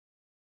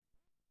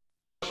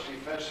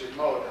defensive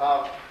mode,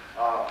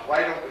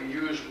 why don't we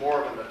use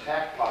more of an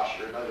attack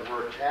posture? In other words,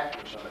 we're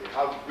attacking somebody.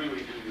 How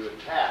really do you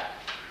attack?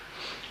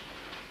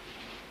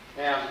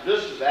 And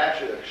this is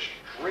actually an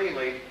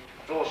extremely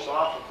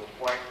philosophical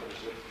point, but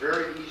it's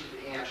very easy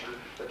to answer,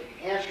 but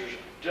the answer is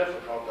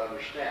difficult to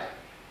understand.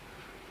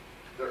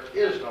 There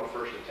is no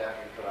first attack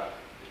in karate.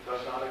 It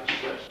does not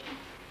exist.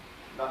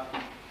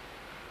 Nothing.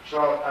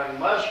 So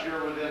unless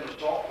you're within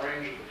assault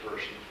range of the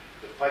person,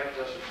 the fight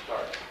doesn't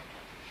start.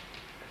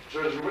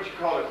 So there's what you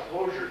call a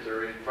closure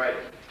theory in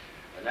fighting.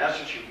 And that's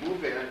that you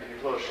move in and you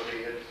close. So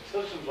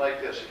the systems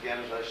like this, again,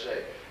 as I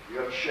say, you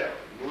have a ship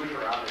moving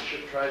around, the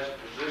ship tries to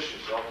position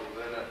itself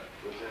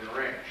within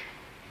range.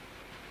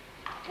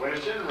 When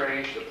it's in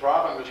range, the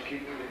problem is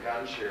keeping the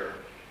guns here,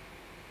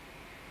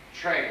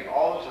 training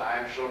all the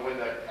time, so when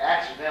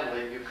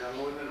accidentally you come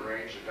within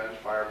range, the guns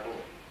fire,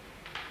 boom.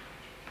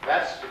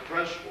 That's the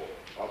principle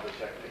of the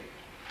technique.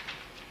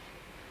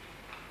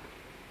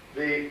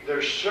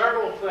 There's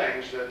several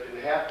things that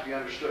have to be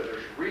understood.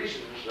 There's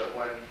reasons that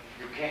when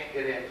you can't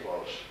get in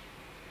close,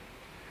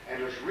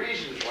 and there's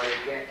reasons why you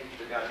can't keep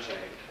the guns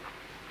aimed,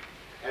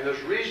 and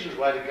there's reasons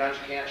why the guns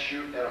can't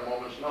shoot at a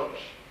moment's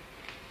notice.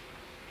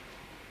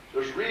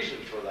 There's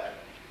reasons for that.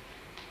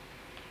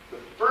 The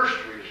first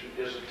reason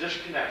is a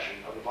disconnection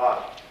of the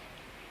body.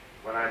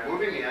 When I'm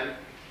moving in,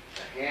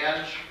 the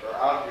hands are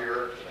out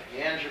here,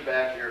 the hands are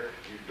back here,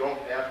 you don't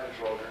have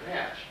control of your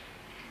hands.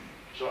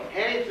 So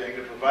anything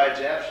that provides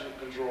absolute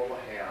control of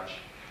the hands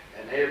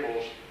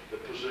enables the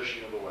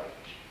position of the weapons.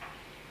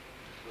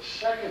 The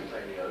second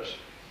thing is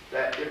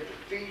that if the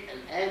feet and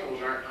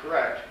ankles aren't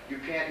correct, you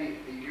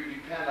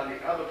depend on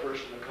the other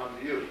person to come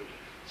to you.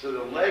 So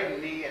the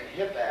leg, knee, and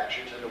hip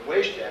actions and the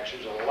waist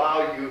actions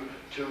allow you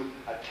to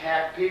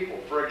attack people.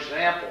 For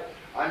example,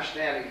 I'm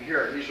standing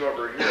here, he's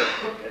over here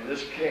in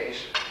this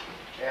case,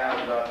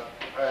 and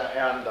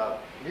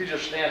he's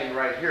just standing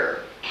right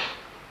here.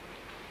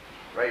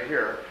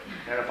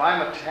 And if I'm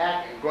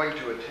going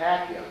to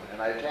attack him,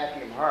 and I attack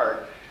him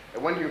hard,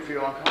 and when do you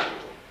feel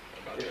uncomfortable?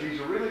 If he's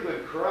a really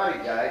good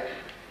karate guy,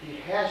 he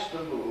has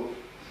to move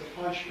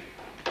to punch me.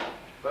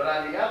 But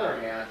on the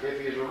other hand, if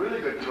he's a really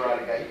good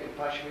karate guy, he can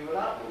punch me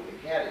without moving,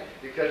 can't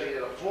he? Because he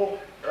has a full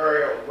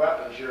area of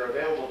weapons here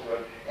available to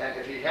him, and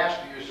if he has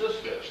to use this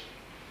fist,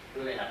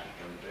 then he has to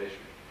turn and face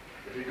me.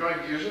 If he's going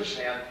to use this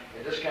hand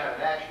in this kind of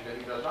an action, then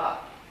he does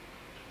not.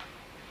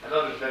 In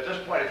other words, at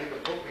this point, if he can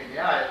poke me in the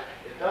eye,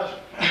 it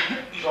doesn't.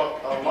 So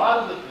a lot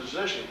of the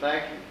position,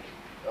 thank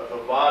you, of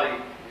the body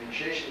in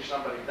chasing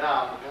somebody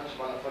down depends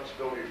upon the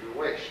flexibility of your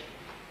waist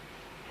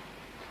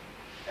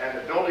and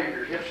the ability of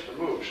your hips to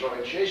move. So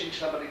in chasing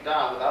somebody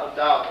down, without a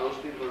doubt, those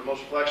people that are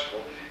most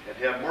flexible and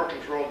have more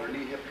control of their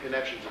knee-hip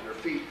connections and their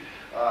feet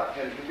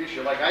can be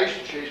sure. Like I used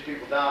to chase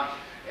people down,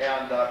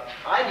 and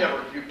I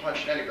never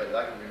punched anybody.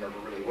 I can remember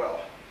really well.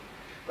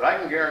 But I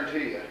can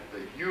guarantee you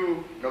that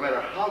you, no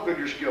matter how good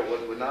your skill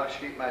was, would not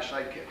escape my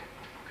side kick.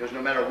 Because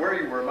no matter where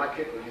you were, my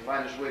kick would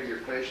find its way to your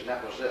face, and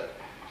that was it.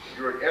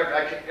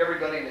 I kicked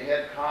everybody in the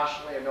head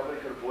constantly, and nobody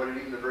could avoid it.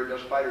 Even the very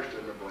best fighters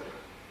couldn't avoid it.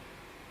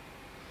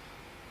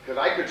 Because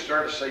I could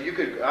start to say,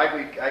 I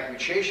could be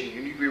chasing you,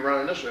 and you could be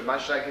running this way. My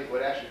side kick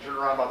would actually turn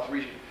around about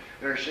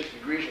 360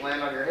 degrees and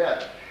land on your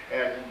head.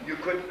 And you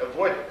couldn't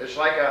avoid it. It's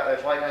like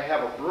I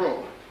have a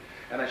broom,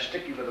 and I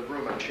stick you with a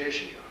broom, I'm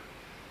chasing you.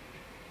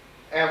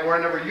 And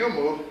whenever you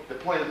move, the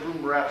point of the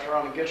broom wraps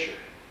around and gets you.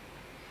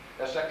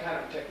 That's that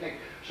kind of technique.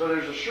 So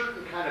there's a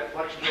certain kind of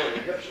flexibility,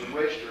 hips and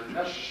waist are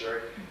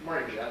necessary,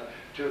 morning, Jen,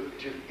 to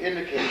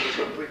indicate this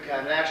complete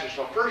kind of action.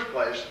 So first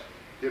place,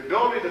 the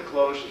ability to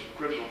close is of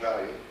critical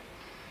value.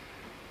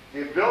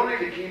 The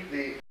ability to keep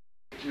to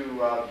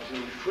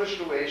twist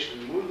the waist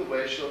and move the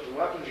waist so that the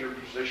weapons are in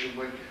position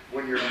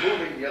when you're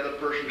moving, the other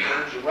person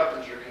turns the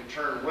weapons or can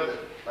turn with it.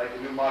 Like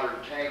the new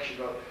modern tanks,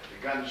 the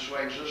gun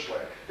swings this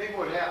way. Think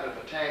what would happen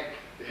if a tank,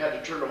 they had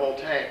to turn the whole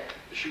tank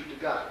to shoot the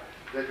gun.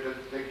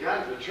 The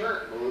gun, the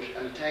turret moves,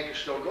 and the tank is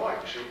still going.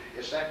 See,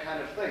 it's that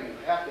kind of thing. You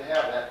have to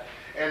have that.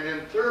 And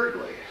then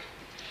thirdly,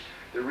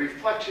 the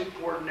reflexive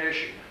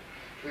coordination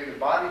between the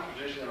body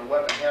position and the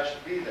weapon has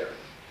to be there.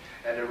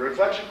 And the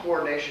reflexive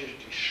coordination is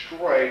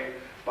destroyed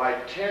by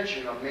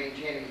tension of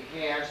maintaining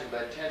hands and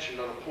by tension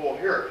of the pull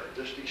here.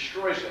 This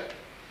destroys that.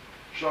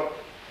 So,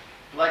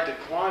 like the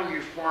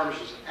Kwanmukan forms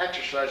is an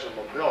exercise of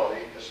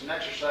mobility. It's an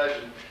exercise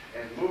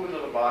in movement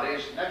of the body.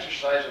 It's an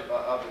exercise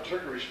of the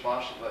trigger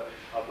response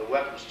of the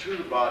weapons to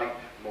the body,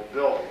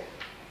 mobility.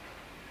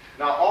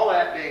 Now, all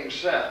that being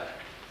said,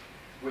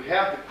 we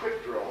have the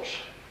quick drills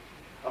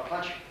of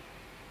punching.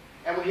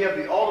 And we have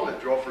the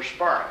ultimate drill for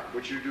sparring,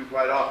 which you do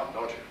quite often,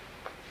 don't you?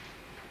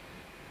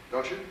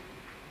 Don't you?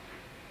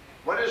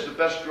 What is the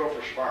best drill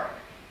for sparring?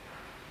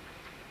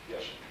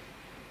 Yes.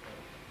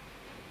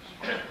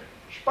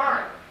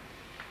 Sparring.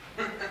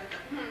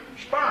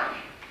 Sparring.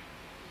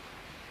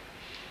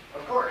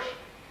 Of course.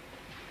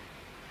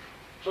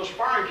 So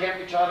sparring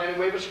can't be taught any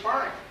way but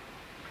sparring.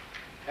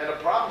 And the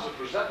problems that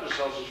present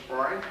themselves in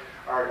sparring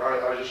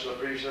are just a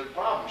pretty set of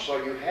problems.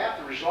 So you have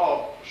to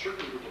resolve a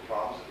certain group of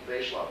problems at the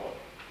base level.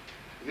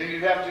 And then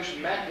you have to do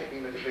some mat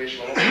kicking at the base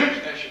level for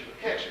extension for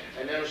kicks.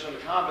 And then it's in the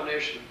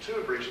combination of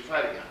two brings the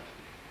fight again.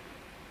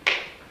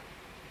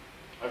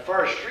 As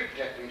far as street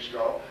techniques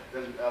go,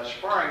 then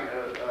sparring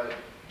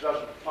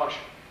doesn't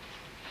function.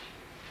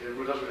 It's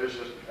useless for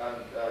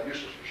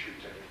street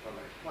techniques.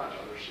 Come on,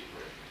 other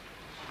secret.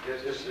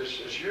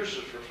 It's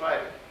useless for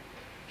fighting.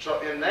 So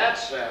in that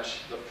sense,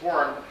 the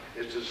form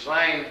is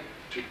designed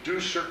to do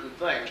certain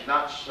things,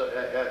 not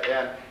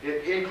and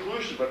it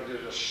inclusive, but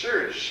there's a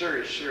serious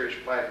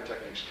fighting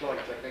techniques, killing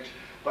techniques.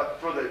 But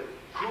for the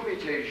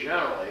kumite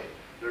generally,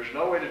 there's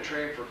no way to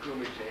train for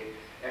kumite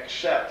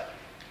except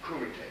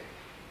kumite.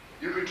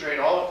 You can train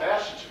all the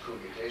facets of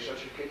kumite,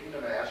 such as kicking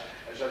the mats,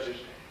 and such as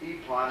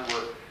ippon,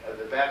 where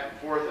the back and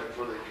forth, and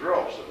for the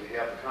drills that we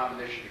have, the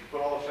combination, you can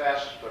put all the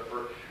facets, but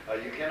for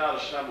you cannot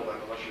assemble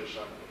them unless you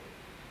assemble them.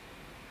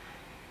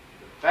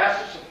 The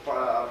facets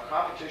of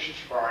competition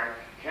sparring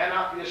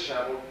cannot be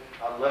assembled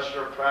unless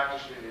they're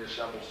practiced in the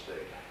assembled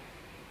state.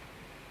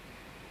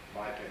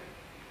 My opinion.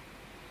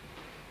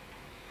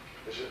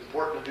 Is it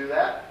important to do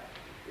that?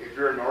 If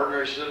you're an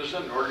ordinary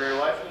citizen, in ordinary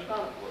life, it's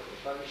not important.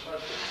 It's not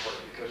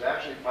important because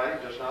actually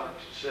fighting does not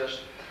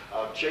consist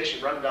of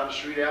chasing, running down the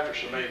street after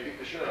somebody and beating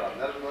the shit out of them.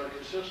 That isn't what it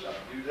consists of.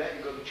 You do that,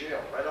 you go to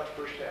jail right off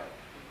the first step.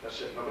 That's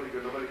it. Nobody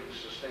can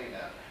sustain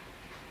that.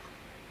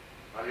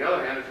 On the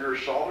other hand, if you're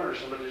assaulted or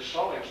somebody's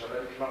assaulting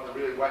somebody, come up and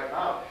really wipe them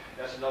out,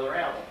 that's another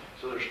animal.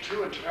 So there's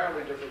two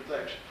entirely different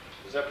things.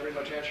 Does that pretty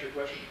much answer your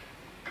question?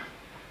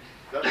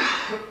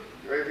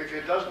 If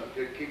it doesn't,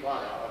 keep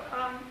on.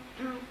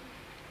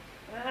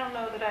 I don't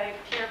know that I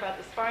care about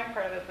the sparring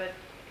part of it, but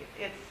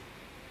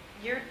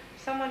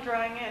someone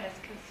drawing in is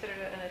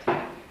considered an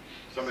attack.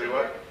 Somebody so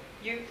what?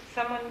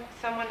 Someone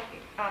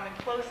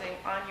enclosing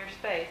on your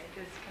space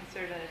is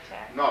considered an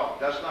attack. No,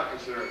 that's not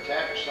considered an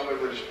attack. It's somebody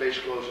when the space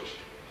closes.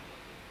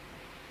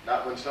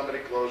 Not when somebody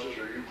closes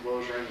or you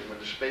close or anything. When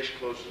the space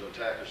closes, the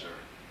attack is there.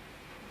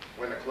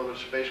 When the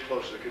space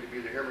closes, it could be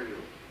the him or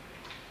you.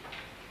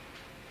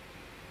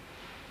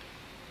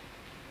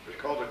 It's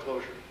called a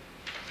closure.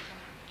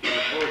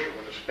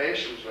 When the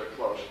space is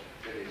closed,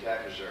 then the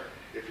attack is there.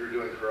 If you're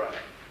doing karate.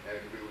 And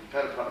it could be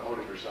dependent upon a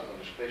motive or something.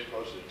 When the space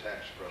closes, the attack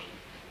is present.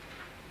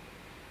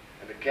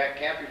 And the cat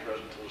can't be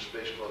present until the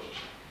space closes.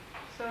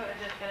 So an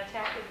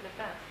attack is a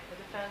defense. A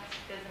defense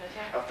is an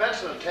attack.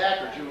 Offense and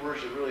attack are two words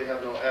that really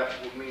have no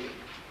absolute meaning.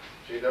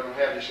 So you don't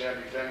have this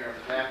defending or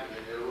attacking.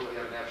 They don't really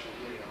have an absolute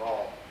meaning at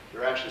all.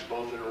 They're actually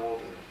both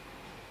interwoven.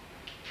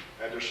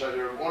 And they're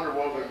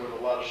interwoven with a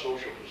lot of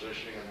social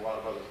positioning and a lot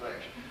of other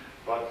things.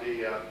 But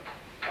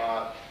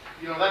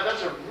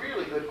that's a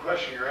really good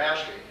question you're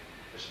asking.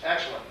 It's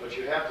excellent, but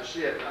you have to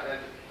see it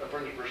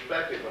from the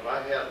perspective of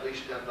I've had at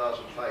least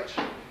 10,000 fights.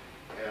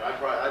 And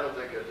I don't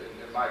think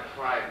in my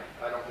prime,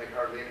 I don't think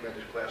hardly anybody in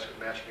this class could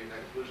match me, and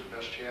that includes the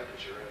best champions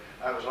here.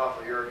 I was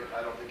awfully arrogant.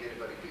 I don't think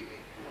anybody beat me.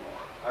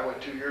 I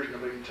went 2 years,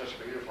 nobody even touched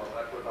my uniform,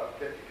 and I put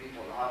about 50 people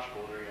in the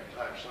hospital during that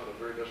time, some of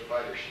the very best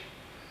fighters.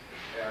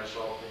 And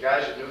so the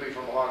guys that knew me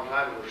from a long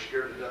time were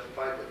scared to death to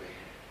fight with me.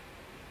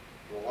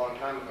 A long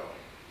time ago.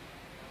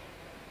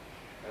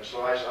 And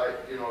so I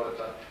didn't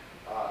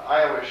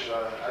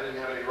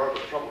have any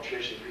trouble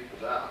chasing people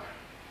down.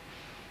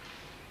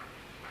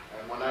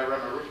 And when I ran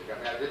my roofing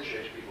company, I did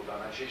chase people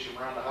down. I chased them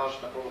around the house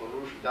and up over the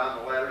roof and down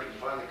the ladders and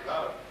finally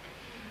caught them.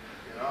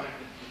 You know?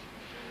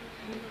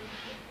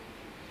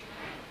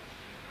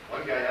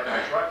 One guy had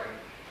my truck and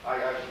I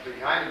was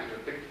behind him. He was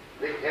a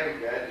big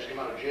heavy guy. Just came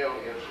out of jail.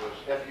 He had his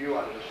FU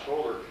on his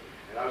shoulder.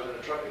 And I was in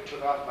the truck and he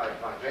took off my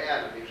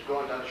van and he was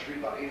going down the street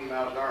about 80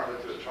 miles an hour and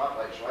went through the top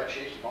light. So I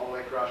chased him all the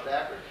way across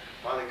Akron.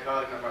 Finally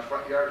caught him in my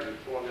front yard and he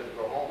pulled in to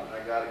go home and I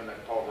got him and I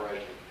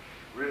pulverized him.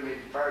 Really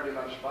fired him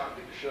on the spot and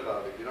beat the shit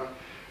out of him, you know?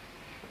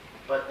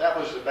 But that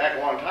was back a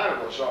long time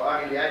ago. So,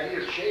 I mean, the idea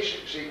of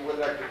chasing, see,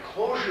 the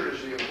closure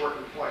is the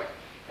important point.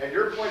 And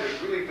your point is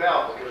really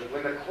valid because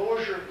when the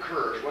closure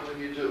occurs, what do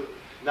you do?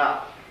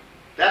 Now,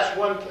 that's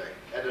one thing.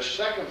 And the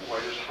second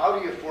point is how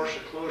do you force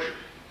a closure?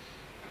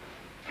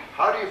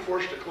 How do you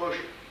force the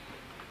closure?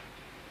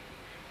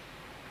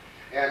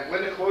 And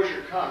when the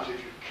closure comes, if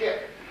you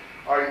kick,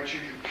 or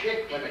should you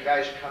kick when the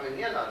guy's coming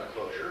in on the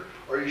closure,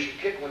 or you should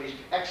kick when he's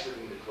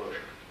exiting the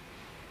closure?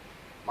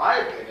 My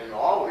opinion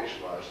always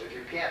was if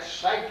you can't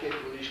side kick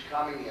when he's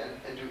coming in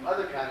and do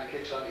other kind of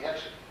kicks on the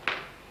exit.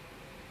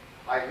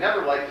 I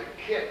never liked to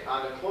kick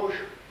on the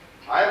closure.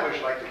 I always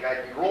liked the guy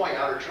to be rolling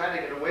out or trying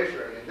to get away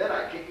from him, and then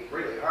I kick him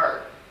really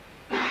hard.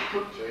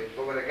 See?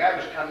 But when the guy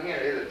was coming in,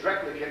 I either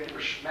directly kicked him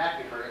or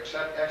smacked him or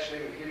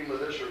exiting and hit him with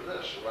this or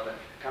this. So when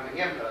coming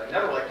in, but I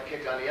never liked to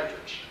kick on the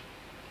entrance.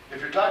 If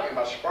you're talking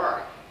about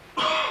sparring,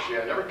 see,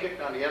 I never kicked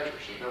on the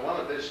entrance. And one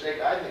of the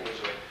mistakes I think is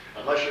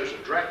unless there's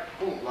a direct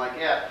boom like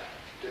that,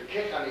 to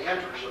kick on the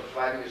entrance of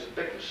fighting is a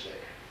big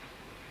mistake.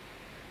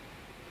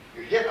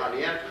 You hit on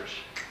the entrance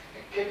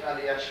and kick on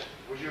the exit.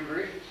 Would you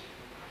agree?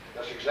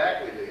 That's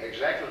exactly the case.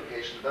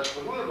 But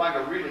who would find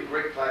a really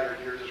great fighter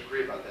here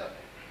disagree about that?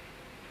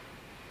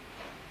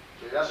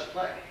 See, that's the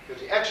thing.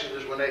 Because the exit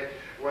is when the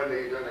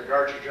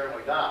guards are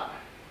generally down.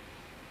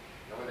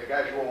 And when the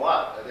guys roll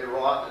out, and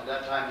at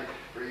that time,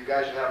 for you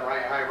guys to have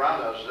high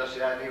roundhouse, that's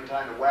the ideal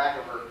time to whack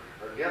them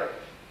or get them.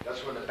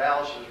 That's when the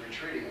balance is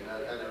retreating,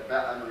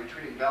 and the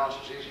retreating balance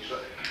is easy. So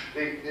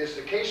it's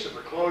the case of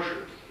a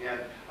closure. And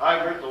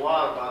I've written a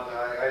lot about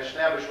that. I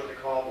established what they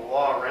call the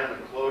law of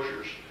random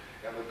closures,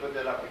 and we put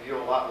that up. We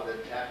deal a lot with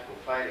it in tactical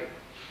fighting.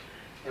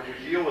 And we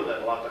deal with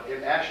that a lot. But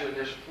in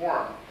this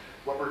form,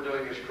 what we're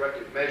doing is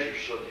corrective measures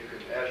so that you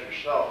can, as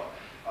yourself,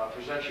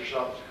 present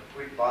yourself as a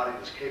complete body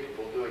that's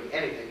capable of doing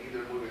anything,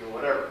 either moving or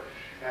whatever.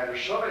 And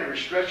there's so many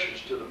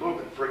restrictions to the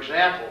movement. For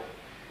example,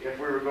 if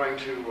we were going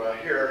to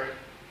here,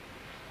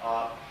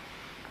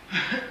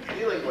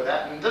 dealing with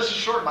that, and this is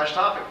sort of my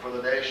topic for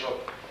the day,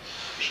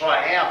 so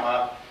I am.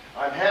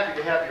 I'm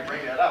happy to have you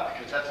bring that up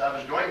because I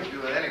was going to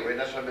do it anyway.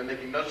 That's why I've been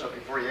making notes of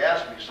before you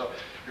asked me. So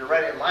you're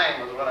right in line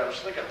with what I was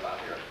thinking about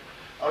here.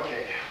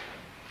 Okay.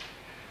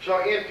 So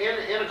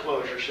in a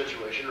closure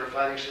situation or a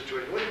fighting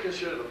situation, what do you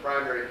consider the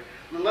primary?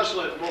 We'll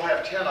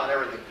have 10 on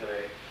everything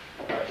today.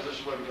 So this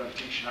is what we're going to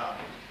teach now.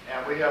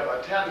 And we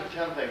have 10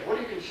 things. What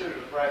do you consider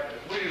the primary?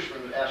 We'll use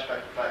from the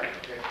aspect of fighting.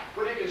 Okay.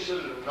 What do you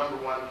consider the number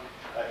one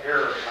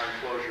error on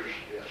closures?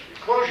 Yes.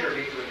 Closure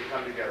means when you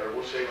come together.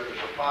 We'll say when there's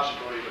a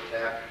possibility of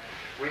attack.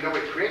 We know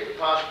we create the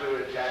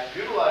possibility of attack,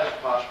 utilize the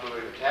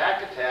possibility of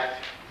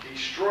attack,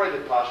 destroy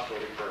the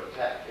possibility for an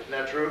attack. Isn't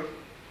that true?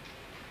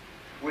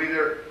 We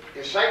either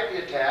incite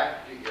the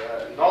attack,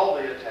 null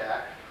the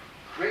attack,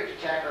 create the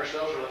attack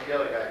ourselves, or let the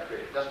other guy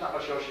create it. That's not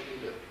much else you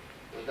can do.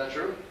 Isn't that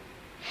true?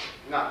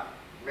 No.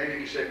 Maybe you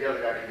can say the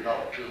other guy can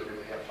null it too, but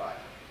we have 5.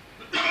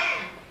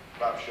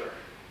 Bob's sure.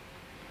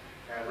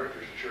 And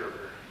Richter's the sheriff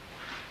here.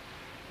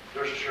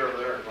 There's a sheriff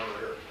there and one over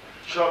here.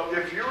 So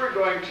if you were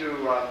going to,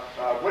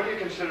 what do you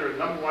consider the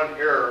number one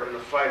error in a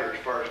fighter as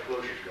far as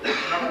closures go?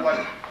 What's the number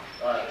one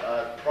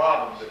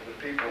problem that the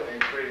people in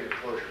creating the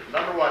closure?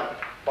 Number one,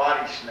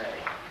 body snag,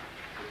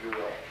 if you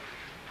will.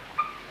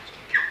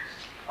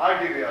 I'll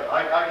give you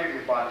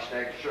a body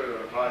snag to show you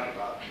what I'm talking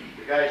about.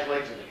 The guy's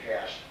legs in the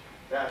cast.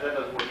 That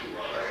doesn't work too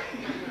well,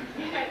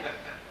 right?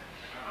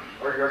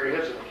 Or your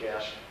head's in the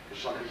cast,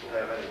 because some people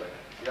have anyway.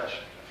 Yes?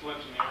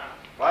 Flinch in the eye.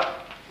 What?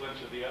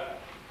 Flinch of the eye.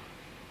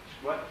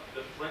 What?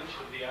 The flinch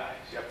of the eyes.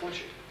 Yeah,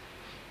 flinching.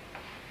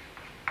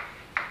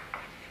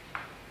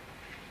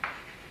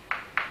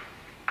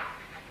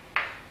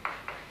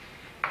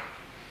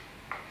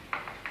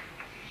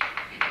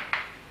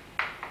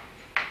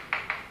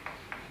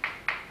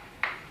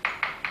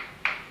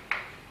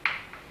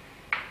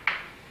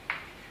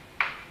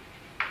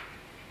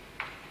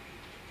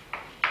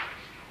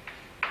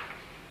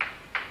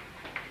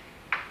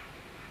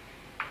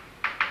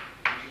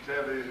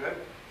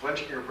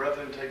 Flinching your breath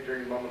intake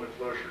during the moment of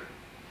closure.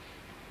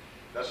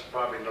 That's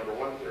probably number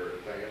one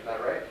thing, isn't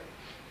that right?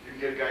 You can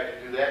get a guy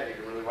to do that, and you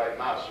can really wipe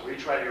him out. So we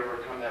try to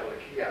overcome that with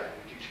a key eye.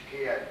 We teach a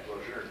key eye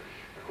closure.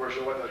 Of course,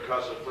 what that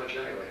causes a flinch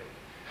anyway.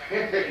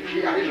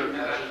 Key eyes are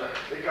flinches.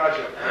 They cause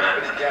you a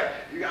flinch.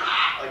 You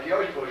like you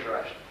always close your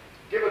eyes.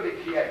 Give a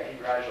big key eye, keep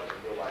your eyes open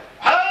real wide.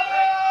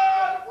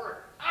 Ah! It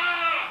work.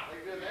 Ah!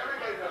 Like this.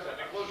 Everybody does that.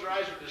 They close their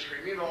eyes with this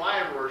scream. Even the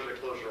lion roars, they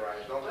close their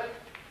eyes, don't they?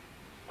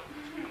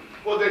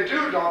 Well, they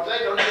do, don't they?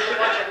 Don't you ever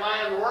watch a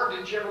lion roar?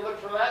 Didn't you ever look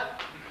for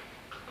that?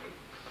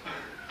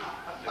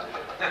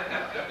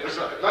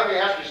 Let me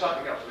ask you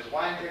something else.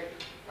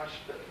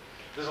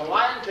 Does a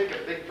lion take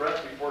a big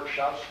breath before it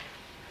shouts?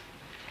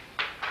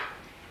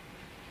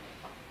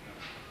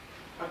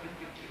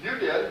 You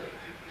did.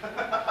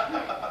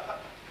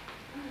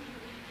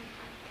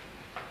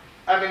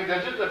 I mean,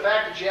 just the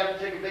fact that you have to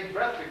take a big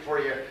breath before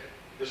you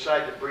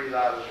decide to breathe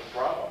out is a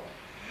problem.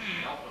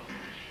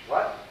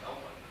 What?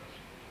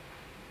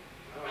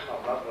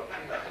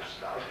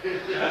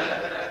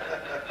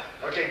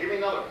 Okay, give me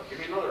another one. Give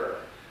me another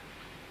error.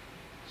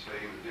 So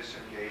you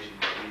disengage and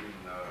leaving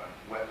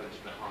the weapons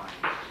behind.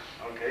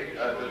 Okay,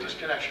 the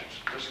disconnections.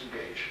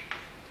 Disengage.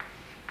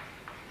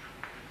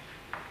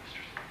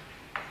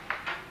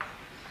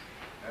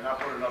 And I'll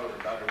put another one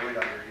down to weight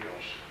on your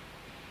heels.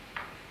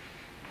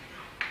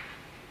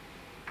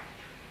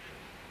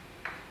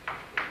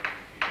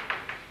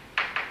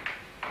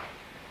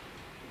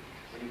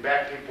 When you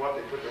back people up,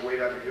 they put their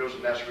weight on their heels,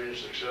 and that's really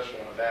successful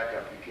in a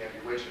backup. You can't be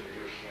weights on your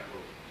heels, you can't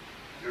move.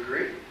 You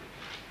agree?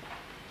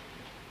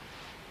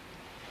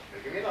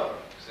 Okay, give me another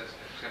one.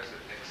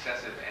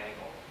 Excessive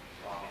angle.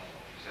 Wrong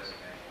angle.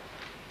 Excessive angle.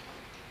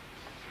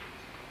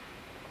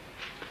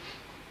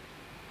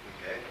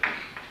 Okay.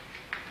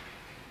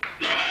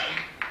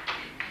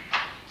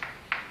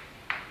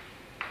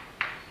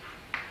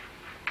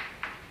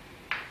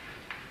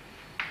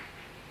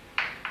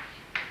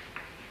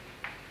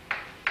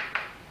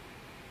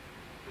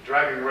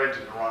 Driving right to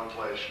the wrong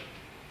place.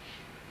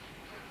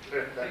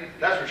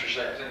 That's what you're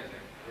saying. Same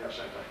thing. Yeah,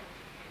 same thing.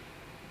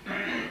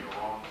 The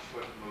wrong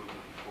foot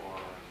movement for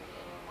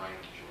the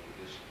range or the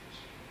distance.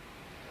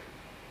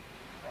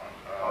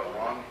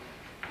 Wrong.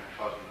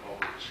 Causing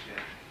over the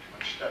skin.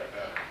 One step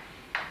back.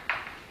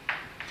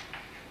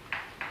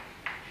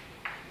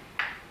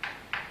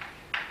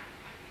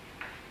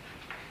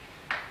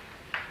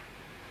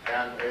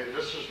 And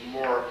this is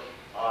more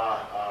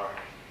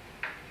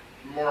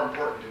more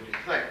important than you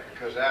think,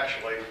 because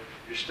actually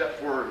you step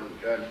forward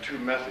in two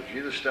methods.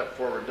 You either step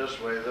forward this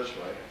way,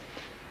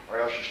 or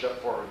else you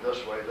step forward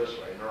this way.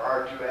 And there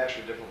are two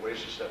actually different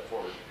ways to step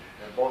forward,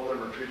 and both of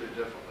them are treated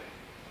differently.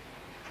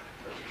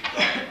 That's what you're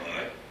talking about,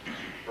 right?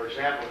 For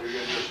example, if you're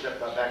going to do a step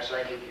by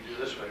backside kick, you do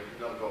this way. If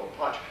you're going to go a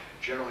punch,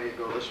 generally you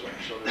go this way.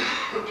 So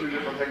there's two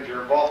different things.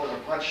 You're involved in a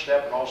punch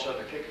step, and all of a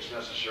sudden a kick is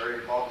necessary.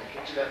 You're involved in a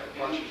kick step, and a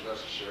punch is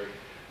necessary.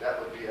 That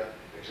would be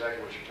exactly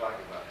what you're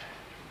talking about.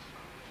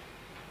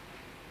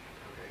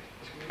 Okay,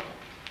 let's move on.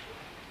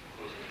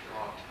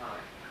 Wrong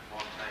time.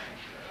 Wrong timing.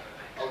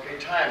 Okay,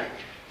 timing.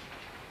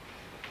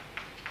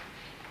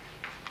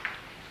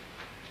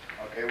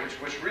 Okay,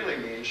 which really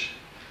means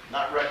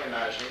not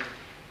recognizing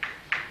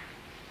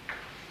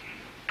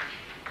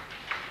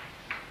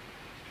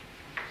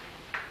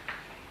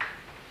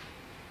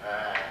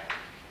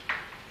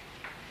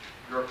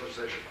your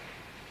position.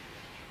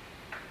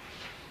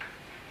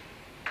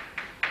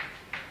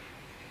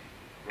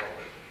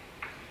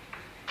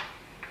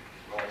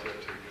 Relative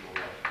to your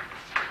left.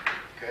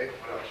 Okay,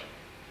 what else?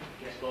 I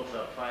guess both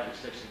 5 and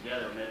 6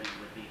 together maybe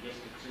would be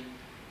distancing.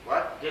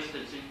 What?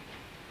 Distancing.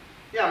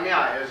 Yeah,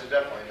 it's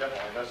definitely.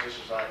 This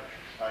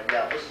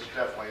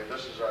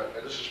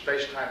is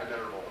space-time and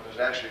interval. It is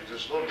actually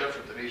just a little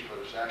different than each, but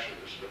it's actually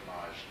just a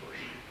demise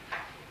portion.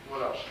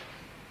 What else?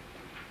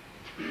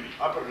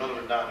 I'll put another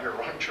one down here.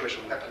 Wrong choice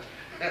of weapon.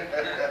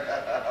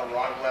 A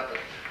wrong weapon,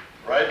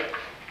 right?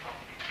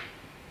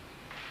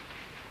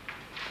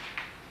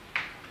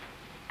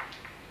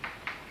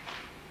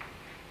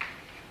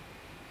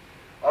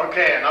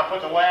 Okay, and I'll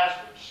put the last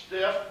one,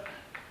 stiff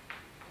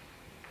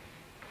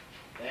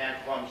and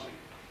clumsy.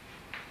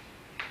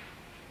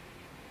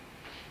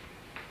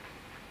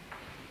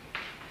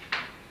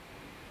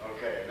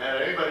 Okay, now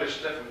anybody that's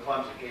stiff and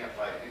clumsy can't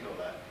fight, you know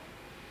that.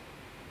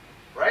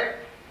 Right?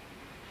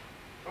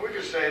 And we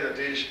could say that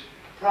these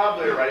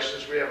probably are right,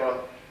 since we have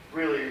a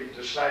really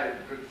decided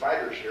good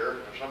fighters here,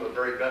 some of the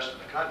very best in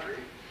the country.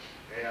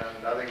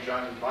 And I think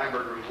John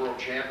Weinberger was world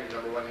champion,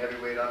 #1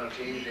 heavyweight on the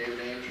team. David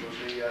Ames was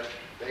the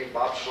thing.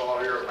 Bob Saul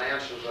here at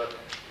Lance is a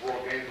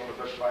world games, one of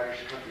the best fighters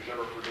the country's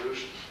ever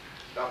produced.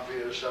 Dumphy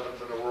is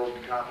 7th in the world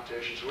in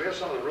competition. So we have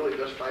some of the really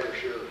best fighters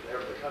here that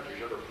ever the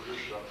country's ever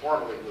produced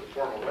formally with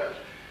formal wins.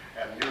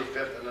 And you're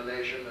 5th in the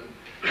nation.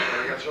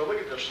 And so look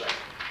at this thing.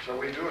 So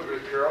we do a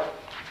good Carol,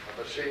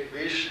 but see,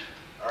 these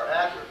are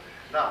accurate.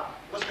 Now,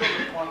 let's go to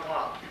the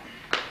Kwanmukan.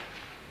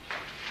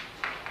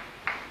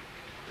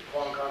 The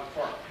Kwanmukan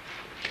form.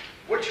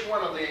 Which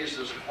one of these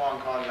does the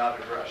Kwanmukan not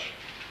address?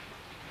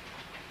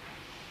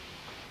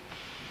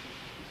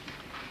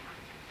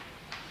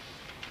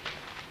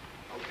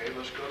 Okay,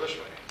 let's go this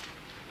way.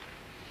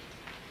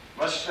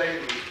 Let's say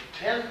the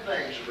 10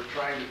 things that we're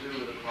trying to do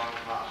with the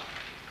Kwanmukan.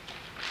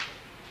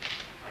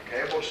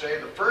 Okay, we'll say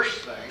the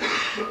first thing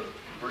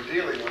we're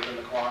dealing with in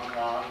the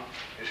Kwanmukan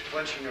is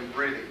flinching and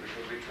breathing,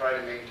 because we try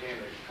to maintain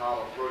a calm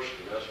approach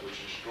to this, which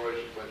destroys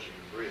the flinching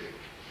and breathing.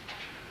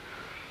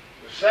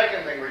 The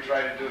second thing we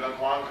try to do in the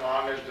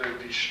Kwanmukan is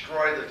to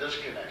destroy the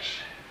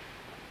disconnects.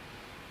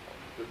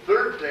 The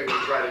third thing we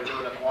try to do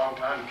in the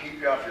Kwanmukan is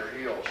keep you off your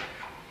heels.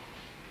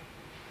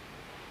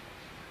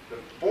 The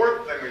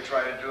fourth thing we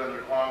try to do in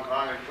the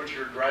Kwanmukan is put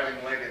your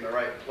driving leg in the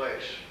right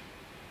place.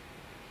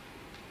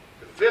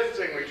 The fifth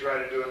thing we try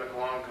to do in the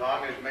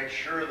Kwanmukan is make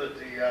sure that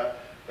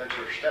that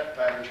your step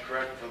pattern is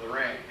correct for the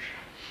range.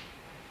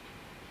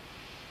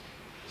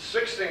 The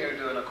sixth thing we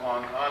do in the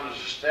Kwanmukan is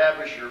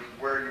establish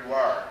where you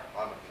are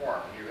on the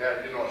form. You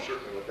know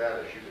certainly what that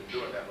is. You've been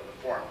doing that with the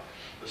form.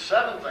 The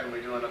seventh thing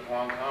we do in the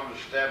Kwanmukan is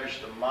establish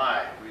the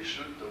mai. We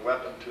suit the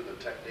weapon to the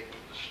technique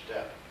of the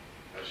step,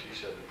 as he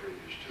said the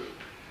previous two.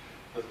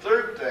 The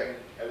third thing,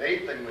 and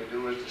eighth thing we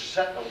do is to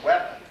set the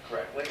weapon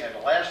correctly, and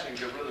the last thing,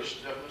 get rid of the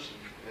stiffness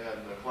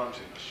and the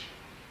clumsiness.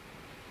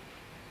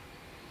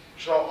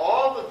 So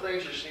all the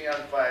things you see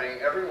on fighting,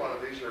 every one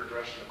of these are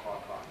addressed in the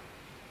Kwanmukan.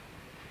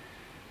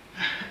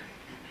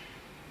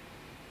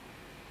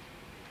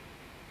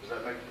 Does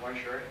that make the point,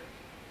 Sherry?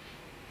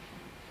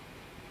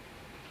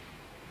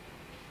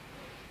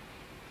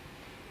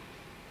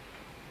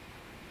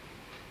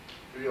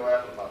 Who are you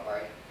laughing about,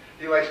 Mike?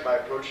 He likes my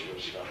approach to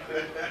this stuff.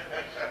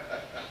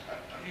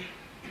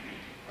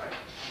 Right?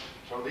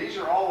 So these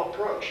are all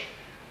approached.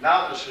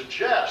 Now to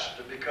suggest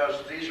that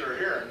because these are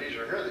here and these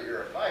are here that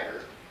you're a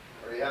fighter,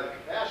 or you have the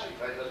capacity to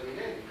fight, doesn't mean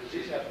anything, because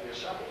these have to be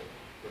assembled.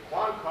 The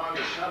Kwanmukan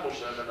assembles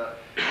them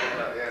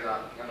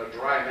in a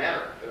dry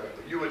manner.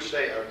 You would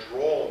say a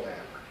droll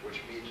manner,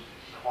 which means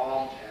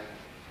calm and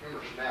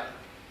humorous manner.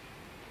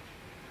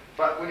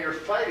 But when you're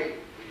fighting,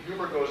 the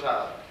humor goes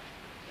out,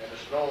 and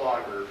it's no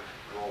longer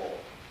droll.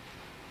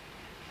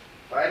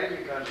 Fighting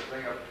becomes a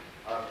thing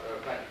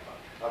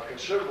of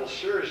considerable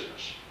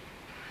seriousness.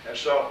 And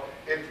so,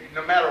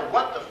 no matter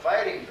what the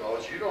fighting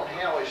goes, you don't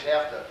always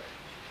have to.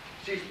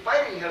 See,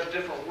 fighting has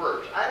different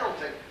words. I don't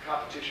think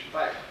competition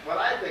fighting. What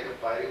I think of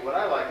fighting, what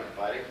I like in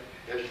fighting,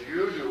 is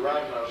you do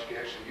roundhouse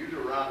kicks and you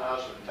do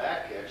roundhouse and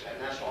back kicks, and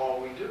that's all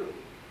we do.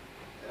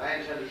 And I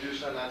intend to do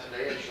some of that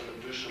today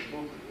and do some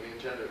movement. We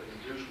intend to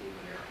induce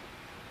movement here.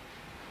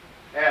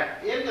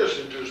 And in this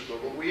induced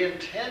movement, we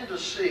intend to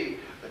see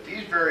that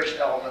these various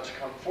elements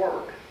come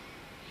forward.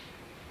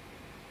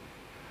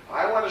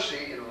 I want to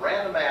see in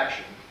random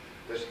action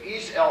that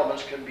these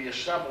elements can be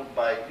assembled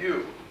by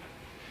you.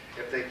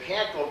 If they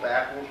can't go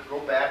back, we'll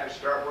go back and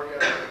start working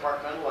on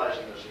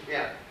compartmentalizing this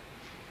again.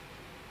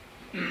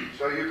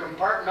 So you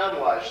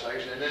compartmentalize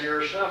things and then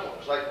you're assembling.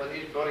 It's like when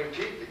he's putting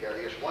teeth together.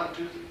 He gets one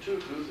tooth and two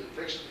tooth and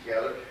fixes it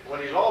together. And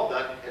when he's all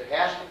done, it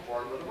has to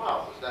form to the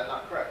mouth. Is that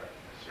not correct?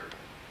 Yes, sir.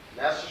 And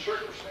that's the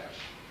circumstance.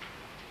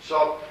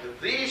 So if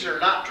these are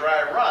not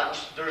dry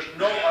runs, there's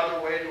no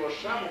other way to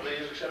assemble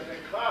these except in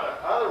kata.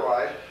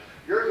 Otherwise,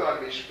 you're going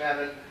to be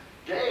spending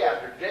day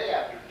after day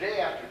after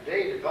day after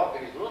day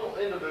developing these little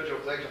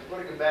individual things and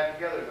putting them back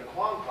together. In the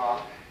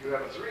Kwanmukan, you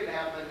have a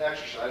 3.5-minute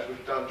exercise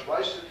we've done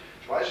twice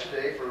a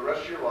day for the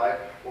rest of your life.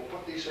 We'll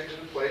put these things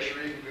in place,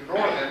 or you can ignore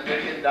them and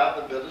then get out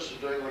the business of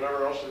doing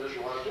whatever else it is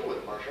you want to do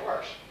with martial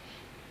arts.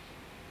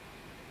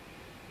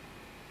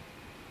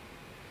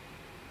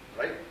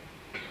 Right?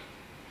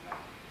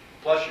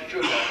 Plus, you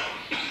should have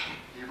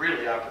the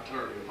really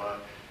opportunity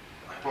of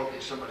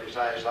poking somebody's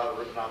eyes out or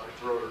ripping out their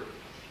throat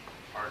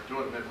or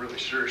doing them really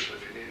seriously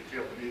if you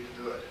feel the need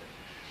to do it.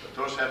 But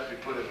those have to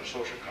be put in a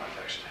social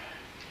context.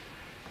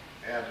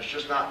 And it's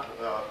just not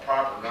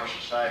proper in our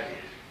society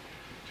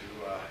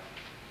to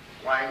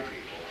blind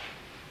people.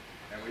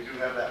 And we do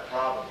have that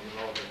problem,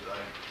 you know, that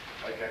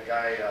like a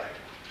guy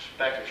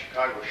back in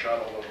Chicago shot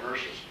all the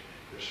nurses.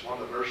 If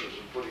one of the nurses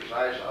had put his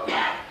eyes out,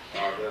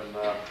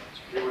 then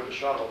he wouldn't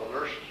shot all the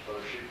nurses. But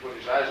if she put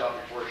his eyes out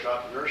before he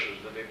shot the nurses,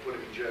 then they put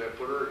her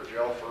in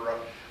jail for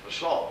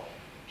assault.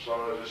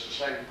 So it's the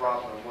same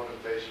problem a woman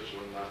faces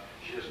when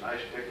she has an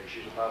ice pick and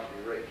she's about to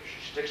be raped.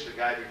 She sticks the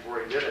guy before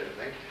he did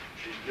anything.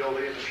 She's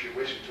guilty, and if she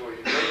waits until he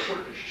rapes her,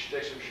 and she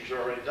sticks him, she's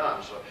already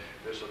done. So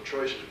this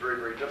choice is very,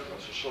 very difficult.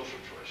 It's a social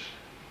choice.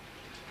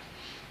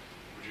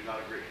 Would you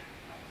not agree?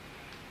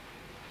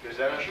 Does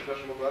that answer your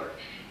question a little better?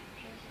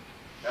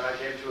 And I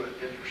came to it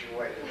an interesting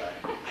way, didn't I?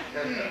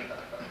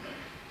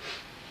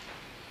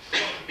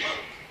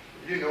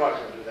 You knew I was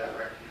going to do that,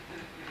 right?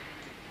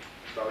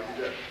 So you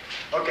did.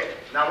 Okay,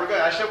 now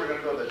I said we're going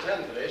to go to the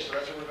 10 today, so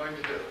that's what we're going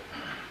to do.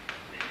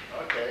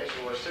 Okay,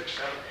 so we're 6,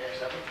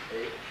 7,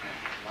 8,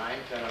 9,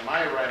 10. And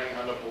my writing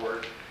on the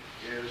board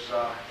is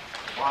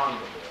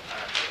bondable,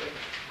 actually.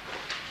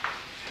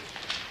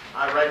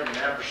 I write in an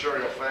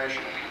adversarial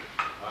fashion.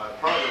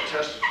 Part of the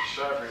test is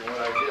deciphering what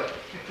I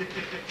did.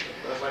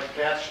 That's like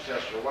Pat's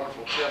test, a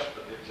wonderful test,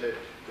 but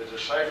to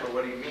decipher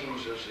what he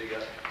means is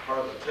the part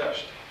of the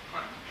test.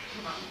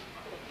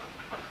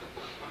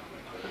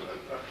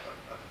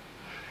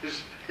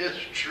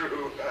 It's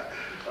true.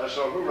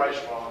 So who writes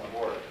well on the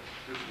board?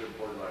 Who's a good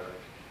board writer?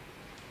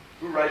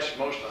 Who writes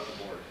most on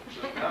the board?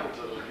 Since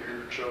Hamilton,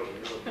 you're chosen.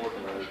 You're the board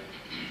writer.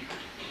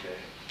 Okay.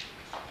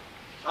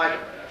 I can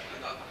write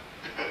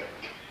actually.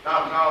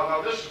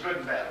 Now, this is good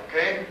and bad,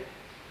 okay?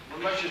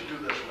 Well, let's just do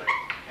this way.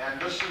 And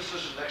this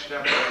is next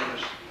step in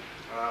this,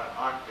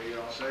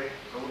 I'll say,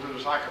 so we'll do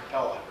this a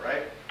cappella,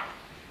 right?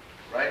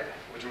 Right?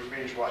 Which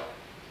means what?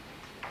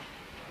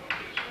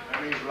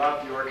 That means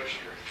without the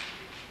orchestra.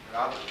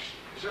 Without the,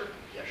 is there?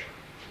 Yeah,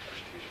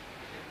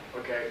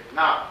 sure. Okay,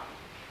 now,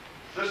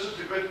 this is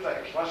the good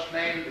things. Let's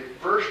name the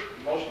first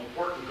most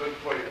important good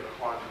point in the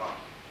Kwanmukan.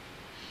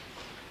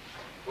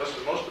 What's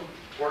the most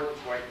important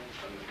point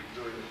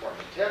in doing the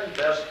Kwanmukan? 10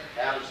 best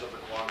habits of the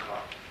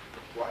Kwanmukan.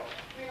 What?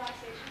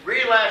 Relaxation.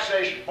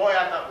 Relaxation. Boy,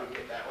 I thought we'd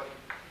get that one.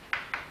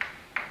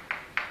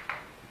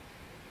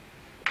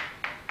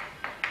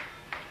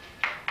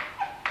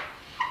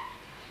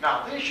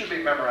 Now, these should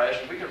be memorized,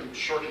 and we can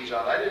sort these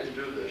out. I didn't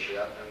do this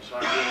yet, and so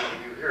I'm doing it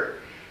with you here.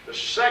 The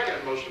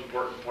second most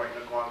important point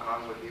in the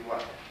Kwanmukan would be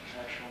what?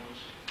 Naturalness.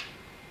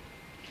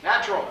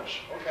 Naturalness.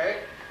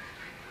 Okay.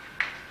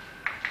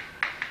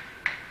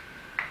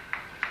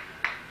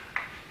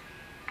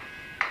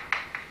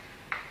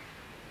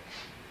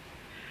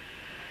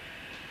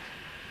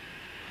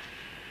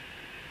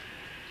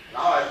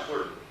 Now I've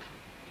cleared it.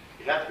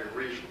 You have to be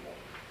reasonable.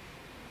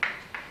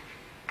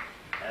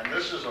 And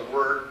this is a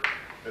word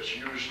that's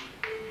used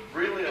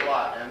really a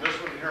lot. And this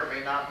one here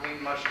may not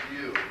mean much to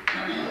you.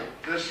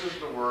 This is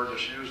the word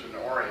that's used in the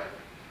Orient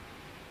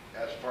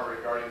as far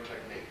regarding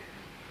technique.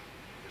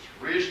 It's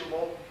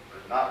reasonable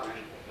or not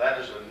reasonable. That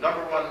is the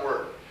 #1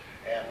 word.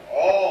 And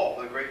all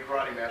the great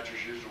karate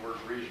masters use the word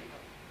reasonable.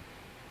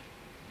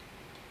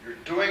 You're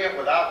doing it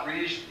without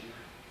reason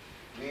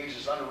means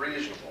it's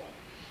unreasonable.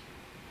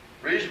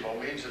 Reasonable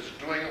means it's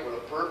doing it with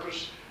a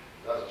purpose,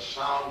 that's a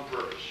sound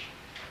purpose.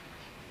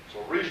 So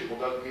reasonable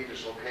doesn't mean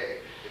it's okay.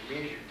 It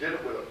means you did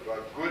it with a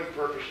good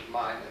purpose in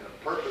mind, and the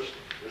purpose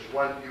is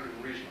one you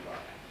can reason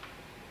about.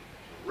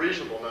 So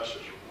reasonableness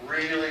is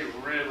really,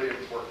 really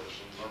important.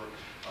 It's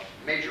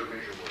a major,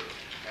 major word.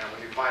 And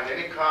when you find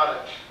any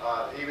kata,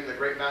 even the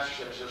great master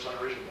says it's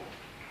unreasonable.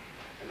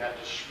 And that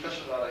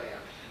dismisses out of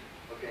hand.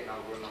 Okay, now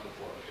we're number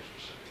 4. Okay,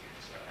 specific.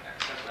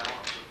 Accent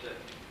balance of it.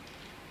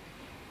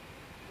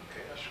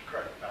 Okay, that's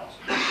correct. Balance.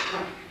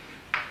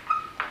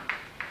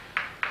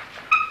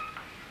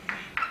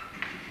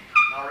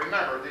 Now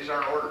remember, these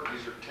aren't ordered,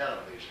 these are 10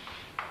 of these.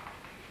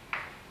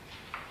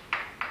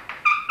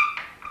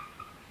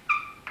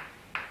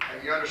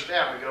 And you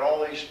understand, we got all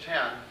these 10,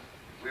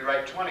 we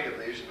write 20 of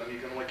these, and then you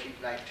can only keep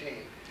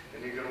 19, and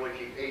you can only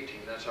keep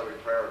 18. That's how we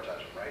prioritize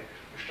them, right?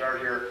 We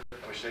start here,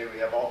 and we say we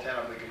have all 10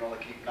 of them, we can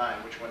only keep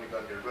 9. Which one are you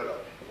going to get rid of?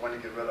 The one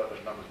you get rid of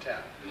is number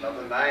 10.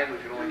 Number 9, we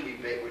can only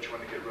keep 8. Which one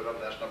to get rid of?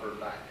 That's number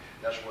 9.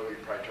 That's where we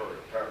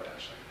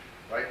prioritize things,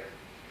 right?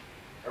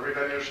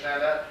 Everybody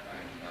understand that?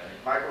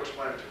 Michael,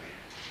 explain it to me.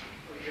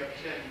 Well, you have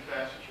 10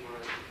 facets, you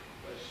want to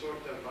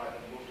sort them by the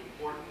most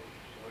important,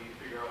 so you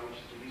figure out which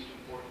is the least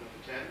important of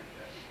the 10,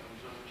 that becomes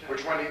number 10.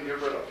 Which one you can get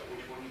rid of?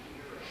 Which one you can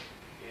get rid of.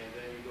 And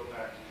then you go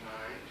back to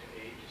 9, to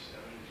 8, to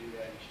 7, and do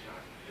that each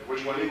time.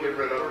 Which one you get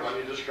rid of, the one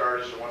you discard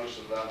is the one that's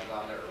down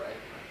there, right?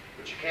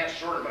 But you can't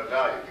sort them by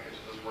value because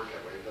it doesn't work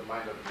that way. The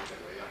mind doesn't work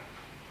that way, yeah.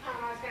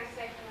 I was going to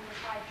say for number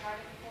 5,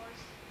 driving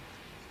force.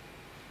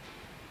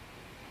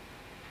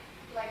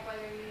 Like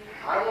whether you...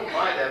 I won't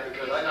buy that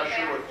because I'm not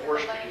sure what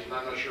force means, and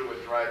I'm not sure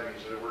what drive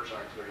means. The words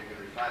aren't clear. You can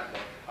refine it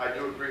more. I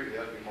do agree with you.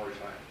 It has to be more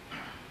refined.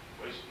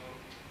 Waste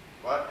movement.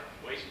 What?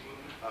 Waste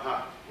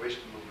movement. Waste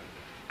and movement.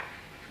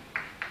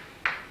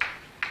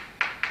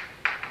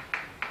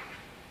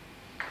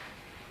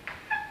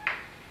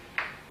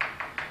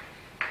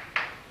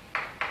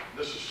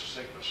 This is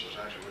succinctness, is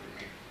actually what you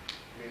mean.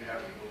 You mean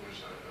having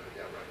movements,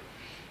 yeah, right.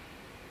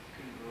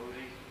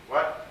 Congruity.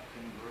 What?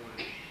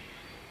 Congruity.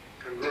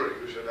 Congruity,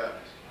 who said that?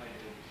 I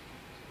did.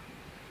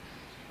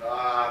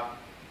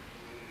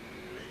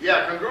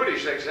 Yeah, congruity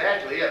is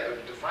exactly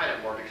it. Define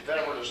it more, because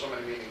that word has so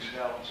many meanings.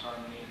 Balance,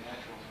 harmony, and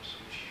naturalness,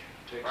 which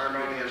takes...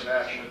 Harmonious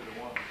action.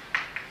 The one.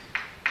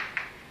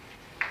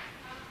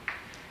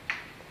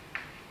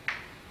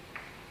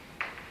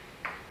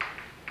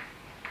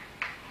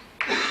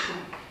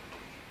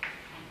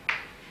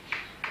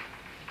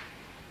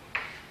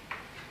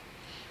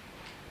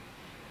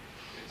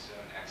 It's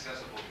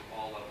accessible to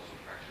all levels of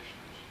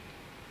practitioners.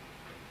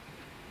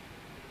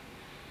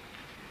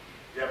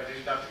 Yeah, but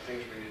these are not the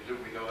things we need to do.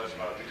 We know that's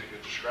about things that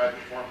could describe the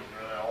form and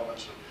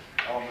elements of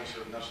importance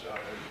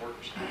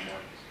and so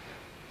on.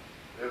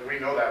 We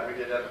know that. We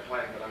did that in the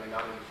planning, but I mean,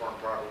 not in the form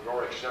product. We've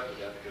already accepted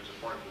that because the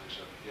form was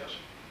accepted. Yes.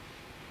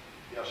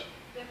 Yes.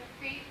 The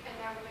feet and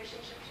their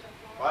relationship to the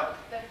floor.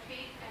 What? The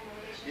feet and the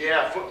relationship.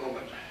 Yeah, foot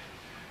movement.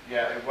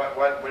 Yeah, and what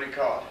do you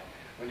call it?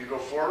 When you go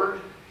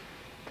forward,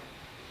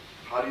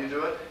 how do you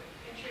do it?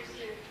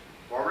 Intrusive.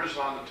 Forward is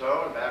on the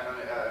toe and back on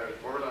the,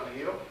 forward on the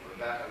heel or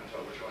back on the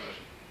toe? Which one is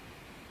it?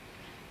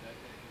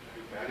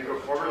 When you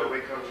go forward, the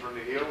weight comes from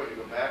the heel. When you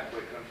go back,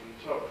 the weight comes from the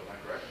toe. Am I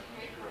correct?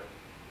 Right. Correct.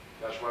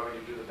 That's why when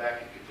you do the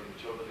back, you get from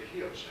the toe to the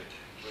heel. See?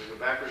 So you go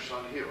backwards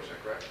on the heel. Is that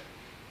correct?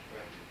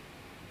 Correct.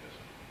 Yes.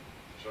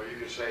 So you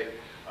could say,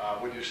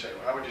 what do you say?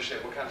 How would you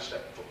say? What kind of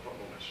step foot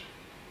movements?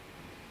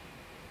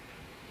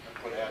 I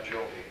put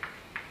agility.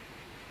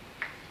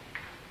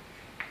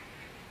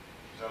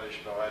 Is that how you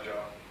spell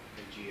agile?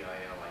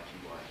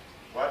 A-G-I-L-I-T-Y.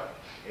 What?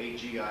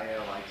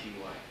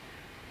 A-G-I-L-I-T-Y.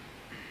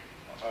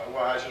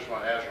 Well, I just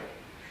want agile.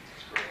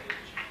 That's correct.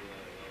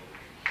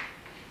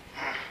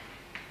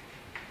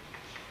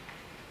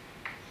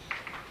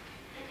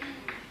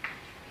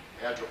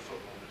 Agile foot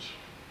movements.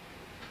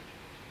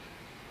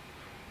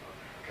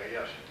 Okay,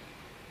 yes.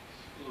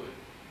 Fluid.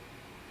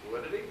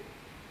 Fluidity?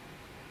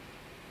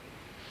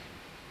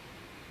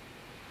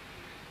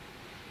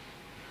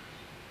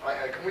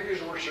 Can we use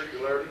the word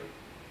circularity?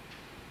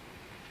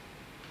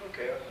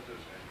 Okay, I'll do the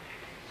same.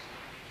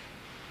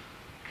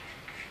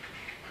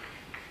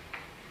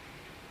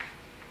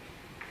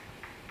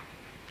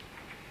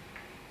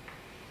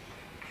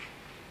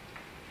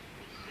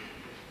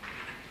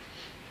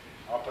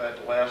 I'll put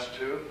the last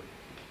two.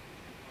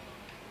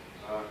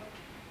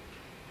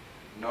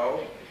 No,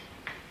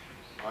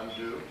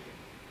 undo.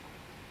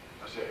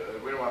 I say,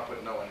 we don't want to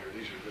put no in here.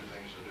 These are good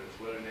things to do.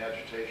 Fluidity and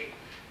agitation.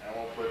 And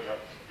we'll put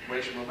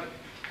waist movement.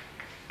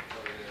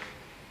 Over there.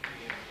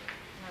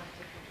 No, it's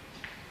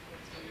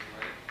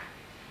okay.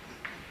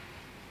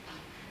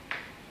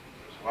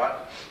 What?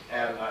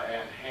 And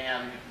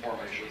hand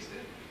formation.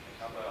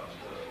 How about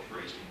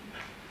free?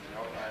 No,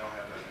 I don't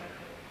have that in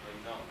here.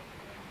 No.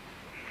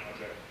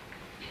 Okay.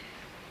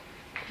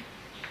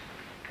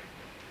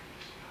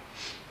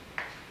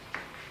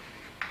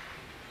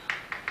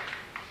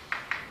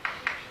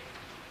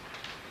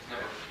 Is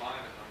number 5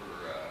 and number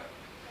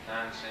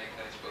 9 the same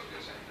thing? Supposed to be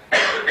the same thing?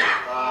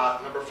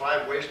 Number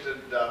 5, wasted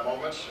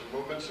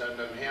movements, and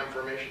then hand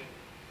formation.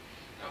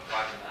 No,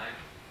 5 and 9.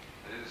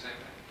 They do the same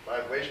thing.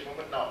 5, waist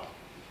movement, no.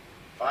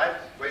 5,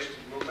 wasted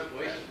movement.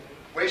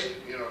 Wasted,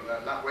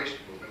 not wasted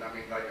movement. I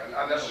mean, like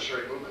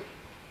unnecessary movement.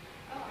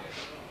 Oh.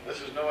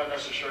 This is no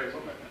unnecessary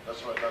movement.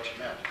 That's what I thought you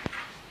meant.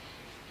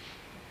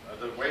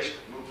 The wasted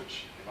movements,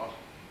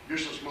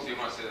 useless So you movements.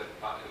 want to say that,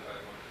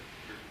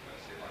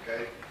 say that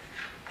Okay.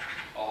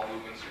 all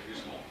movements are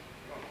useful?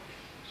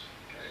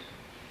 Okay.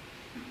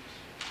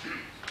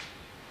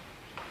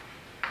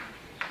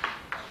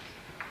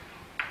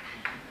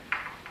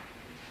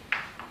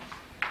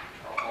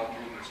 All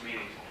movements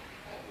meaningful.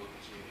 All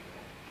movements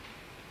meaningful.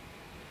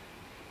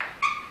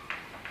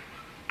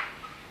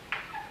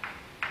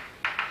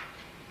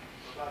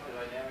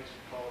 dynamics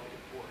and quality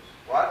of force.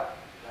 What?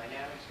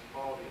 Dynamics and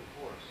quality of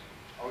force.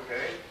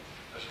 Okay,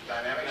 that's You've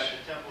dynamics. got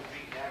the tempo,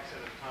 beat, and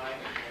accent of time,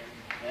 and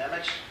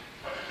Dynamics,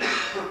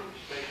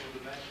 spatial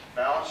dimension.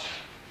 balance.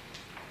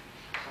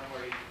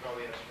 Somewhere you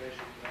probably have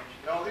spatial dimension.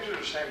 No, these are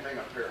the same thing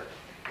up here.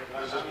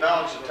 Because this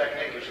balance and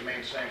technique is the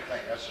main same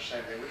thing. That's the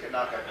same thing. We can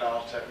knock out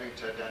balance technique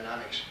to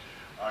dynamics,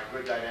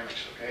 good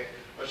dynamics, okay?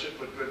 Let's just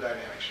put good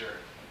dynamics here.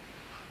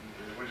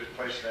 And we'll just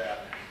place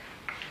that.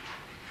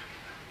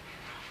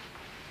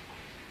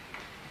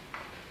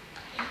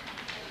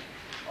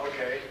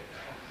 Okay.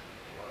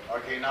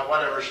 Okay, now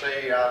whatever,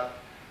 say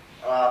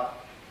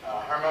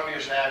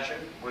harmonious action.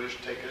 We'll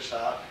just take this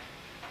out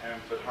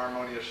and put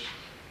harmonious.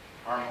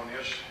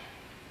 Harmonious.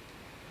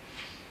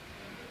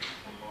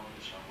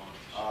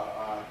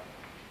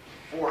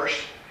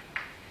 Force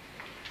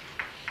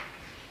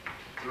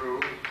through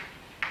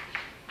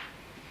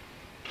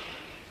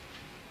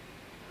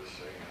this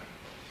thing,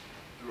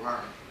 through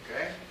harmony,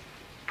 okay?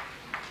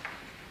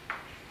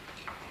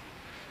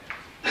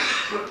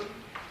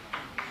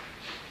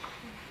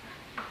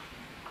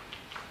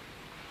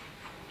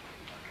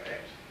 Okay.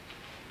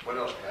 What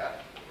else,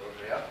 Pat? What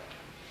do we have?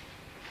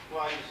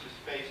 Well, I use the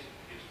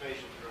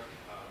spatial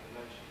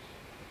dimensions.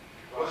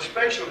 Well, the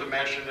spatial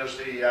dimension is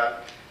we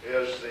have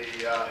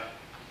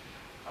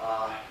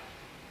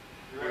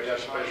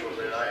spatial.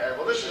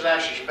 Well, this is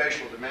actually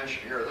spatial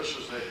dimension here. This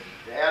is the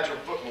agile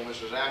foot movement.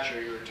 This is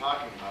actually you're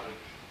talking about it.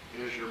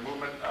 Is your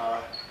movement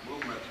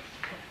movement.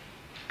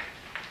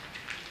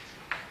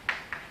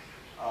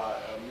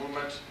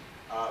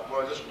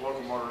 Well, this is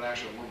locomotor and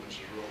actual movements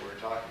is what we're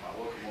talking about.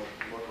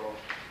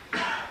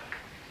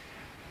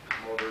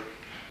 Locomotor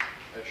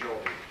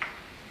agility.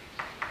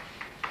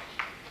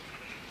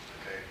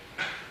 Okay.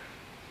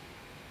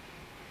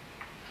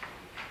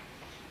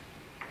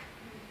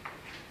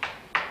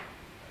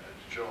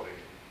 Agility.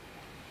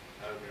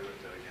 How do we look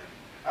at that again?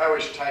 I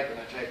always type and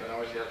I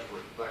always have to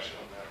reflection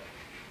on that.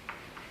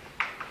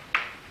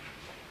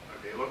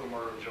 Okay,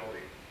 locomotor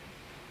agility.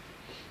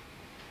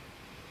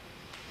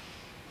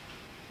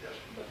 Yes.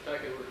 The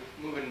fact that we're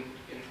moving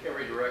in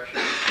every direction,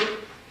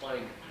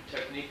 applying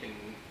technique in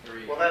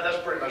very... Well,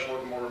 that's pretty much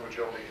locomotive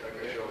agility.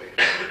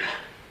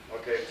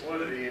 Okay,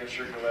 fluidity and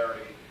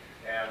circularity,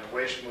 and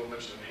waist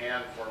movements and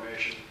hand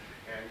formation,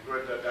 and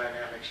good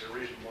dynamics and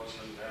reasonableness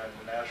and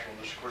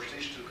naturalness. Of course,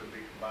 these two can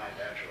be combined,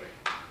 actually.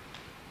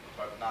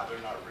 But they're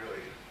not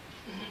really.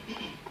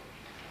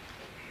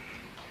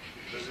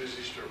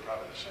 These two are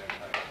probably the same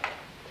thing.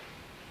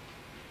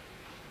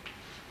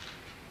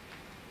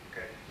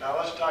 Okay, now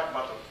let's talk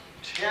about the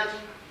 10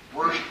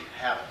 worst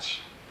habits.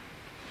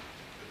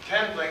 The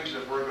 10 things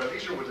that we're good,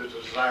 these are the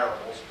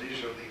desirables,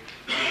 these are the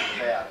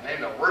bad.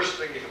 Name the worst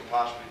thing you can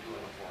possibly do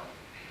in the form.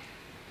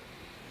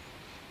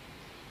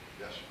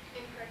 Yes?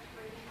 Incorrect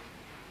breathing.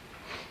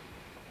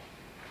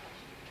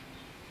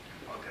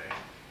 Okay.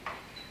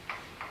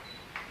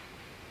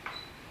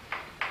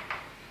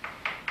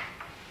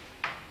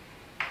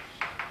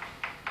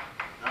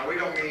 Now, we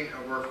don't mean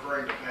we're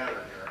referring to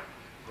pattern here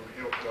from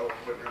heel to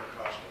foot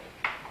intercostal.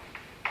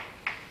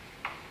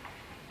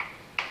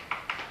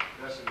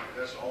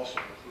 That's also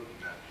included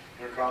in that.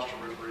 Intercostal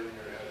rib breathing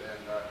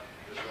and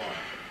is on.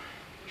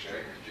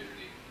 Extreme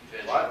rigidity.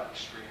 What?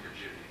 Extreme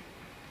rigidity.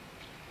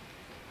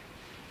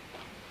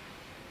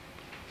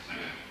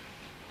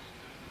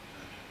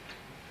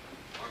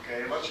 Okay,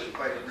 let's just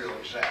make it real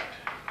exact.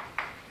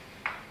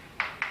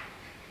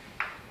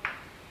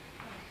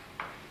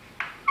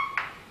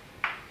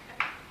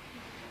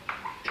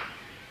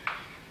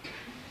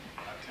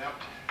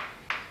 Attempt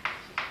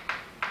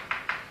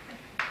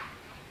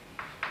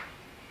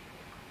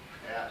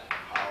at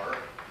power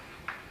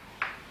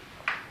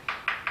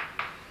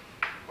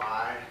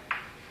by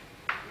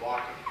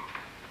locking.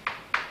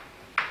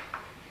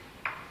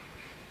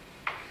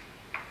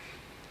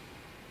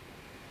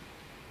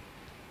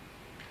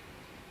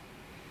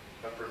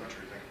 That's pretty much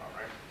what you think about,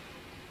 right?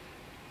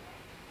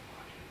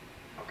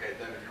 Okay,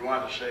 then if you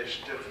wanted to say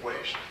stiff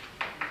waist.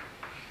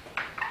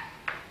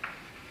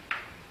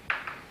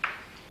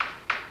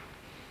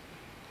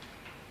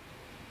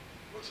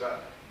 What's that?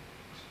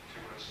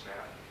 Too much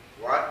snap.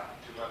 What?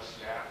 Too much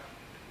snap.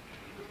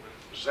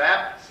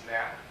 Zap?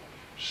 Snap.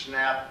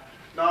 Snap.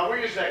 No,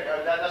 we use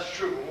that, that's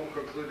true, but we'll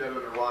conclude that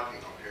under locking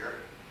over here.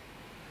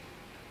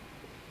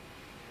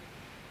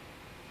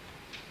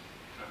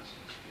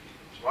 Constant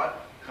speed. What?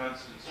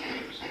 Constant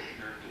speed is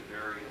compared to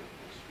variable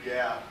speed.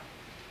 Yeah.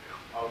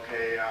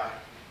 Okay,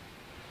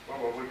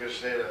 well, we could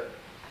say that.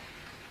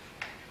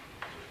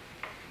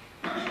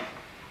 No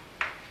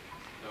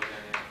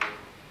dynamic.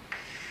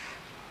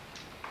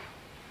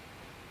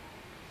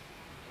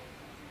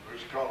 We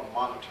just call it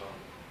monotone.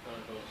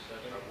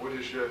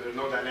 There's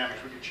no dynamics.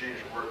 We could change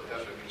the word.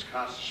 That's what it means.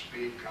 Constant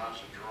speed,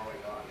 constant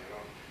drawing on. You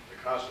know, the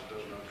constant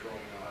does not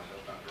drawing on. It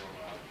does not drawing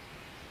on.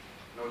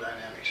 No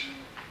dynamics.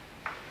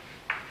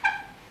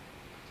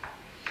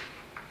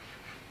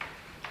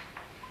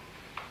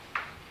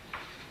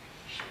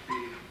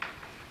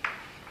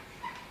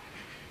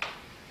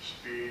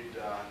 Speed.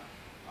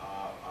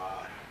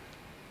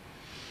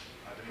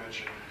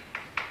 Dimension.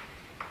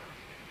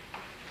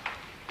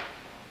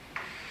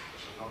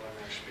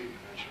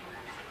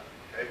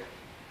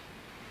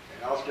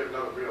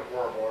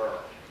 horrible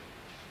error?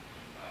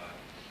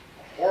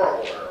 A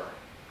horrible error.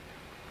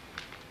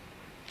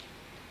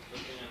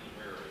 Looking in the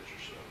mirror at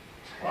yourself.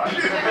 What?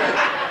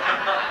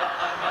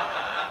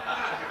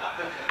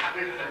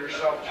 Speak for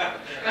yourself, Jim.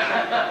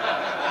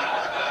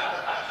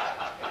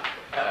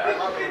 I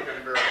love looking in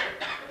the mirror.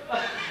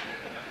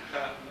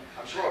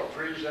 I'm sort of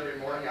freeze every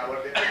morning. I look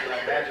at it and I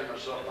imagine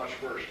myself much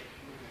worse.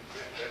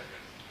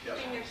 Yes.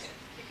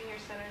 Keeping your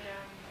center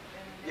down.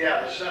 And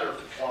Yeah, the center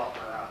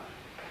flopping around.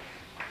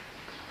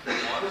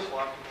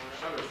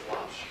 Center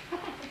flops.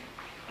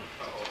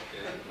 Oh,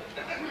 okay.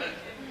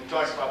 We'll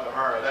talk about the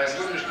hara. That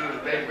we'll just do the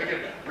big. We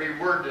can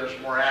reword this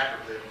more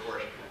accurately, of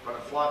course. But a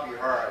floppy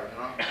hara, you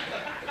know.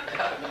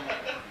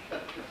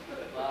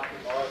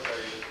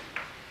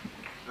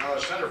 No,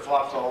 the center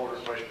flops all over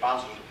the place,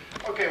 bounces.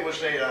 Okay, we'll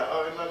say.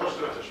 Let's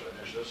do it this way.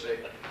 Let's say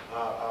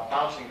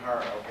bouncing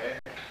hara. Okay.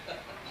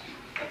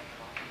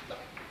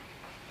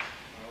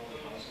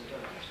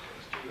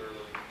 It's too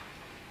early.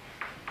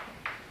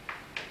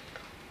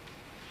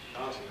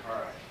 Bouncing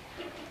hara.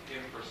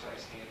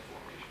 Imprecise hand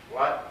formation.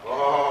 What?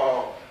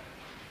 Oh,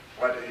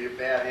 what? You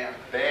bad hand,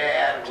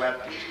 bad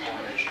weapons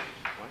formation.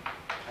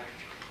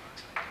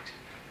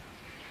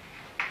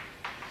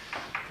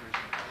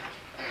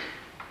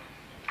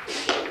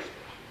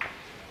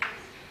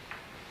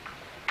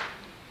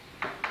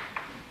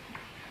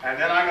 And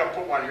then I'm going to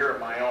put one here of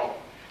my own.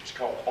 It's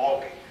called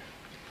balking.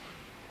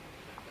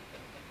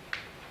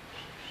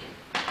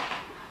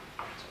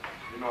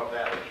 You know what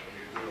that is when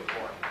you do a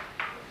form.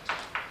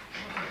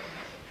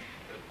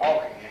 It's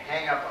balking. You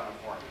hang up on the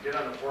form. You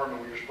get on the form, and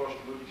when you're supposed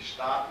to move, you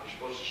stop. You're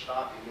supposed to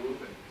stop, you move.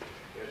 And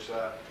it's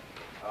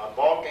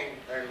balking,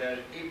 and then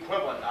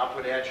equivalent, I'll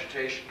put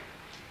agitation.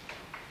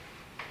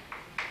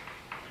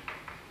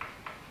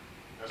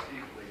 That's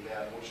equally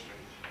bad. Most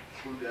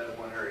include that in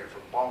one area for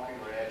balking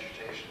or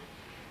agitation.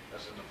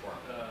 That's in the form.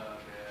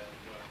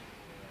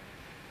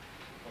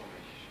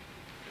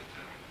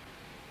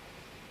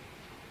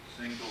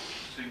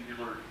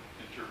 Singular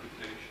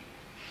interpretation.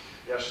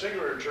 Yeah,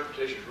 singular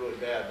interpretation is really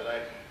bad, but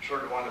I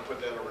sort of wanted to put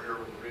that over here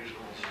with the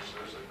reasonable.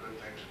 There's the good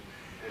things.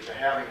 It's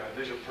having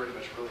these are pretty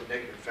much really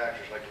negative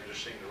factors, like we're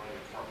just seeing the running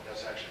form.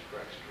 That's actually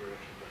correct. It's correct.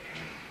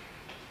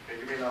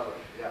 Okay, give me another.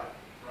 Yeah.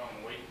 Wrong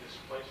weight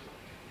displacement.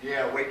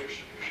 Yeah, weight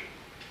distribution.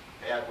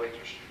 Bad weight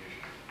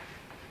distribution.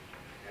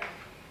 Yeah.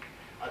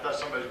 I thought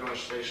somebody was going to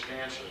say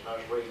stances, and I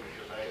was waiting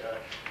because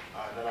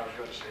then I was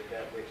going to say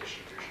bad weight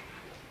distribution.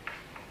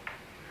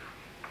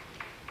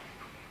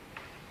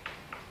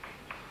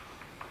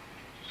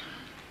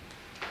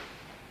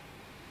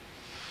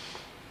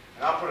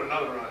 And I'll put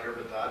another one on here,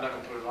 but I'm not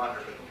going to put it on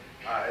here,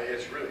 but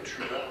it's really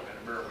true. Don't look in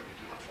the mirror when you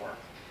do the form.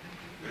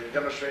 When you're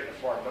demonstrating the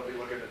form, don't be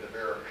looking at the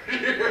mirror.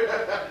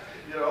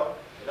 You know,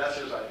 that's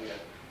his idea.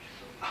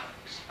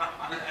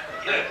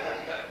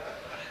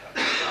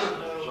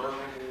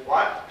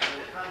 What?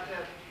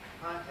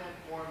 Content,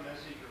 form,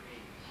 message, or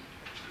means.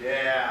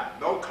 Yeah,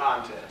 no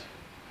content.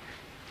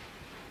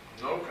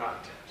 No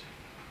content.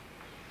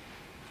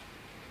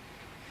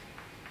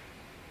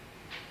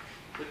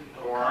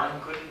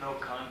 Couldn't no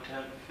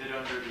content fit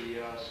under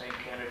the same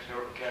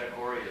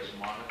category as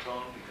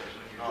monotone? Because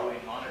when you're No.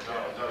 doing monotone,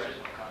 No, it there doesn't. is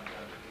no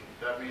content.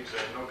 That means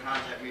that no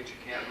content means you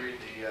can't read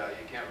the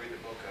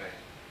bukkei.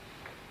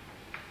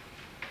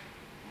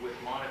 With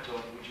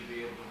monotone, would you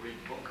be able to read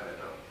bukkei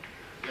though?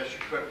 Yes, you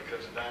could,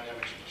 because the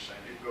dynamics are the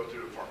same. You can go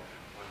through the form.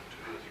 1,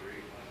 2,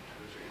 3, 1,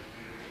 2,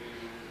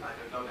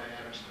 3. No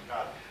dynamics in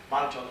God.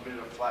 Monotone's been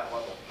at a flat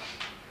level.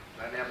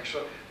 Dynamics.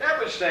 So that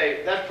would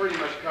say that's pretty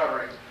much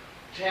covering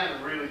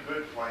 10 really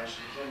good points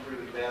and 10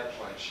 really bad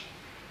points.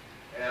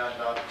 And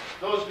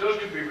those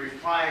could be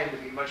refined to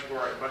be much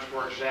more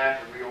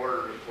exact and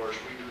reordered. Of course,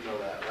 we do know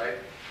that, right?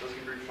 Those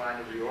can be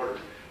refined and reordered.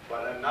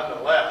 But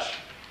nonetheless,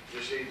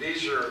 you see,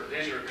 these are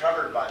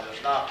covered by this.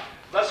 Now,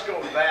 let's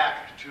go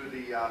back to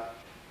the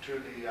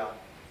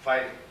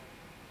fighting.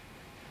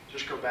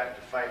 Just go back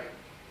to fighting,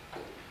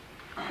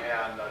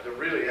 and the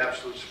really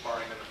absolute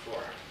sparring on the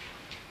floor.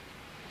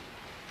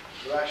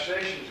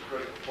 Relaxation is a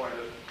critical point.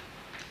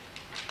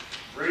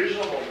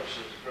 Reasonableness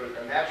is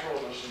critical.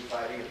 Naturalness in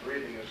fighting and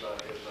breathing is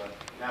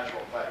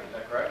natural fighting. Is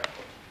that correct?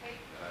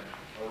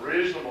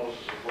 Reasonableness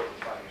is important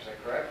in fighting. Is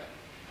that correct?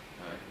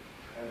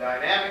 And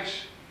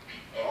dynamics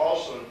are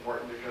also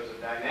important because the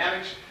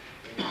dynamics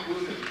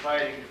include in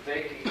fighting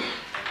faking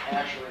and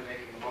actually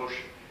making a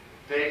motion.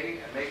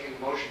 Faking and making a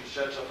motion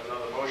sets up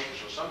another motion.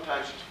 So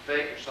sometimes it's a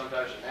fake, and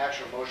sometimes an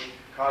actual motion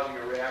causing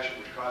a reaction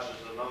which causes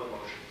another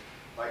motion.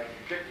 Like if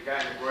you kick the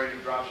guy in the groin, he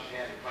drops his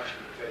hand and punches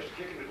him in the face.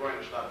 Kicking the groin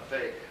is not a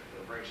fake,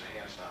 but it brings the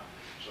hands down.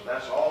 So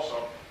that's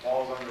also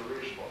falls under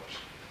reasonableness.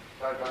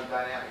 Talk about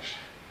dynamics.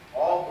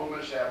 All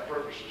movements have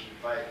purposes in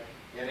fighting.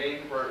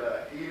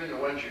 Even the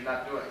ones you're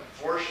not doing.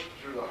 Force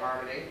through the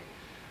harmony,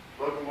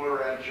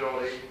 locomotor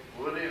agility,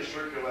 validity and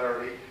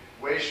circularity,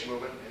 waist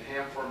movement, and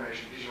hand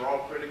formation. These are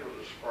all critical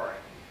to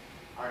sparring,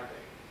 aren't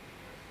they?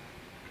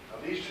 Now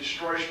these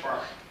destroy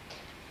sparring.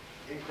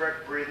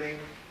 Incorrect breathing,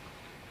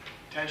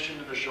 tension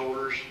in the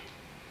shoulders,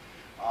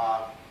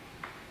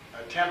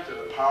 attempt at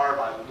a power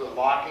by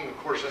locking. Of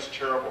course, that's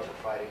terrible for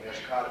fighting. There's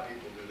a lot of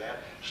people do that.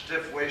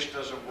 Stiff waist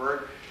doesn't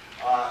work.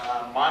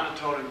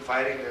 Monotone in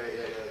fighting,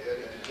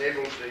 it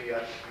enables you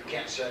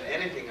can't set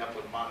anything up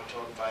with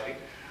monotone fighting.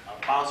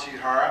 Bouncy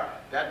hara,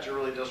 that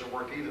really doesn't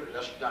work either.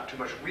 That's not too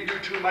much. We do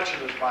too much of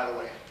this, by the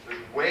way.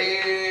 There's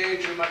way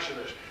too much of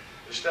this.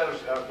 Instead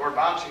of, we're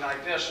bouncing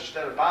like this,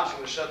 instead of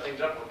bouncing to set things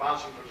up, we're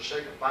bouncing for the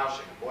sake of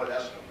bouncing. Boy,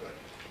 that's no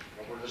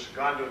good. This has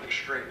gone to an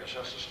extreme. This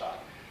has to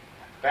stop.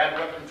 Bad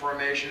weapon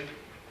formation.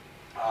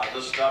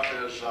 This stuff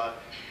is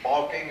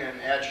balking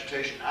and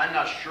agitation. I'm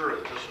not sure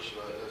that this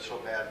is so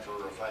bad for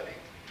fighting.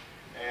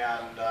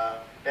 And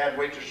bad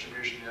weight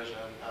distribution is,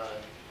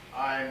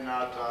 I'm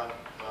not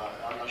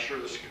sure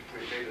this is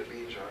complete. Maybe the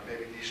beans are.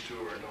 Maybe these two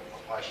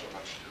don't apply so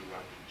much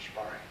to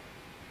sparring.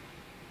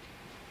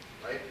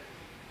 Right?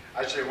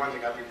 I'd say one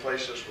thing. I'd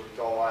replace this with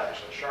dull eyes,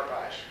 sharp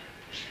eyes.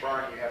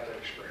 Sparring, you have to have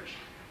experience.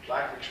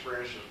 Lack of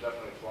experience is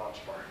definitely a flaw in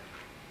sparring.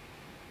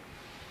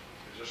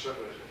 It's just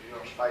simple as if you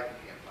don't fight, you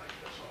can't fight.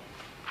 That's all.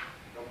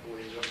 Don't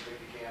believe, don't think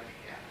you can, you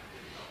can't.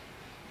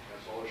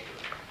 That's all there's to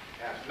it.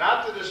 And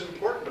not that it's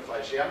important to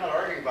fight. See, I'm not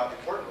arguing about the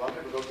importance. A lot of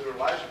people go through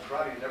their lives in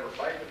karate, you never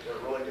fight, but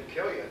they're willing to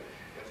kill you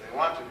if they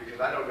want to, because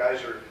I know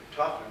guys are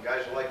tough and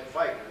guys that like to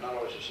fight. They're not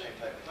always the same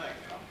type of thing,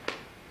 you know.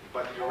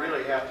 But you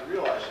really have to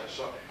realize that.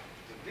 So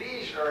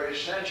these are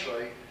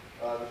essentially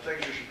the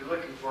things you should be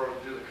looking for to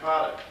do the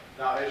kata.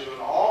 Now, as an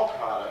all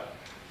kata,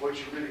 what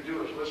you really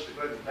do is list the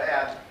good and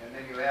bad, and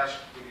then you ask,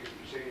 you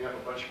say you have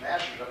a bunch of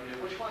masters of you,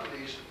 which one of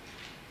these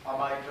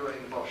am I doing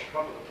the most? You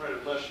come up with a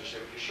printed list, you say,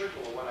 well, you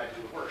circle the one I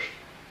do the worst.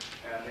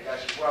 And the guy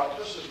says, well,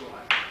 this is the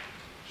one.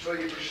 So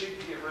you proceed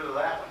to get rid of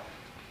that one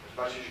as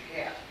much as you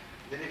can.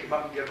 Then you come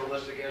up and give a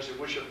list again and say,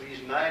 which of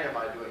these 9 am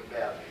I doing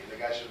badly? And the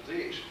guy says,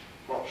 these,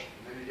 most.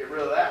 And then you get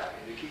rid of that one.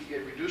 And you keep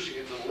reducing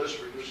it until the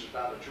list reduces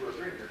down to 2 or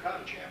 3 and you're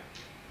kata champ.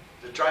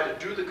 To try to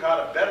do the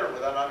kata better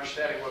without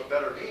understanding what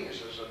better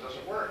means is it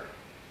doesn't work.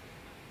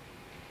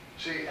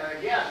 See, and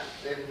again,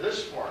 in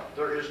this form,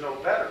 there is no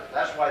better.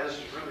 That's why this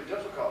is really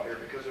difficult here,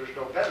 because there's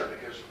no better,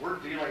 because we're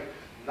dealing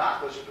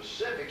not with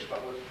specifics,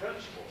 but with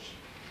principles.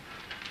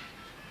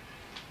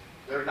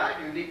 They're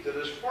not unique to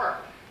this form,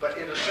 but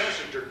in a sense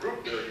that they're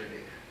grouped, they're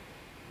unique.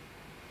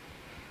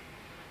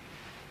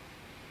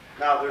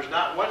 Now, there's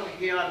not one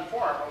Heian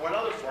form or one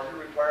other form that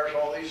requires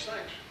all these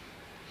things.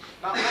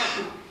 Not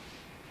one.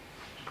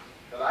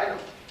 That I know.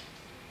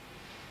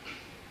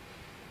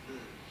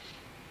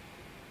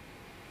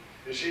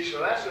 You see, so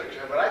that's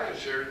what I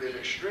consider an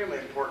extremely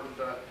important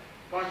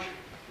function.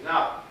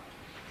 Now,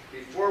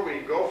 before we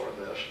go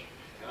from this,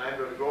 and I'm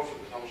going to go from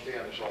this, I'm going to stay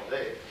on this all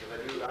day,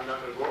 because I'm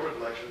not going to go over the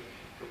lecture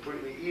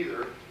completely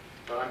either,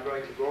 but I'm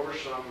going to go over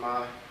some,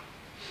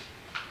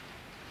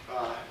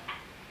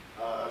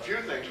 a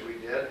few things we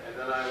did, and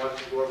then I want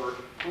to go over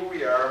who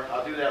we are.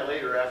 I'll do that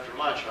later after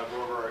lunch. I'll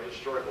go over our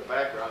historical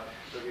background.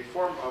 But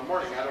before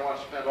morning, I don't want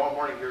to spend all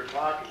morning here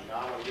talking.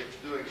 Now I want to get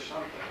to doing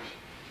some things.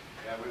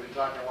 And we've been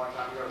talking a long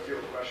time. I'm going to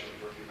field questions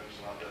for a few minutes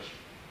about this.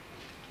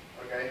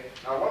 Okay?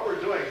 Now what we're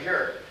doing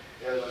here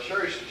is,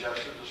 Sherry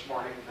suggested this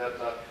morning that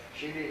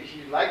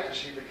she'd like to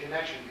see the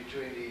connection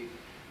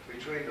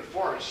between the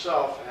form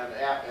itself and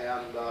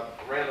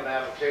random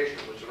application,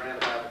 which is a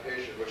random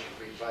application, which is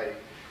free fighting.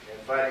 And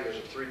fighting is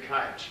of 3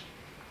 kinds.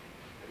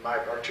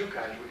 Or 2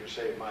 kinds, we can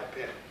say, in my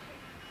opinion.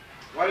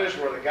 One is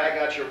where the guy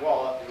got your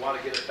wallet, you want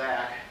to get it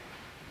back.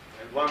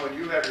 And one when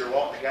you have your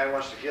wallet, the guy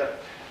wants to get it.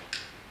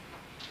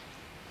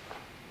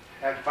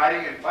 And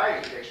fighting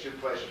takes 2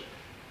 places.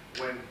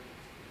 When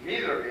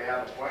neither of you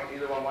have a point,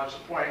 neither one wants a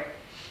point.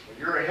 When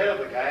you're ahead of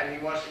the guy and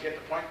he wants to get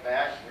the point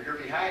back, when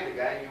you're behind the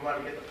guy and you want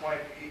to get the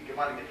point, you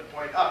want to get the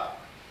point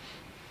up.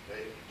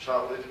 Okay?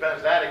 So it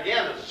depends. That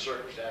again is a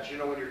circumstance. You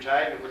know when you're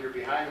tied and when you're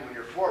behind and when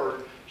you're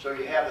forward. So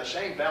you have the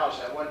same balance.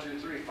 That 1, 2,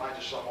 3 finds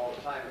itself all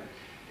the time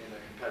in the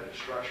competitive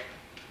structure.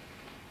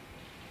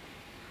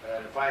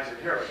 And it finds it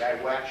here. A guy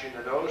whacks you in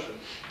the nose and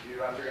you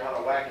have to figure out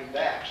how to whack him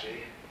back.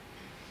 See?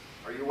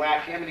 Or you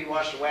whack him and he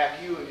wants to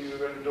whack you and you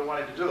don't want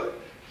him to do it.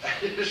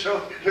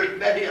 So there's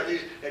many of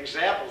these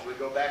examples we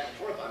go back and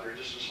forth on. They're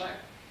just the same.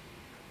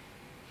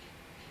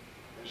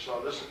 And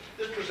so this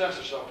presents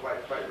itself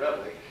quite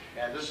readily.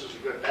 And this is a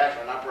good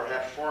background. I'll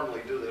perhaps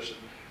formally do this and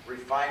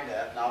refine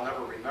that. And I'll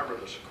never remember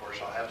this, of course.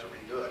 I'll have to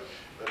redo it.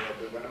 But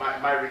when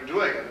my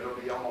redoing it,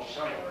 it'll be almost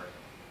similar.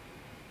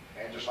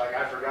 And just like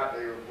I forgot,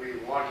 a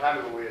long time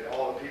ago, we had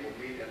all the people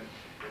meet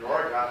in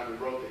Oregon, and we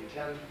wrote the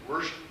 10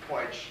 worst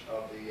points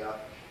of the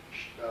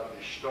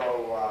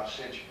Sto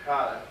Cinch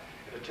Kata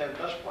and the 10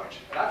 best points.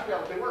 And I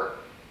forgot what they were.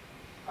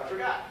 I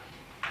forgot.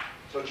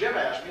 So Jim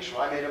asked me, so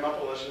I made him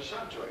up a list and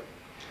sent it to him.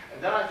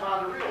 And then I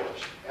found a real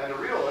list. And the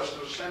real list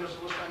was the same as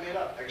the list I made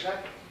up,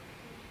 exactly.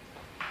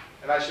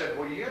 And I said,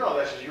 well, you know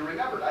this as you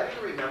remembered. I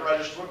didn't remember. I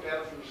just looked at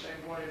it from the same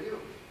point of view.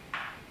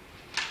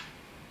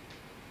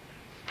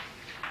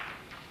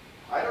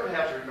 I don't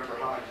have to remember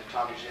how many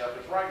Tommy's have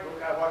before I can go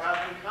walk out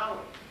and count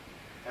them.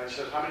 And it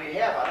says, how many you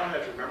have? I don't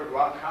have to remember. Go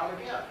out and count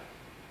again.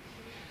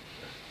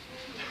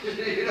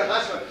 You know,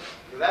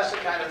 That's the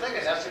kind of thing,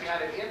 and that's the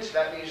kind of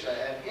that means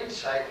an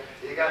insight.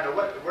 You got to know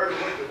where to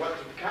look at what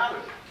to count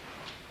it.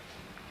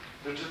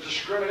 There's a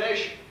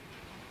discrimination.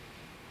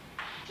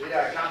 See,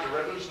 I count the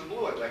red ones and the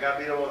blue ones. I got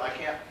to be able. I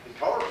can't be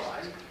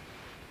colorblind.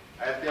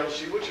 I have to be able to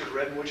see which is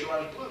red and which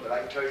one is blue, but I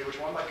can tell you which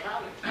one by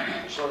counting.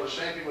 So the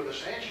same thing with the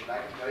sanctions. I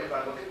can tell you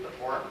by looking at the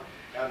form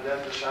and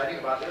then deciding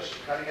about this,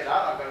 cutting it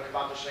out. I'm going to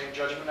come out the same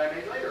judgment I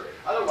made later.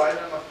 Otherwise,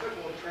 I'm a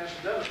fickle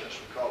transcendentalist.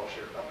 We call us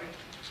here, don't we?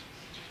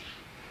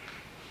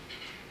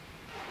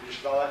 Did you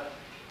spell that?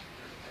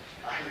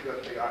 I had to go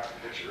to the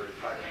Oxford Dictionary to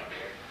find it, by the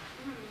way.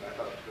 I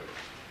thought it was good.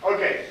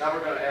 Okay, now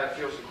we're going to add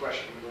fields and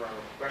questions. We're going to go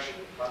around with a question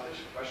about this,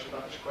 question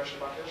about this, question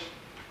about this.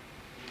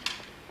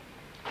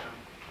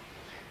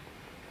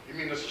 You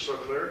mean this is so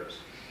clear?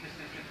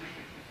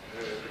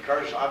 The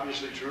card is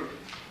obviously true.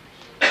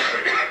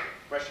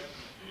 Question?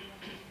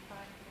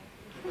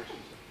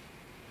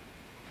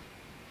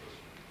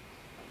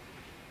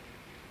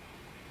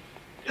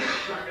 Yeah,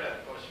 I got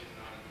a question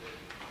on it.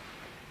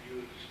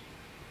 You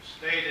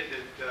stated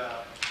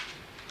that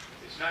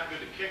it's not good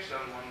to kick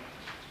someone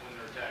when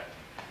they're attacked.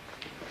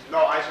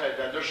 No, I said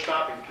that there's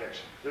stopping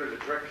kicks. There's a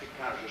direct kick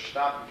counter. There's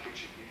stopping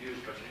kicks you can use,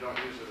 but you don't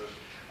use it as,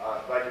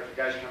 like if the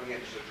guy's coming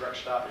in, it's a direct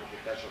stopping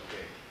kick, that's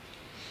okay.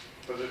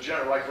 But the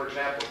general, like for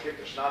example, a kick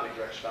that's not a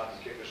direct stopping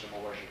kick is a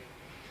motion.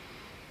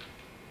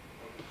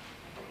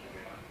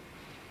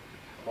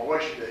 A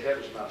motion to the head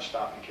is not a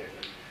stopping kick.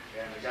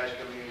 And the guys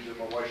coming in to do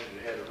a motion to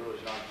the head are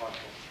really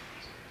non-functional.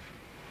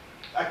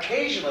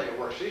 Occasionally it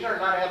works. These are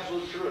not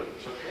absolute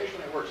truths. So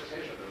occasionally it works,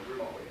 occasionally they're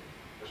remotely.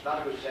 It's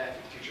not a good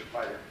tactic to teach a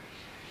fighter.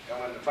 And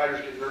when the fighters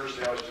get nervous,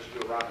 they always just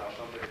do a roundhouse.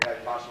 Don't think the guy's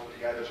possible.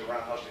 The guy does a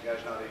roundhouse, the guy's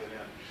not even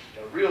in.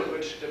 A real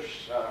good stiff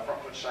front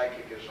foot side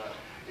kick is,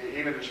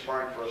 even in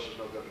sparring for us, is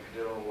no good because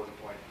they don't award a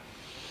point.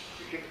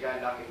 You kick the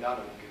guy, knock him down,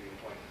 it won't give you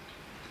a point.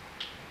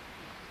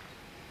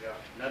 Yeah.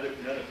 Another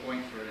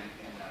point for an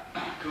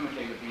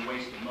kumite would be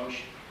wasted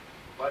motion.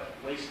 What?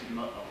 A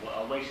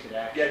wasted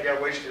action.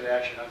 Yeah, wasted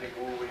action. I think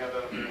we have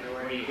that up there.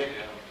 Where you hit,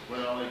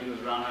 where all they do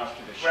is roundhouse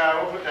to the shoulder.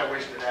 Well, we'll put that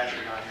wasted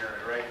action on here,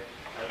 right?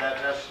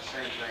 That's the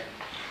same thing.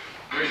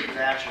 Wasted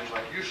actions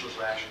like useless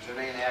actions,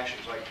 inane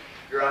actions like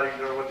you're out, you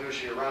don't know what to do,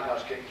 see a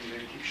roundhouse kick, you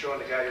keep showing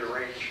the guy your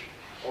range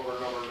over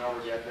and over and over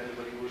again, then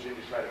when he moves in,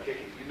 you try to kick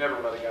him. You never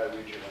let a guy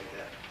read you like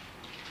that.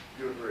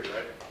 You agree,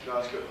 right? No,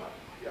 that's good, Bob.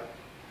 Yeah.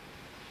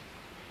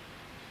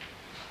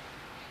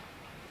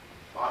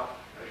 Bob?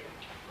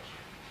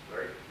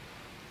 Larry?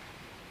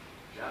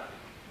 John?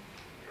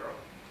 Carol?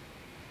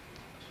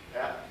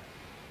 Pat?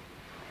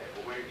 Okay,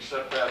 well, we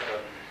accept that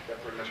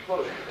pretty much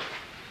closing.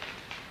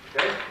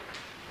 Okay?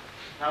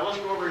 Now let's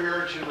go over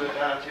here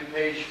to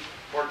page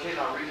 14.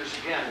 I'll read this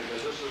again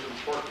because this is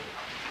important.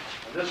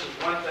 And this is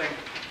one thing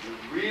you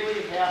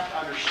really have to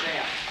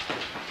understand.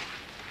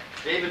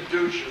 David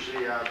Deutsch is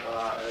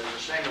the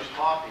same as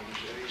Hawkins,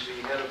 and he's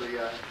the head of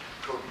the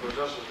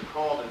possesses the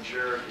Calden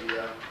chair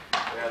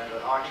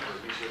at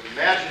Oxford. He says,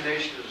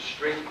 imagination is a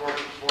straightforward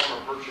form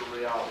of virtual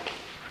reality.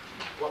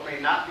 What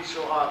may not be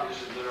so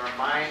obvious is that our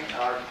mind,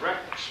 our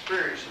direct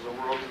experience of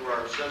the world through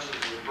our senses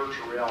is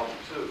virtual reality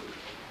too.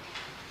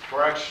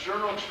 For our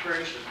external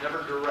experience is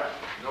never direct.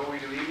 No, we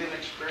do even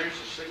experience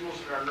the signals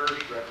in our nerves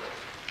directly.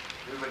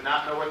 We would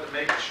not know what to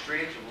make of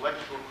streams of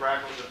electrical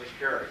crackles that they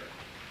carry.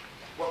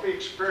 What we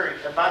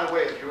experience, and by the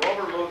way, if you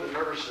overload the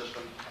nervous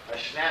system by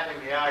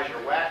snapping the eyes or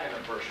whacking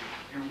a person,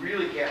 you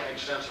really can't make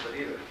sense of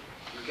it either.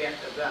 You can't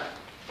have done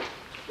it.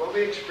 What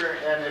we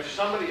experience, and if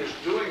somebody is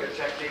doing a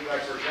technique,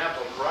 like for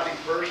example, a karate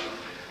person,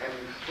 and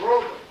you throw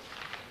them,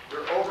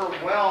 they're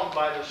overwhelmed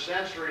by the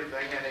sensory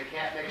thing and they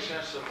can't make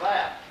sense of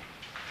that.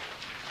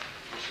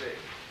 You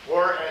see.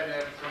 Or, and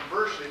then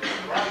conversely,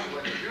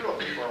 when the judo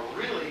people are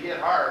really hit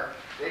hard,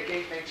 they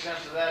can't make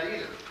sense of that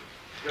either.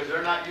 Because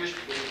they're not used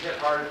to being hit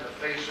hard in the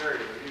face area,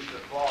 they're used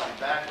to falling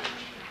backwards.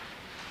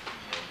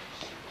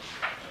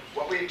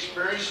 What we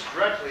experience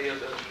directly is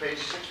page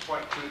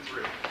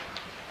 6.23.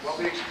 What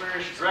we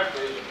experience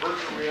directly is a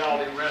virtual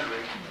reality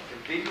rendering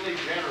conveniently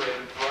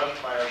generated for us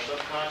by our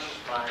subconscious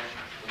minds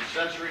from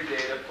sensory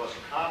data plus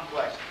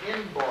complex,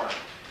 inborn,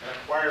 and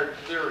acquired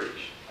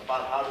theories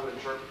about how to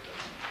interpret them.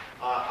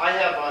 I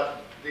have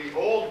the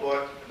old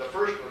book. The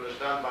first one is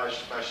done by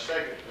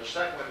segment. The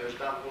second one is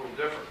done a little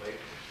differently.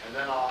 And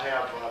then I'll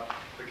have,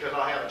 because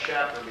I'll have a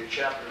chapter, it'll be a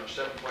chapter of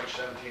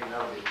 7.17, and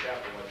that'll be a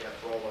chapter like that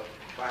for all the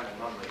final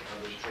numbering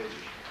of these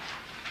pages.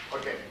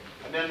 Okay,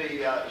 and then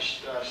the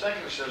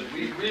second says,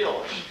 we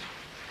realists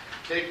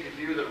take the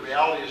view that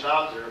reality is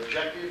out there,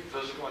 objective,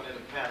 physical, and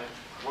independent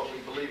of what we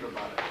believe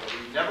about it. But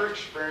we never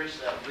experience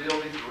that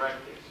really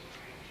directly.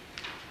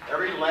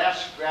 Every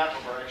last scrap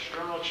of our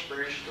external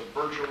experience is a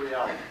virtual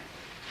reality.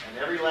 And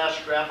every last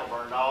scrap of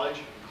our knowledge,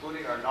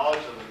 including our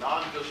knowledge of the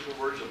non-physical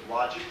words of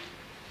logic,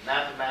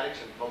 mathematics,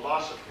 and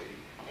philosophy,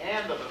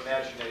 and of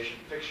imagination,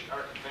 fiction,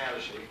 art, and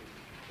fantasy,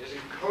 is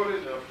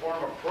encoded in a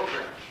form of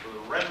programs for the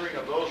rendering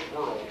of those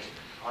worlds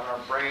on our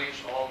brain's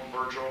own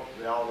virtual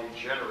reality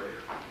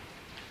generator.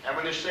 And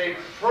when you say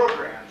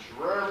programs,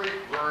 we're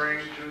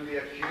referring to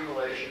the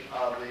accumulation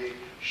of the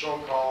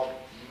so-called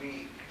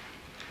me.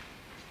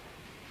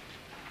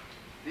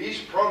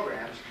 These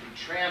programs can be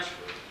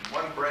transferred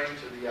from one brain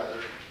to the other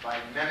by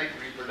mimic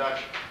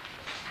reproduction.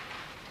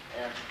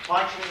 And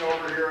functioning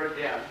over here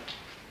again,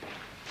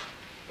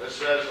 it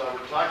says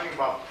we're talking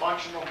about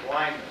functional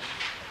blindness.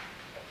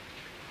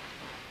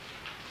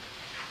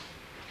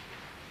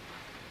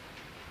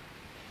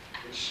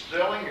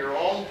 Instilling your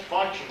own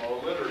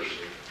functional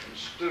literacy in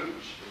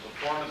students is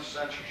a form of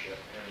censorship,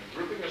 and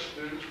grouping of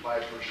students by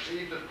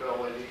perceived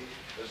ability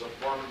is a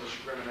form of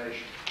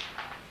discrimination.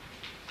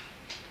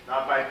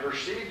 Now, by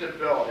perceived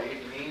ability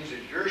means that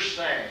you're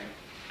saying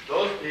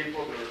those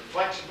people that are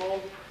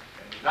flexible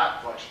and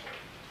not flexible,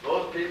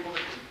 those people that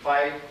can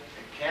fight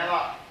and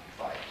cannot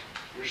fight.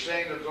 You're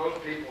saying that those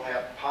people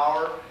have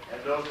power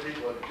and those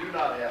people that do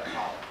not have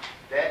power.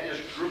 That is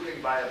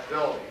grouping by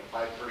ability,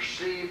 by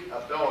perceived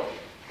ability.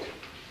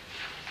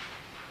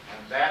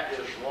 And that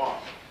is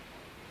wrong.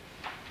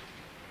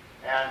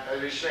 And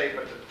as you say,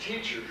 but the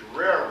teachers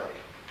rarely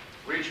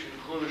reach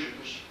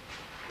conclusions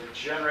that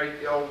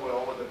generate ill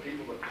will with the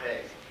people that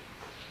pay.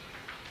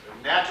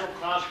 The natural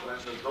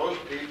consequence is those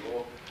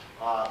people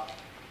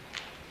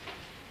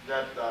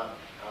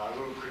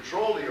who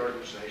control the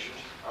organizations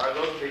are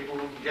those people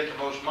who can get the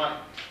most money.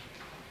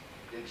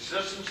 The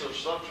existence of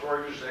such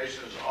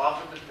organizations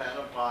often depend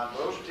upon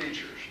those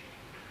teachers,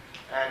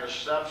 and the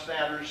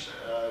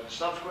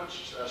subsequent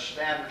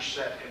standards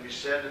set can be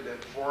said to have been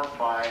formed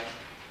by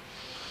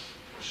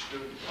the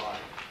student body.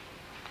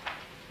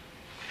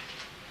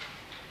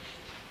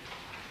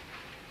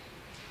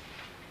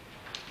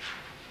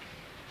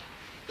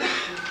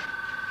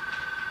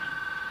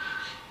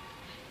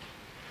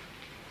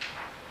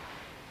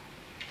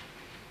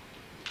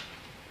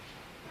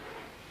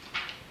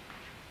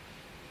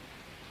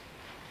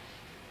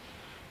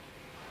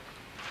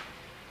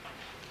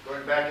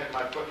 Going back in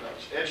my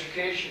footnotes,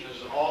 education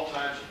is at all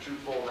times a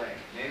twofold aim,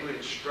 namely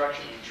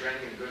instruction and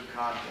training in good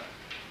conduct.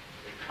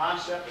 The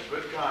concept of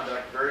good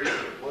conduct varies in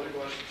the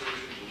political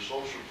institutions and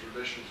social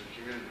traditions of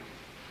community.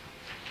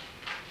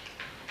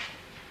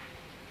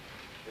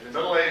 In the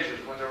Middle Ages,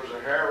 when there was a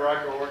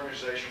hierarchical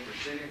organization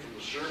proceeding from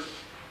the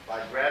serf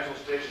by gradual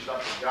stages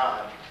up to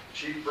God, the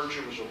chief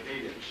virtue was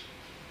obedience.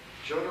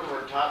 Children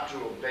were taught to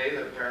obey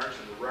their parents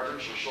and to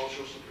reverence their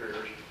social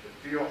superiors,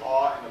 to feel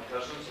awe in the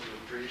presence of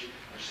the priest,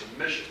 and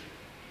submission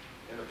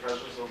in the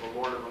presence of the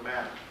Lord of the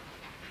manor.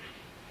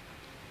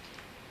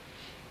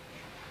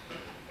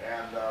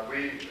 And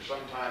we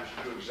sometimes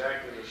do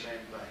exactly the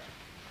same thing.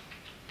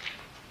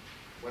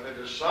 When it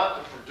is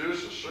sought to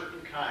produce a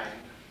certain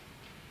kind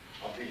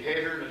of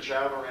behavior in a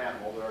child or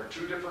animal, there are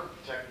two different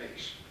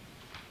techniques.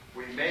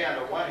 We may, on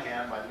the one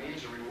hand, by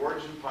means of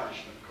rewards and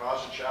punishment,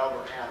 cause a child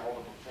or animal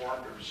to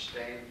perform or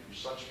abstain from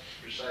such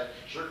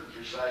certain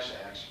precise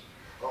acts,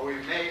 or we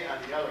may,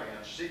 on the other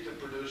hand, seek to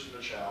produce in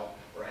the child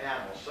or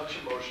animal such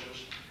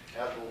emotions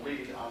as will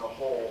lead, on the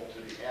whole,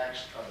 to the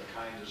acts of the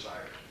kind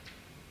desired.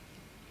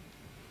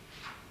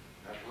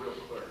 That's real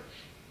clear.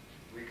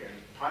 We can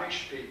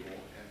punish people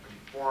and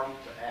conform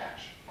to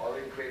acts, or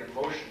we can create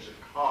emotions that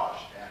cause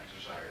acts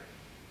desired.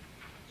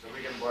 So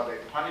we can have a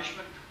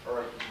punishment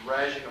or a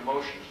rising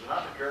emotions. They're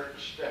not the carrot and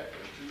stick.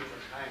 There's two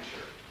different kinds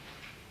here.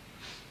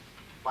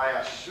 By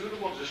a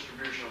suitable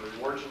distribution of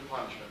rewards and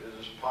punishment, it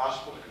is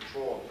possible to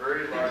control a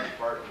very large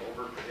part of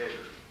overt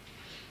behavior.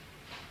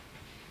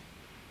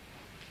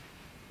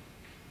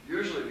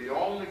 Usually, the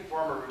only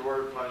form of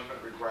reward or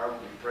punishment required will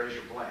be praise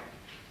or blame.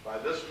 By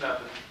this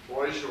method,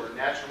 boys who are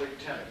naturally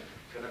timid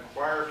can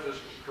acquire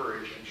physical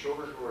courage, and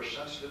children who are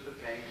sensitive to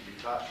pain can be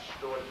taught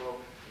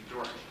stoical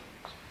endurance.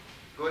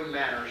 Good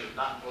manners, if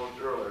not imposed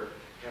earlier,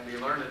 can be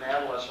learned in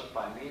adolescence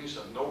by means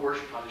of no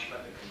worse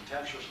punishment than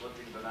contemptuous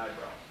lifting of an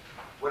eyebrow.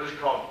 What is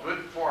called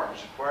good form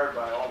is acquired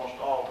by almost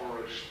all who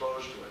are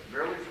exposed to it,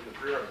 merely from the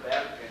fear of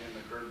bad opinion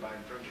incurred by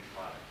infringing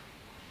upon it.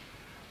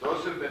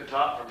 Those who have been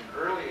taught from an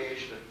early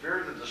age to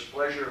fear the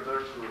displeasure of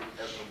their group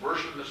as the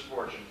worst of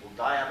misfortunes will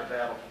die on the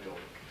battlefield,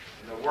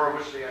 in a war of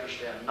which they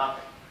understand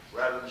nothing,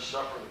 rather than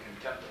suffer the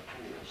contempt of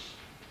fools.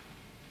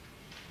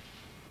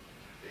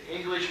 The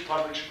English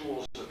public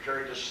schools have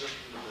carried this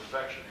system to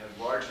perfection, have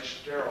largely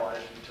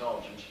sterilized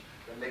intelligence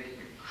by making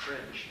it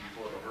cringe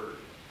before the herd.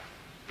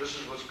 This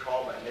is what's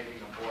called by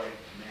making a boy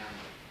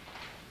manly.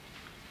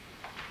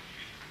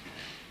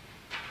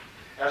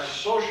 As a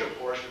social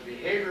force, the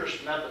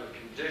behaviorist method of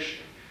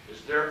conditioning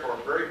is therefore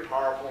very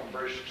powerful and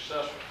very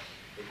successful.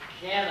 It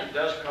can and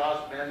does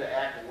cause men to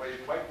act in ways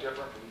quite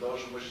different from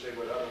those in which they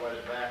would otherwise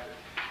have acted,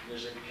 and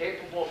is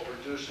incapable of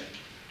producing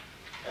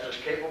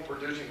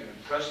an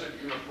impressive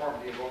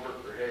uniformity of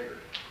overt behavior.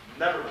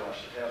 Nevertheless,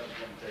 it has its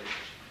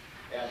limitations.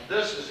 And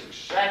this is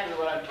exactly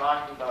what I'm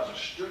talking about, as a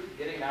student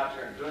getting out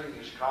there and doing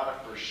his kata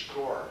for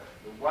score.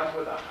 The one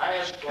with the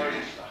highest score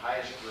gets the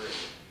highest grade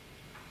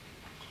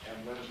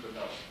and wins the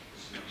medal.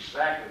 This is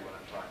exactly what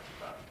I'm talking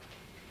about.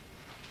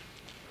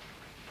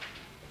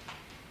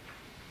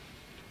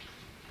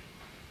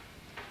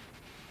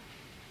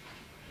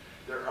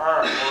 There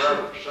are,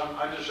 however, some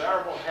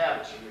undesirable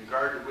habits in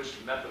regard to which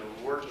the method of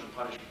rewards and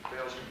punishment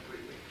fails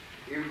completely,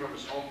 even from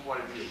its own point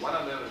of view. One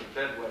of them is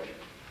bedwetting.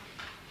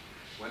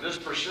 When this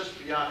persists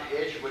beyond the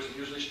age at which it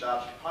usually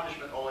stops,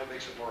 punishment only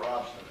makes it more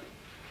obstinate.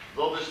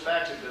 Though this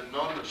fact has been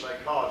known to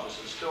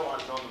psychologists, it's still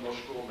unknown to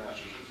most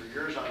schoolmasters who for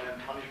years on end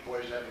punish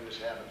boys having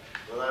this habit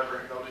without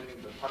ever noticing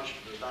the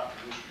punishment does not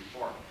produce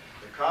reform.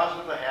 The cause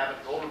of the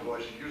habit in older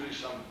boys is usually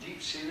some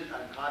deep-seated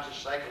unconscious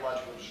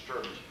psychological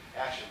disturbance.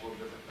 Actually, a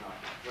little different now,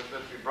 which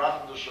must be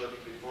brought to the surface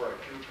before a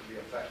cue can be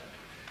effective.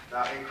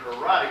 Now, in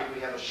karate,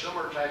 we have a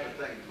similar type of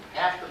thing. You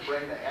have to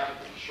bring the habit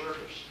to the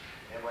surface.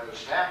 And when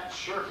it's at the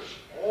surface,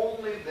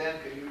 only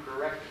then can you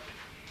correct it.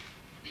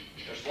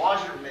 As long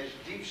as it remains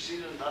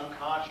deep-seated and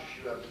unconscious,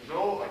 you have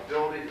no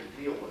ability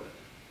to deal with it.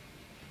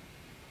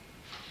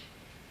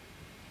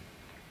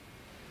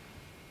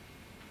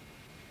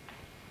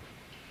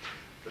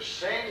 The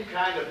same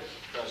kind of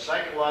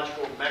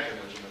psychological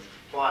mechanism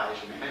applies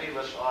in many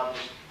less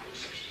obvious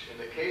instances. In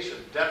the case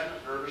of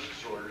definite nervous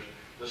disorders,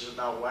 this is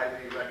now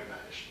widely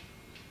recognized.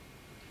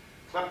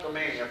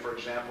 Kleptomania, for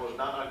example, is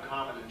not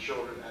uncommon in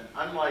children, and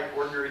unlike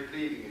ordinary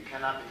thieving, it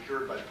cannot be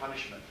cured by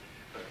punishment.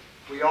 But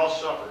we all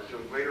suffer to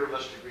a greater or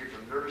less degree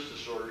from nervous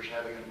disorders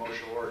having an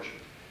emotional origin.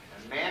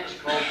 And man is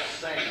called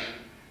sane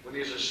when he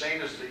is as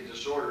sane as the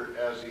disorder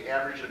as the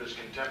average of his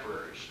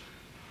contemporaries.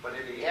 But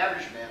in the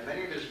average man,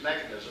 many of his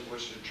mechanisms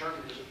which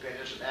determine his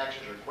opinions and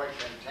actions are quite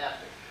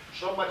fantastic.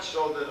 So much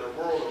so that in a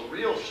world of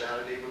real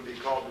sanity would be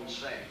called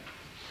insane.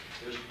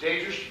 It is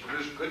dangerous to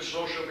produce good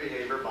social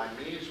behavior by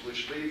means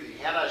which leave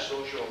the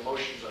antisocial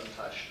emotions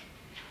untouched.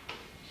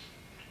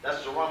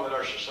 That's the wrong with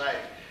our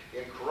society.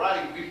 In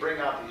karate, we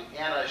bring out these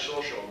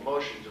antisocial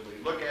emotions, and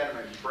we look at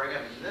them and bring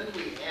them, and then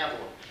we handle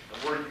them.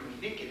 And we're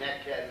unique in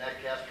that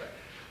aspect.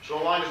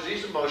 So long as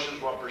these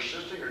emotions, while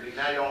persisting, are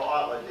denied all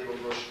outlet, they will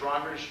grow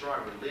stronger and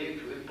stronger, leading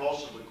to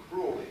impulses of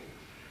cruelty,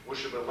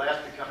 which will at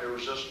last become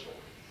irresistible.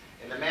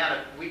 In the man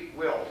of weak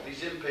will,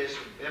 these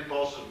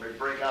impulses may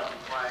break out in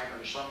crying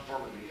or in some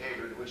form of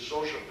behavior to which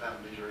social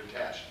penalties are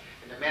attached.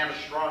 In the man of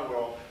strong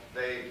will,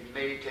 they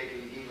may take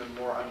an even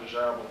more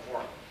undesirable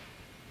form.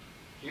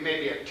 He may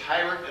be a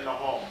tyrant in the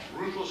home,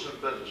 ruthless in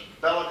business,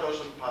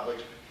 bellicose in public,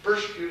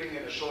 persecuting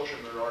in a social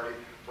minority.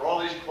 For all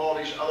these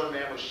qualities, other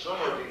men with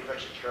similar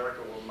defects of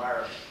character will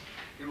admire him.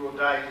 He will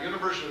die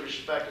universally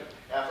respected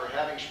after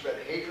having spread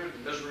hatred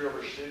and misery over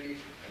a city,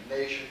 a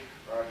nation,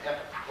 or an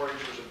epoch according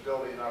to his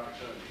ability and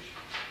opportunities.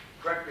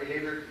 Correct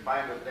behavior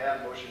combined with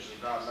bad emotions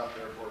is not enough,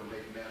 therefore, to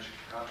make a man's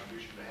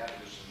contribution to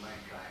happiness in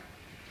mankind.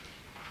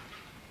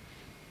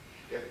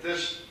 If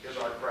this is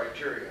our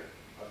criteria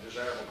of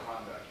desirable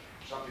conduct,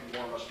 something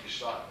more must be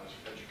sought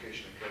in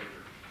education and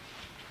character.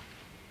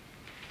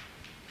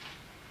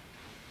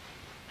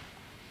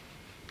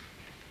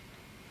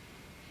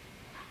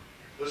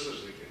 This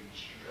is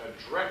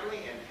directly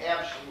and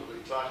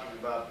absolutely talking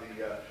about the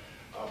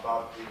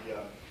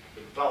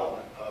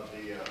development of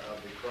the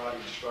karate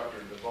instructor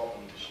and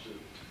development of the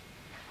student.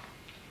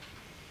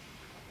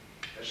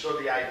 And so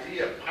the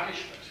idea of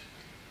punishment,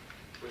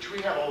 which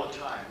we have all the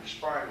time, you're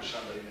sparring with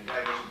somebody and the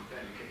guy doesn't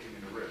defend, you kick him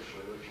in the ribs,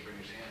 so he lets you bring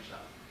his hands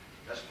down.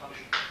 That's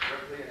punishment,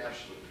 directly and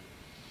absolutely.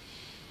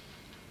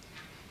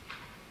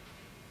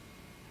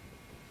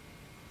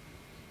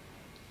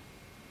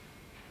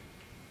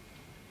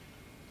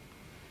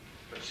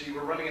 But see,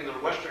 we're running into the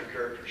Western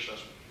character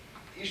assessment.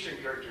 Eastern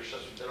character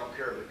assessment, they don't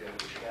care if they get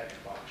which guy can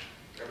box.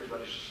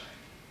 Everybody's the same.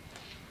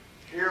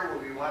 Here, where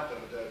we want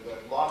the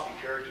lofty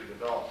character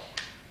developed,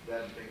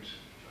 then things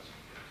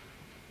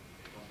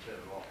don't fit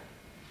at all.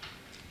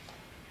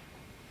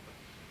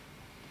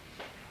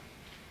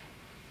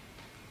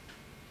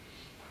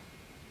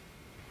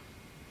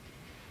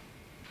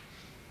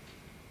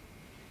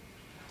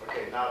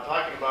 Okay, now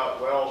talking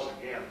about Wells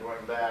again,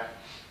 going back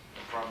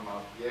from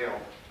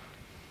Yale.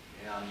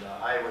 And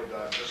I would,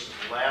 this is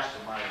the last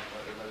of my,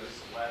 this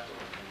is the last of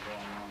what's been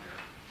going on here.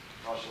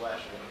 No, it's the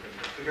last one.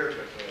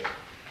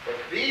 But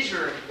these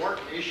are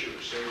important issues.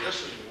 See,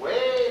 this is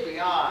way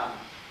beyond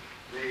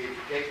the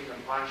taking and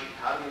punching.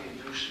 How do we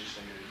induce these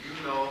things? You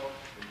know,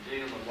 in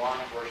dealing with law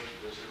enforcement,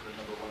 this is the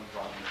 #1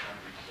 problem in the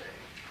country today.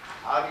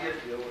 How do you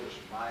deal with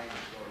this mind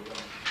that's going to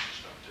run this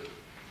stuff too?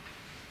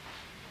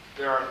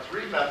 There are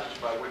 3 methods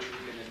by which we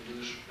can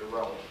induce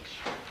irrelevance.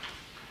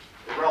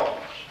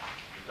 Irrelevance.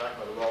 We're talking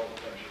about irrelevant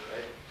things,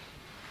 right?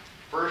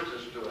 First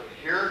is to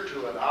adhere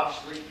to an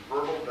obsolete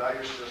verbal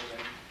value system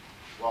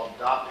while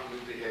adopting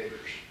new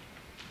behaviors,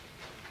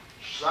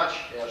 such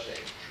as a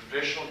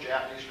traditional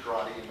Japanese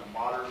karate in the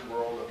modern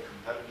world of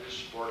competitive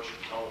sports and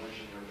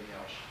television and everything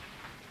else.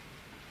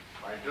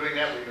 By doing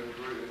that, we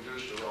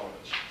induce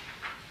irrelevance.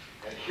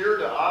 Adhere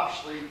to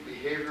obsolete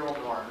behavioral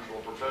norms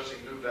while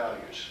professing new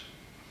values,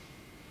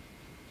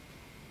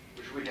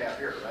 which we have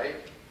here, right?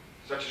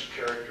 Such as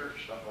character,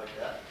 stuff like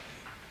that.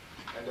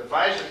 And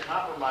devise a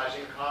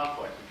compromising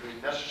conflict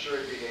between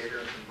necessary behavior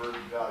and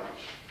converted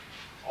values.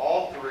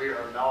 All 3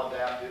 are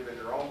maladaptive in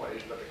their own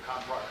ways, but the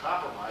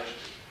compromise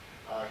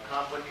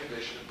conflict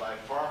condition is by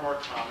far more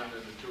common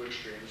than the 2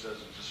 extremes, as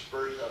it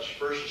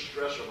disperses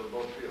stress over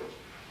both fields.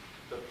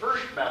 The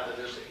first method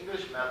is the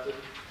English method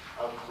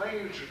of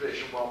clinging to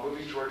tradition while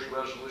moving towards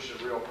resolution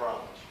of real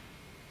problems.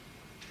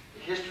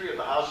 The history of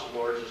the House of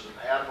Lords is an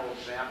admirable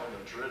example of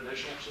a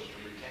traditional system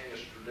retaining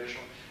its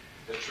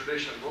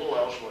tradition of little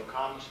else when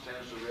common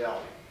tends to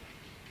reality.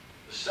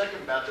 The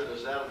second method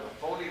is that of the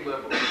phony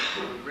liberal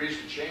who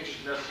agrees that change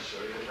is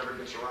necessary but never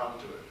gets around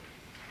to it.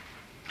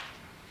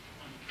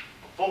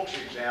 A folksy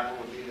example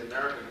would be the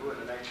American who in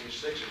the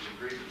 1960s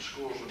agreed that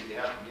schools would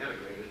have to be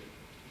integrated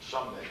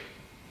someday.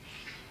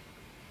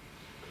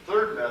 The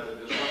third method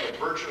is one of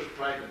virtuous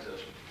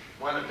pragmatism.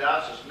 One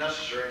adopts as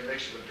necessary and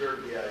makes it appear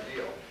to be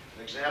ideal.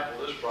 An example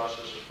of this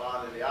process is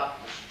found in the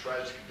optimist who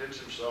tries to convince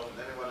himself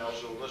and anyone else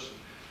who will listen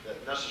that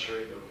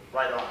necessary to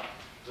right on.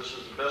 This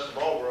is the best of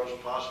all worlds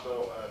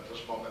possible at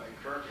this moment, and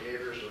current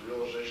behavior is a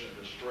realization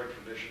of historic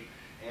tradition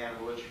and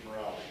religious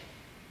morality.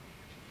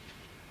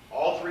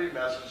 All three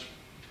methods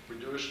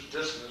reduce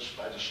dissonance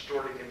by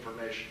distorting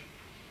information,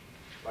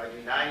 by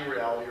denying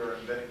reality or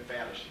inventing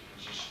fantasy.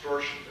 This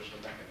distortion is the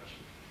mechanism.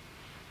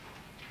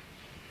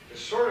 It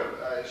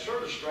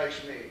sort of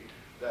strikes me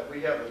that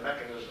we have the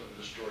mechanism of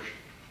distortion.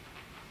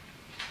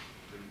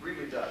 It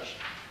really does.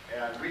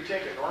 And we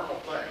take a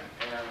normal thing,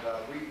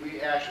 and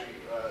we actually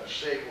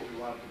say what we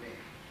want it to mean.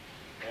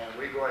 And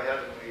we go ahead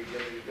and we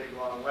give these big,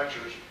 long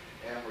lectures,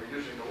 and we're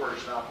using the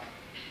words. Now,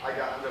 I'm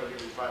going to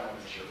give you 5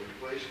 minutes here, will you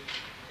please?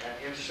 And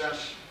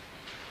incense.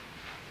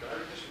 Can I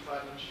read this in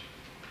 5 minutes?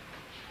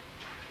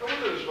 No,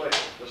 we'll do this later,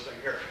 this thing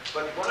here.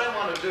 But what I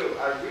want to do,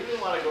 I really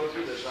want to go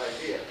through this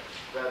idea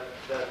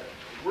that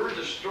we're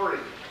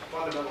distorting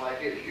fundamental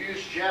ideas. You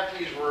use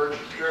Japanese words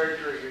and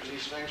character, you use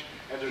these things,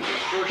 and there's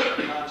distortion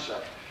of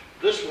concept.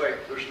 This way,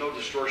 there's no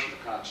distortion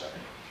of concept.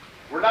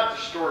 We're not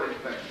distorting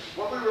things.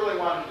 What we really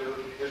want to do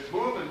is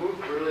move and move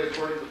really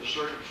according to the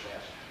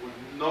circumstance with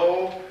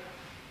no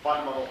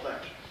fundamental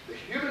things. The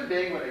human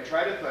being, when they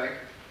try to think,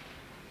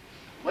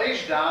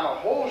 lays down a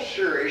whole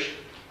series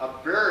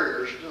of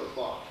barriers to the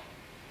thought.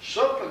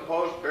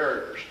 Self-imposed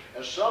barriers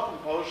and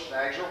self-imposed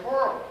snags are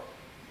horrible.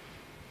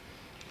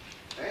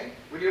 Okay?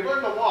 When you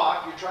learn to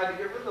walk, you try to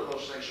get rid of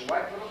those things, so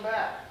why put them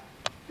back?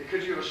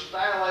 Because you have a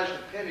stylized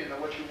opinion of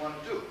what you want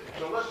to do.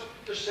 So let's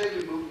just say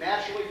we move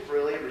naturally,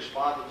 freely, and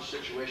respond to the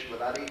situation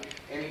without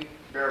any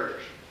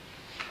barriers.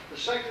 The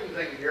second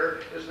thing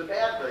here is the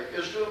bad thing,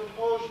 is to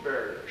impose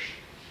barriers.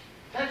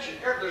 Tension,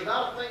 there's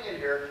not a thing in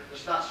here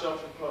that's not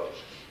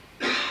self-imposed.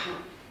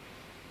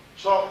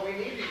 So we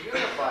need to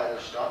unify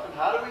this stuff, and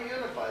how do we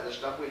unify this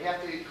stuff? We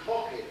have to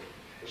inculcate it.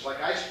 It's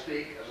like I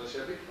speak, as I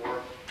said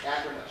before,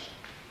 acronym,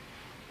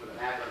 with an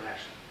acronym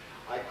accent.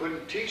 I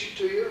couldn't teach it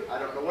to you. I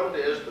don't know what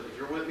it is, but if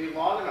you're with me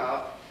long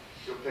enough,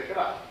 you'll pick it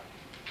up.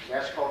 And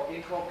that's called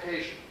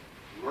inculcation,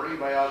 learning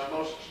by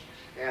osmosis.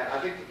 And I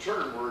think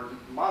the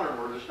modern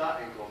word is not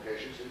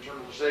inculcation, it's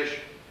internalization.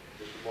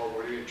 It's the more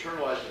where you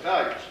internalize the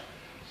values.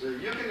 So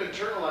you can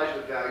internalize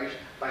the values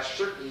by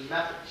certain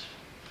methods.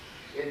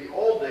 In the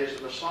old days,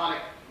 the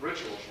Masonic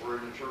rituals were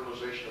an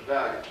internalization of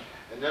values.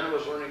 And then it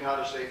was learning how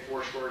to say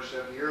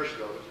 7 years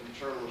ago, it was an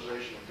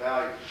internalization of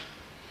values.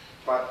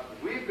 But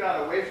we've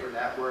got away from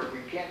that where we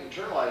can't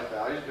internalize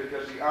values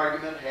because the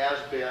argument has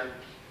been,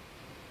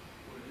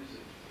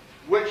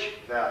 which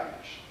values?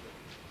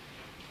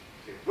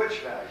 Okay, which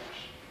values?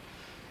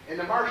 In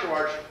the martial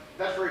arts,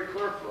 that's very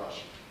clear for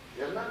us,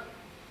 isn't it?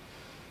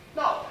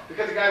 No,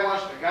 because the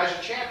guy's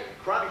a champion,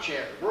 karate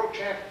champion, world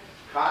champion,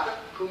 kata,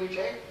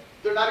 kumite,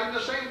 they're not even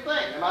the same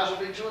thing. They might as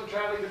well be two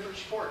entirely different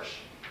sports.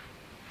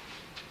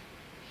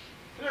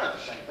 They're not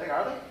the same thing,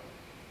 are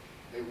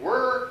they? They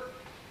were.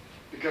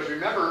 Because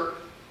remember,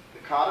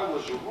 the kata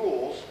was the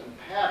rules and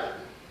pattern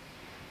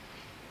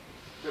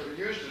that were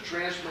used to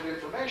transmit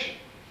information.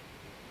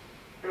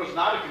 It was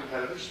not a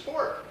competitive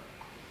sport.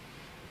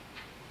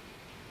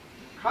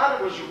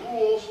 Kata was the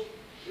rules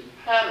and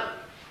pattern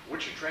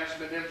which you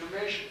transmit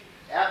information.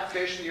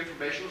 Application of the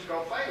information was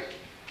called fighting.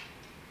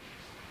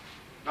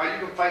 Now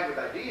you can fight with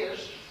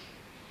ideas,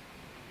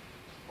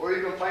 or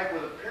you can fight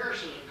with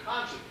appearances and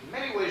concepts.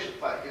 Many ways to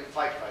fight. You can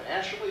fight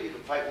financially, you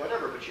can fight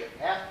whatever, but you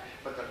have.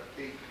 But the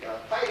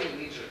fighting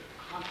needs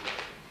a conflict.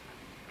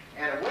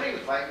 And a winning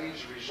fight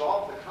needs to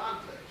resolve the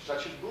conflict,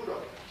 such as Budo.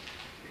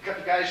 You cut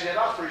the guy's head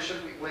off, very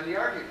simply win the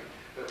argument.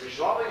 But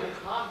resolving the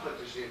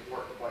conflict is the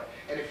important point.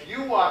 And if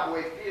you walk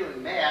away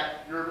feeling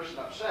mad, nervous, and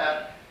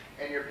upset,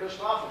 and you're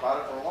pissed off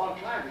about it for a long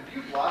time, then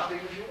you've lost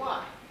even if you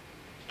won.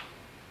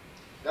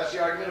 That's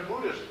the argument of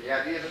Buddhism, the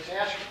idea of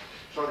attachment.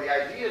 So the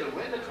idea to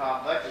win the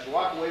conflict is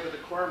walk away with a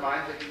clear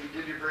mind thinking you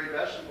did your very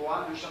best and go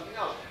on and do something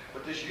else.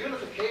 But this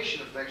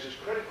unification of things is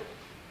critical.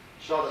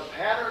 So the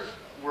patterns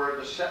were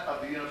the set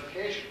of the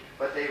unification,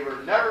 but they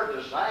were never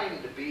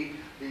designed to be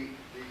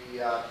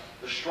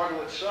the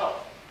struggle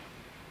itself.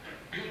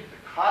 The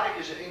kata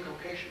is an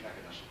inculcation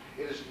mechanism.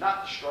 It is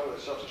not the struggle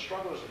itself. The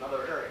struggle is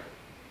another area.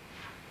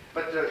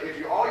 But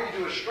if all you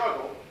do is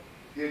struggle,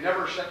 you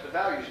never set the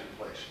values in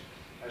place.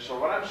 And so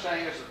what I'm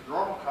saying is that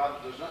normal kata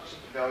does not set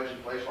the values in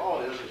place.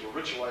 All it is a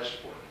ritualized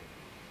sport.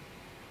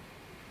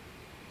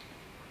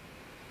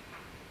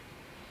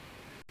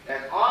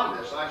 And on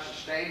this, I'm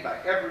sustained by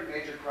every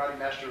major karate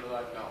master that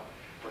I've known.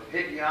 From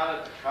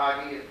Higyana to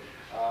Kagi,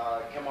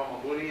 and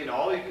Kemamabuni, and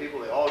all these people,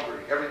 they all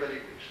agree. Everybody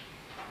agrees.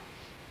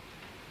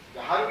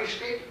 we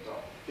escape it, though?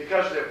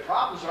 Because the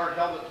problems aren't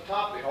held at the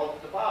top, they're held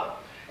at the bottom.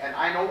 And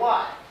I know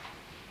why.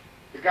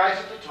 The guys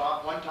at the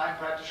top one time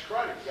practiced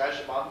karate, the guys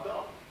at the bottom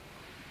don't.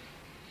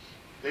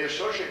 They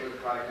associate with the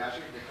karate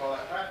master and they call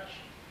that practice.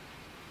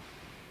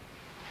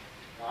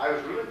 Now, I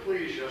was really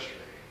pleased yesterday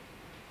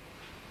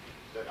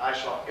that I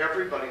saw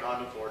everybody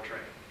on the floor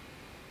training.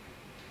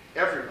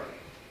 Everybody.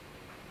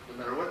 No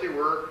matter what they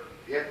were,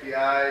 the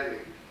FBI, the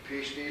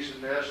PhDs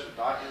in this, the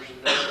doctors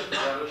in this, the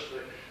dentists,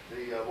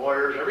 the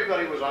lawyers,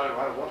 everybody was on it.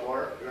 I don't know what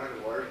lawyer, we don't have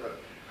any lawyers, but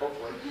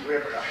hopefully we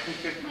have a guy.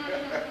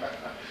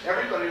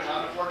 Everybody was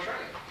on the floor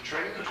training.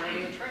 Training and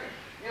training and training.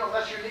 You know,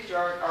 that's unique to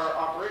our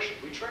operation.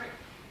 We train.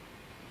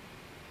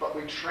 But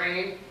we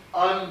train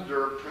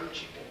under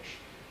principles.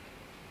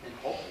 And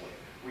hopefully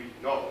we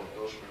know what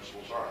those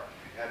principles are.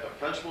 And the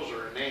principles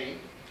are a name,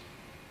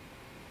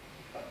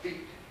 a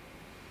feet,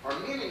 are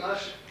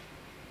meaningless.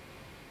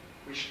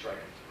 We strike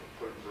them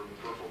through, put them through the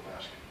peripheral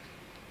basket.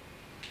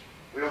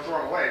 We don't throw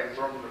them away, we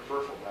throw them in the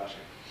peripheral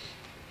basket.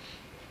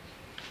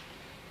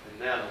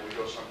 And then when we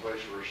go someplace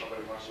where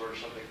somebody wants to learn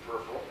something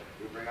peripheral,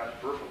 we bring out the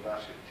peripheral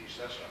basket and teach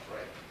that stuff,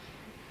 right?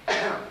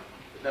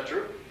 Isn't that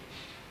true?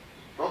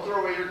 Don't throw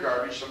away your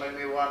garbage, somebody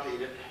may want to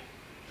eat it.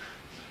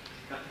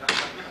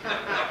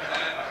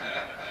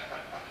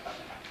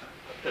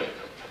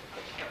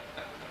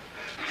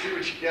 See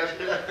what you get?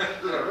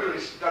 This is a really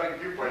stunning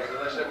viewpoint.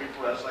 As I said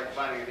before, that's like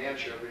finding an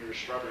anchovy in your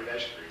strawberry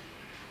ice cream.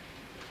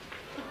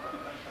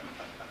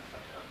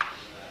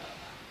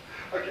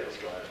 Okay, let's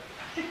go ahead.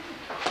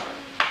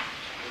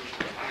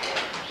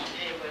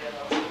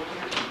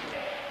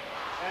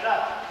 Stand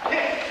up.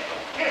 Kick.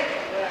 Kick.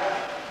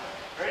 Yeah.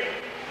 Ready?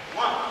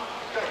 One.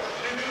 Go.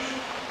 Two.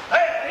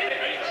 Hey.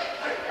 Hey.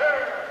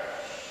 Turn.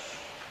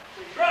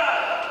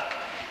 Drive.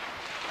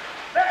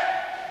 Back.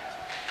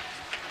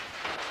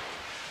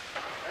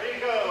 Ready?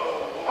 Go.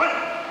 One.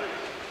 Good.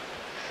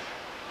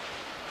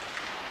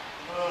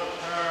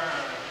 Turn.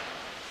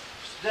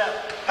 Step.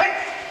 Hey.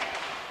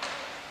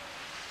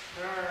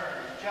 Turn.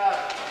 Jump.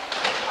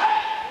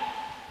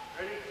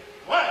 Ready?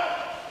 One.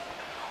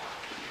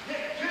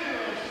 Kick. Two.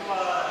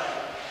 Slide.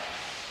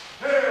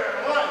 Turn.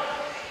 One.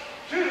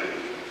 Two.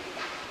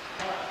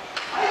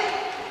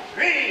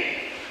 Three.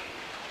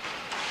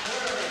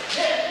 Turn.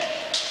 Hit.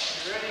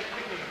 You ready?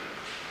 Kicking.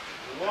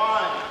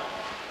 One.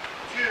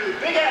 Two.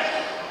 Big ass.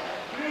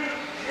 2,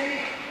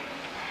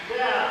 3.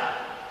 Down.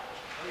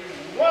 Ready?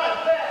 One.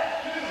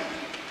 Back. Two.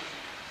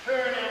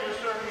 Turn and we're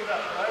serving it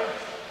up, right?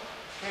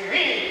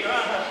 Three.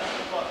 Round up.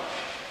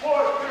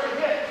 4. Turn.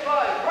 Hit.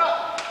 5.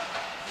 Drop.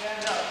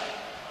 Stand up.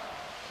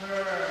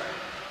 Turn.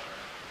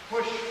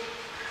 Push.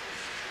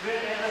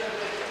 Then and lift it.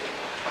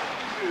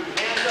 2.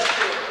 Hands up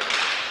here.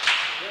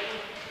 Ready?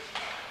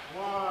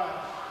 1,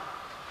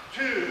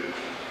 2.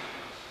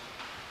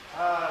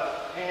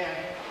 And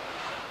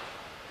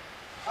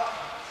up.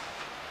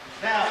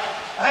 Down.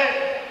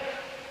 Ahead.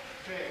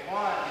 Okay.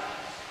 1,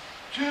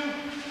 2.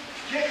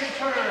 Kick and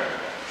turn.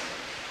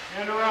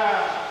 And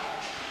around.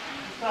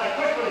 This time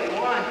quickly. 1,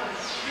 2,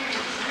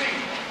 3.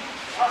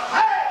 Up.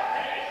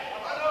 Hey!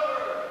 Up and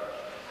over.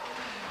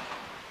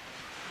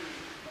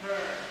 2.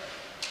 Turn.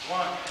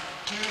 1,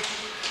 2.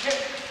 Kick.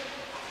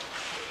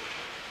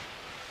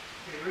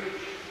 Okay,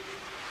 reach.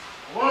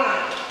 1,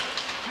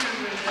 2,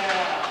 and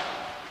down.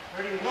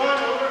 Ready?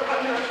 1, over,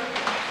 under.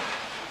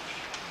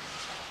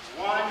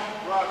 1,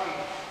 rocking.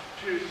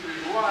 2,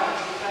 3, 1,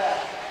 back.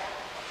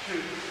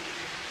 2,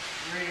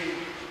 3.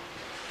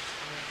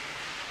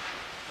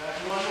 Back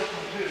to 1, this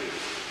one, 2.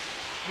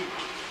 2.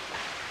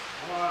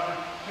 1,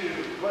 2,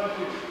 1, 2.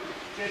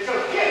 Okay, go,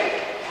 kick.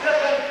 Step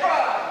and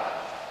drive.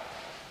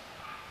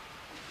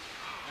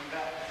 And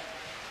back.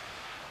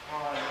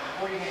 1,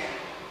 40 hands.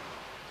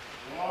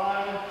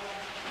 1,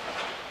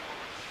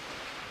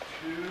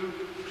 2,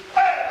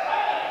 hey!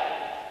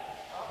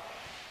 Up.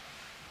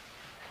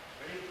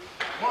 Ready?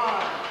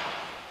 1,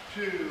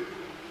 2, 2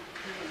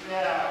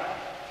 down.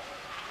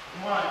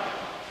 1,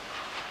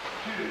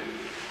 2, 3,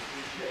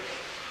 kick.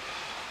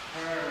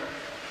 Turn.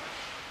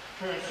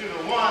 Turn pseudo.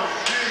 1, 2.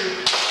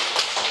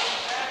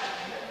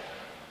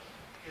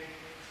 Okay.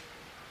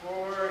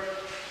 Forward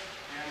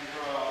and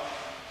draw.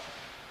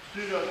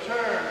 Pseudo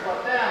turn.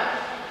 Drop down.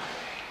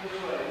 This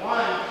way.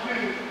 1, 2,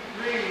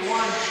 3. 1,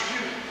 2,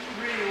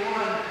 3.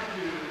 1,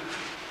 2.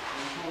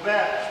 And pull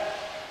back.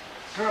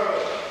 Curl.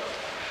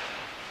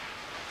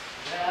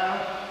 Down.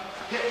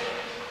 Hit.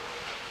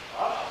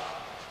 Up.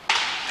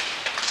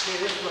 Okay,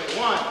 this way.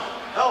 1.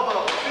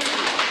 Elbow. 2.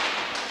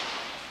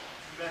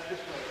 Back this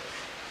way.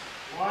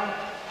 1.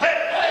 Hey!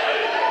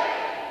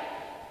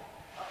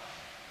 Up.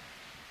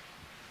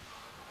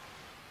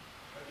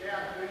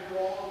 Again, big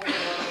roll. All the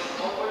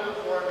way to the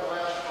floor on the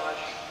last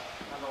punch.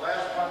 On the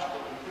last punch,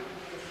 we'll be to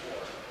the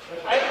floor.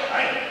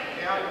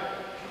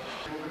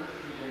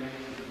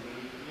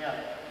 Yeah.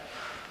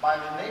 By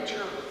the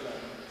nature of the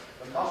thing,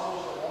 the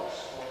muscles that won't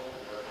supposed to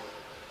work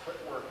quit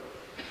working.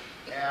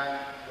 And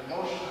the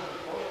motion is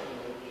supposed to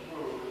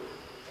move.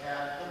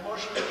 And the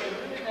motion became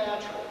really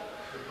natural.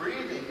 The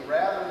breathing,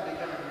 rather than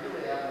becoming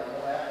really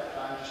abnormal, after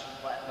time just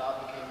flattened out,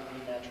 became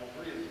really natural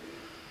breathing.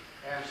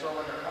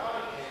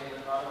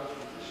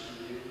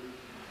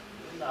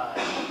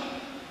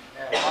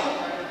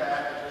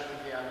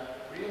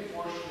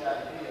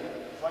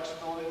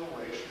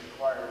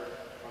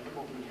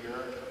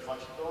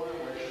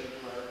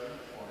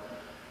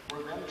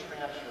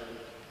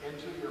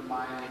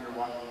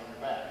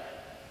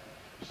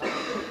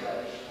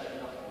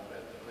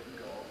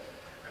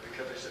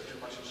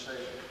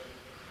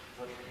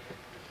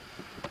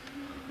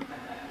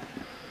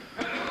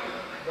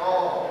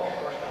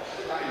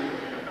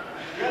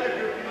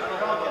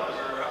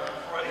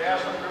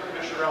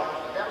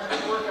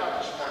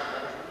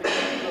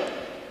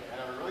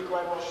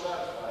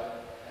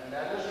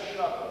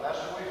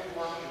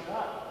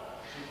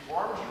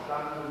 forms are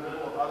done in the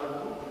middle of other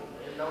movement.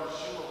 They don't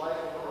assume a life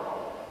of their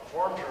own.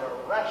 Forms are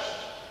a rest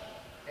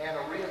and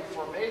a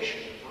reinformation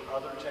for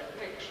other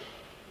techniques.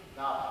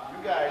 Now,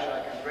 you guys,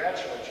 I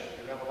congratulate you.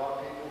 You have a lot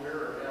of people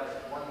here who have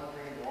one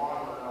thing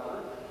wrong or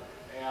another,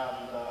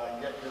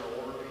 and yet you're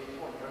older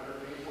people and younger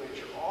people, yet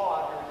you're all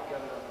out here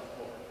together on the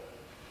floor.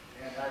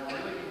 And I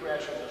really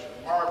congratulate you.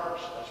 That's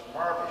marvelous. That's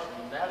marvelous.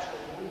 And that's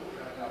what movement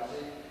coming out.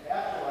 See,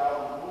 after a while,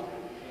 the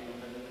movement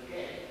became the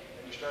game.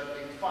 And you start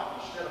being fun.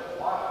 Instead of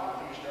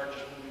blocking, you start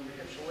just moving your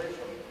hips away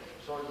from you.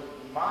 So the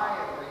mind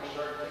and things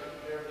start taking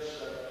care of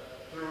this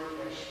through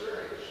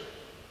experience.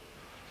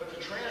 But to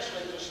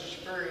translate this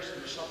experience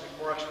into something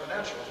more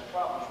exponential is a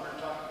problem. As we were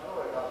talking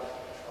earlier about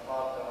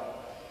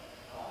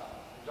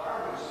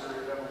Darwin's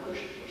theory of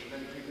evolution, which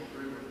many people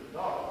agree with and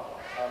don't.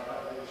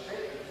 But the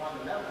statement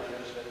fundamentally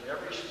is that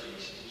every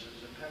species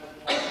is dependent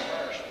upon the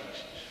prior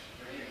species.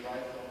 Maybe right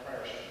from the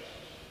prior species.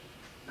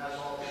 And that's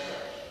all it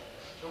says.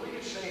 So we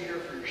can say here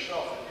for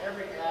yourself that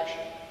every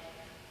action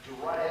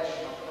derives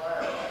from a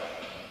prior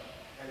action.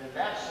 And in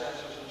that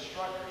sense, as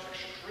instructors,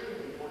 it's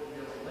extremely important to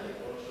be able to link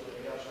those so that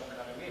we have some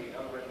kind of meaning.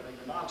 Otherwise, we think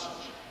of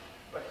nonsense.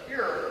 But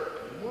here,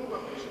 the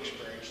movement was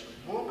experienced. The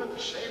movement, the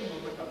same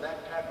movement of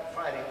that type of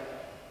fighting,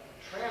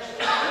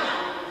 translated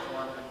into the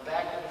form and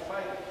back into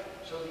fighting.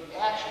 So the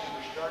actions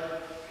were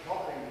started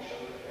helping each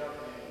other,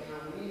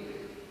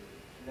 interweaving.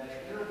 And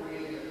that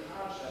interweaving the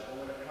concept, and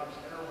when it comes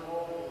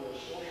interwoven with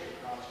the social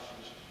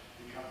processes,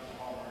 becomes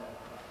the hallmark of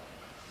crime.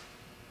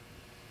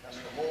 That's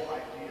the whole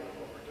idea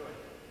of what we're doing.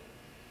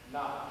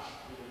 Now,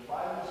 we will 5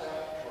 minutes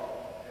after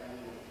 12, and we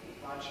will eat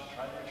lunch and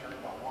try to return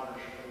about 1 or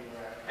 2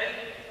 after.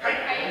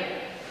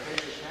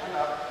 Please just stand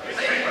up.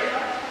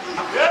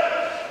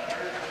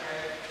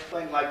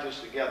 Thing like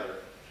this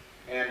together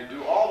and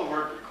do all the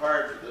work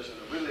required for this in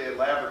a really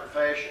elaborate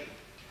fashion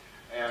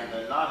and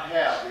not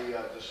have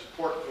the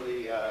support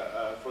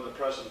for the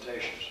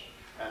presentations.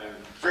 And I'm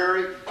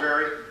very,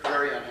 very,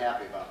 very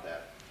unhappy about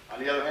that. On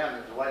the other hand,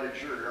 I'm delighted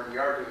you're here and we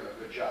are doing a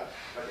good job.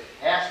 But it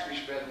has to be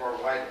spent more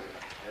widely.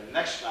 And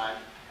next time,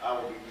 I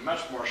will be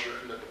much more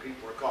certain that the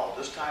people are called.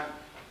 This time,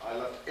 I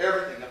left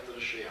everything up to the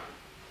Shihan.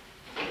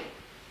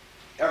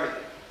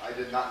 Everything. I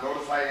did not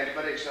notify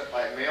anybody except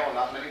by mail, and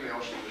not many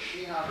mails, so the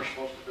Shihan are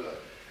supposed to do it.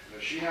 And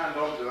if Shihan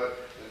don't do it,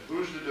 then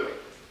who's to do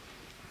it?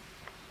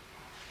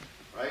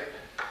 Right?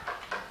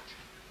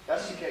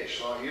 That's the case.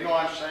 So you know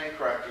I'm saying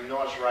correct, you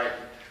know it's right,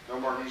 no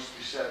more needs to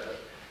be said, but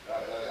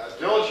a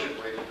diligent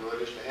way to do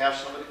it is to have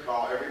somebody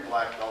call every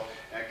black belt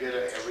and get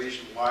a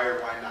reason why or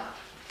why not.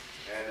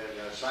 And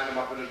then sign them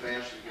up in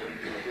advance and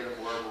get them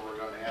wherever we're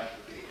going to have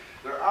to be.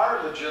 There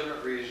are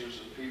legitimate reasons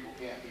that people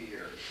can't be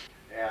here.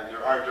 And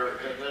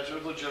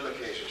there's legitimate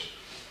cases.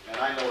 And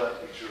I know that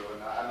to be true,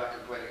 and I'm not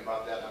complaining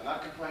about that. I'm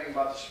not complaining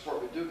about the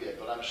support we do get,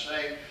 but I'm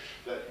saying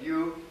that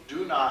you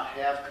do not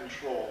have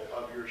control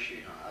of your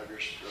Shihan, of your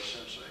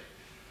sensei.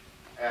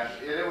 And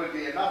it would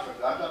be enough of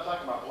I'm not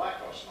talking about black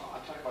belts now.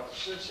 I'm talking about the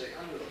sensei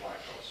under the black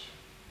belts.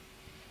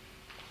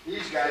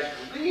 These guys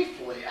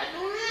gleefully,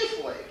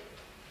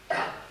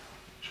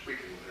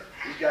 speaking with her,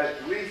 these guys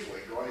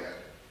gleefully go ahead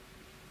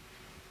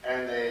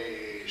and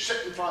they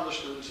sit in front of the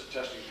students at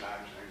testing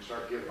times and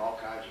start giving all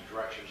kinds of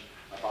directions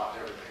about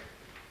everything.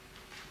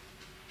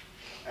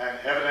 And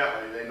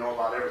evidently they know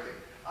about everything.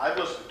 I've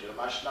listened to them,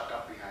 I snuck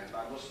up behind them,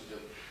 I've listened to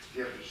them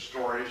give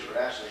stories or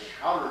actually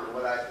counter to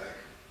what I think.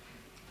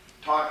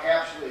 Talk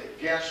absolutely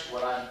against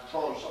what I'm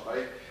telling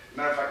somebody.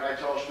 Matter of fact, I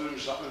tell a student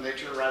something and they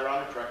turn right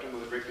around and correct them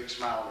with a great big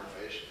smile on their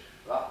face,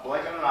 without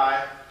blinking an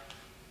eye.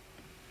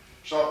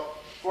 So,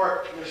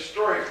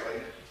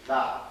 historically,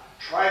 now,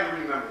 try to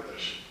remember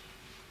this.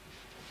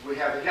 We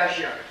have the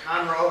Gashion,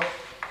 Conroe,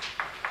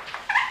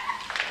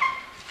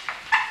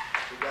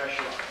 the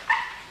Gashion.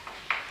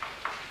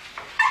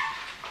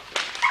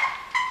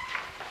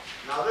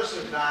 Now this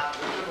is not,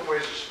 there's different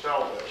ways to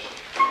spell this,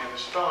 and the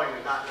spelling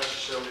is not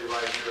necessarily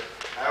right here.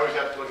 I always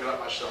have to look it up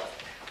myself.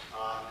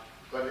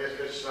 But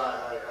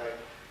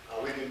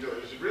we can do it.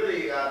 It's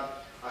really a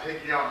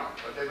Hikiona,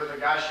 but they put the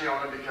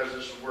Gashiona because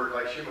this is a word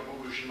like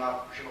Shimabubu,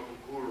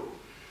 Shimabukuru.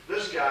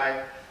 This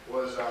guy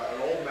was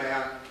an old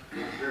man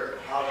with a beard.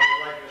 How did he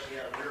like this? He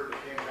had a beard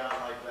that came down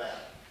like that.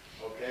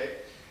 Okay?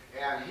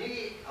 And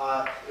he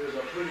is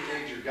a pretty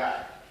major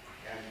guy.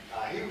 And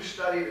he was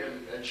studied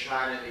in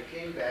China, and he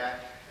came back,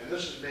 and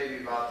this is maybe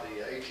about the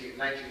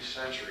 19th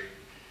century.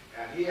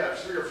 And he had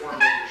 3 or 4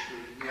 major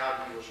students.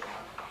 Miyagi was one.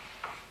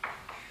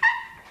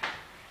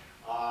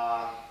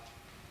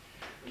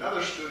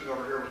 Another student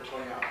over here was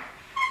Toyama.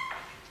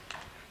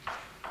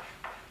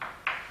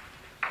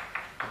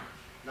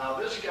 Now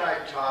this guy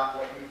taught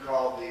what you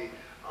call the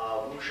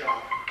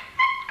Wushan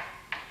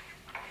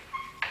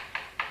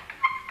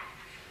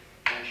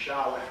and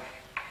Shaolin.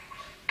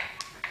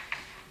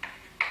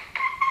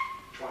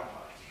 25.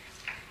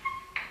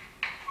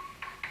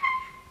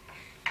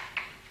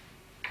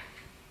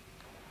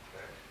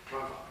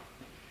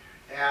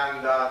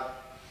 And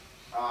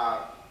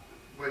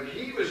when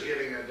he was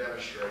giving a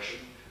demonstration,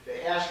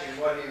 they asked him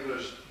what he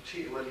was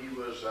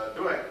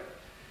doing,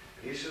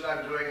 He said,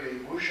 I'm doing the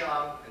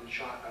Wushan and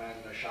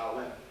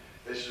Shaolin.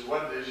 This is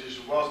one is, he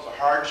said, well, it's the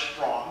hard,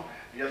 strong.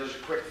 The other's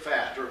quick,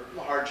 fast, or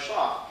the hard,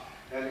 soft.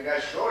 And the guy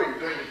said, oh, you're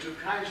doing the two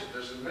kinds of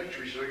this in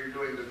military, so you're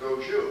doing the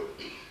Goju.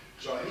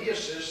 So he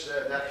assists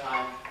at that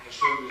time,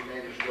 assumed his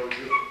name is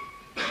Goju.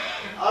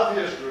 Of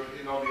his group,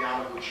 you know the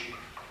Yamaguchi.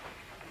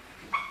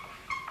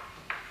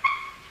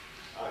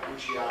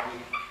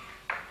 Uchiyami.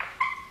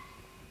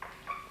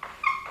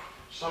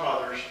 Some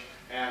others.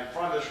 And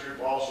from this group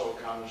also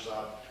comes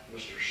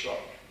Mr. So.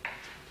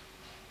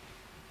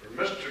 For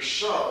Mr.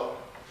 So,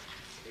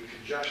 in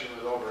conjunction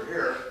with over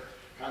here,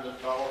 comes a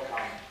fellow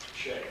called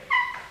Che.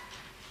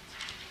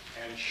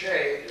 And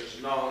Che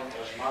is known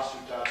as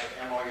Masutatsu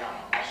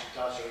Emoyama,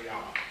 Masutatsu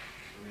Oyama,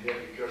 from the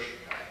Hibikushin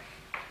guy.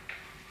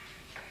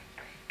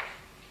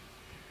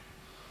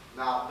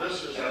 Now,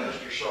 this is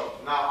Mr. So.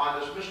 Now, on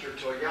this Mr.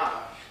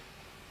 Toyama,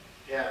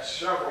 he had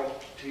several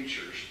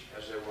teachers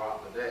as they were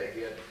out in the day.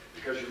 He had,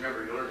 because you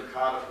remember, you learned the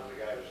kata from the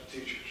guy who was the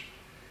teachers.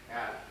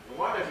 And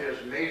one of his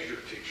major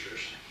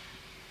teachers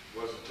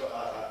was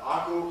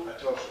Aku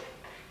Atoshi.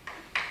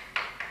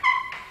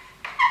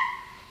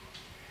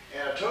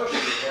 And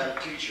Atoshi had a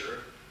teacher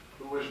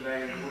who was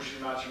named Mushi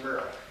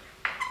Matsumura.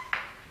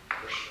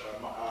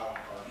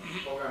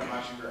 Sokan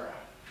Matsumura.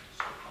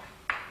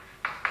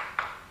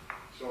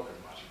 Sokan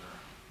Matsumura.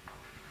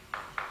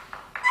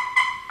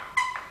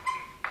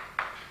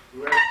 Who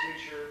had a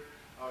teacher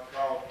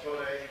called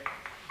Tode.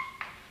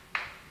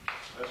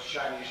 That's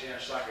Chinese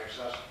and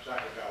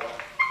Sakagawa.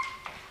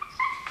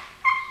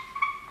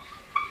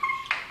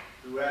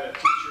 Who had a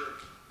teacher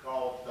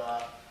called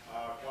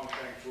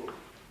Kwangsheng Fu.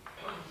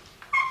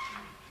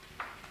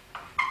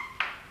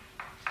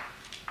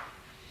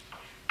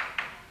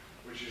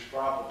 Which is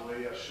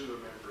probably a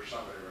pseudonym for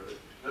somebody.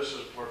 This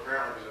is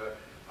apparently the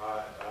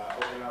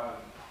Okinawan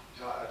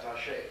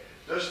attaché.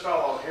 This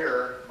fellow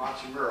here,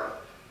 Matsumura,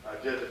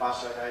 did the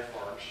Masagai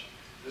forms.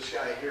 This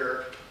guy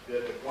here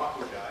did the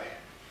Kwakudai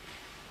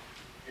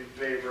in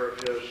favor of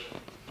his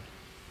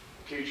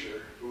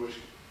teacher, who was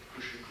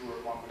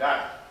Kushinkura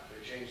Kwakudai.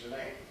 They changed the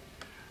name.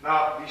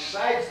 Now,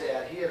 besides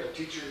that, he had a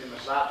teacher named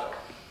Azato.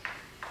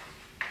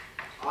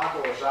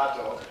 Ako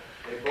Azato.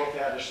 They both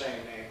had the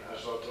same name.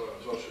 Azoto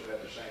and Tosu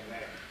had the same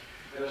name.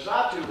 And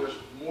Azatu was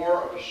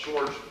more of a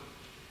swordsman.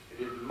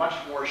 He did much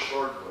more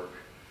sword work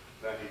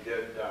than he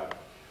did.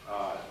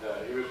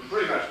 He was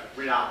pretty much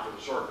renowned for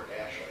the sword work,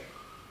 actually.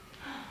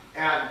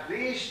 And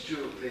these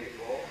two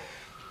people,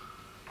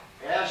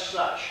 as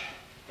such,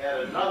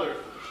 had another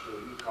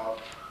student called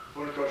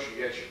Funakoshi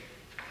Gechi,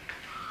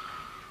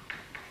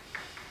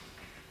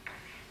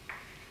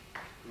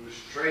 whose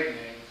trade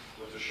name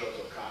was the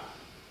Shotokan.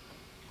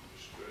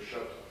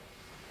 Shoto.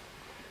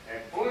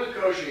 And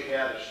Funakoshi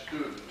had a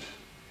student,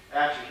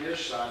 actually his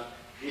son,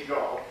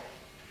 Higo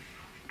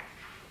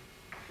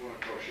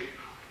Funakoshi,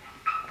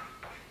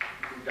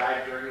 who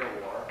died during the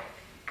war.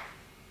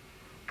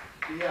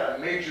 He had a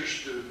major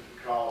student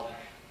called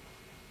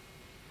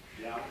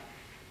Jack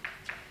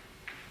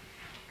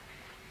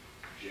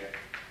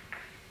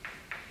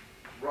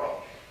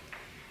Rowe.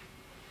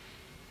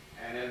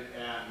 And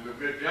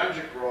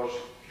Vyamjik Rose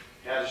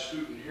had a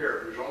student here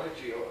whose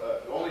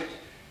only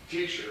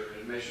teacher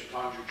is Mr.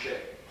 Tanju Che.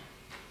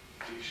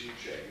 T.C.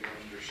 Che,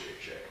 Mr.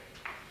 Che.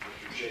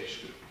 Mr. Che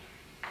student.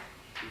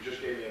 He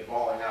just gave me a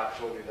bawling out,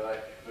 told me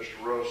that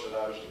Mr. Rose said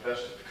I was the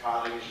best at the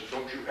kata. He says,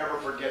 don't you ever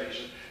forget. He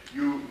says,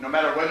 you, no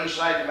matter what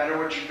inside, no matter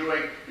what you're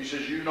doing, he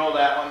says, you know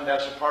that one,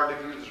 that's a part of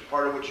you, that's a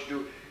part of what you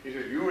do. He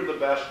said, you were the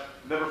best,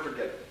 never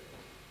forget it.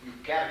 You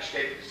can't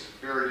escape it, it's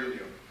buried in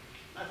you.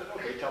 I thought,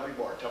 okay, tell me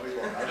more, tell me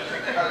more. I was just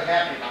kind of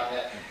happy about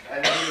that.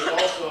 And then he was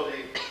also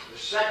the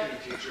second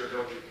teacher of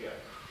Doju Kid.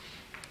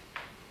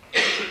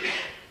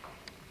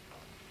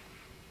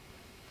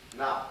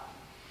 Now,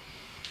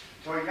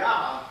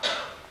 Toyama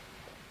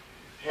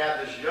had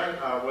this young,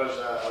 was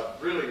a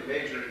really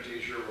major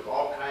teacher with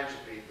all kinds of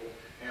people,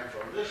 and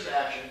from this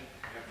action,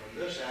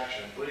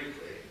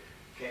 briefly,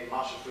 came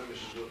Masafumi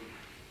Suzuki.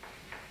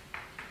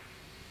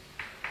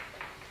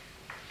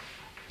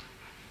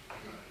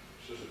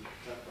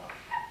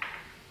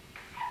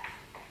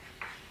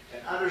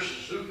 And under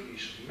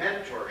Suzuki's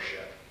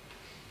mentorship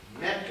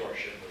of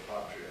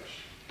Patrios,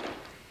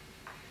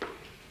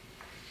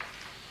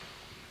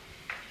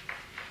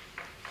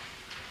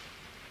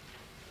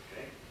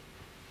 okay?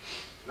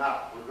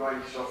 Now, we're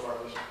going so far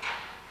this way.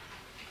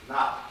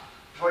 Now,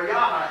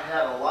 Toyama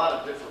had a lot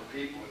of different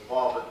people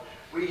involved, but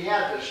we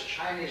had this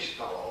Chinese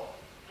fellow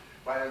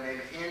by the name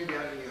of In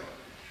Byung Yoon.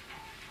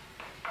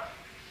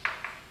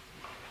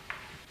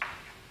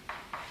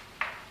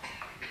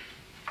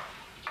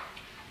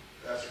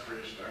 That's a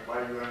Korean star.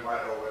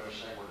 Y-U-N-Y-O in the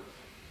same word.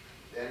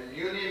 And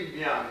Yun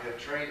Byung had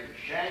trained in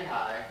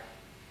Shanghai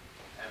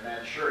and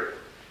Manchuria.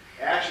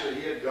 Actually,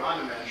 he had gone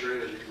to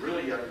Manchuria as a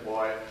really young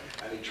boy,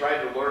 and he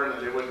tried to learn,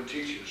 and they wouldn't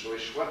teach him. So he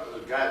swept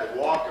the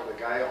walk of the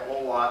guy a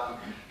whole lot,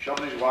 and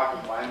shoved his walk,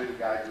 and finally the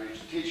guy agreed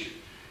to teach him.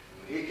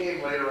 When he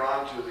came later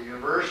on to the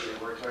university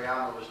where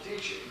Toyama was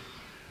teaching,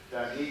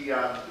 then he,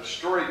 the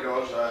story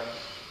goes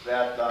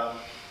that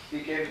he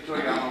came to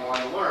Toyama and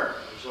wanted to learn.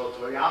 And so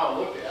Toyama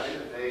looked at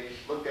him, and they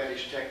looked at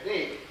his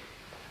technique.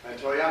 And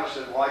Toyama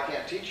said, well, I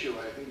can't teach you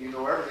anything. You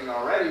know everything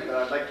already, but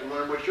I'd like to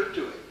learn what you're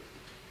doing.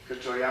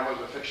 Because Toyama was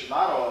a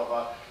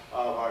aficionado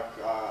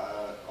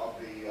of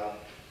the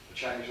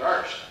Chinese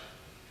arts.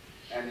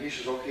 And he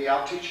says, okay,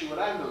 I'll teach you what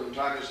I'm doing.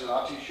 Toyama said,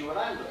 I'll teach you what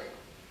I'm doing.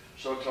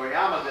 So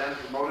Toyama then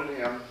promoted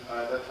him.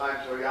 At that time,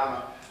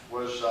 Toyama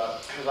was,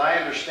 because I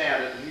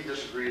understand it, and he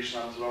disagrees, so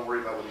don't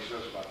worry about what he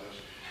says about this.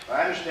 But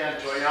I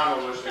understand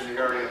Toyama was in the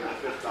area of the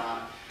 5th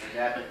Dan in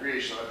that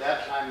degree. So at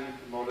that time, he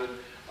promoted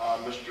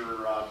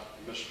Mr.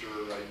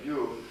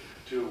 Yu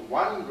to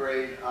 1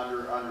 grade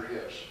under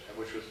his,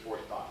 which was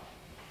 4th Dan.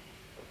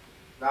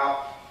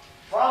 Now,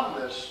 from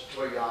this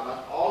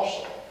Toyama,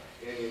 also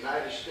in the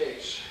United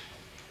States,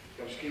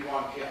 comes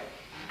Kwanmukan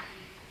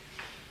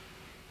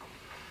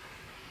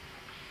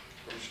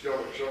from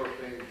Silver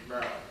Spring,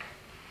 Maryland,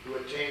 who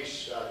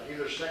attains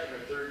either 2nd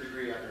or 3rd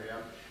degree under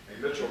him,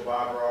 and Mitchell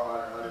Bob are all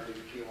under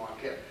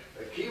Kwanmukan.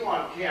 But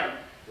Kwanmukan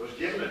was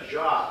given a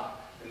job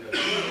in the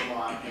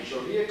Mudukwon, and so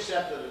he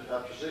accepted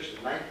a position,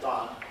 9th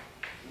Dan,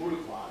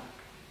 Mudukwon.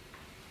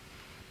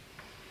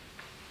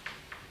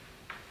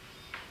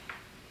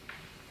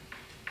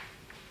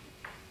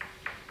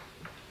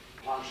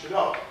 Tong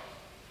Sudo.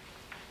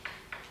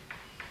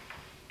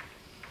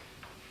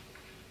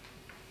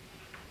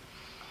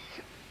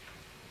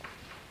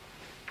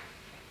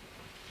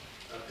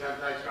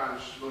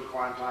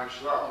 Kwanmukan Tong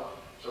Sudo.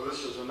 So this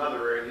is another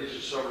area. He's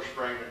a Silver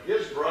Spring.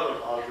 His brother,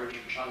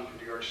 Richard Chung from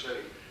New York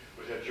City,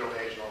 was at Joe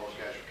Hayes and all those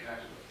guys were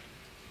connected with.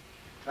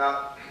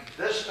 Now,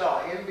 this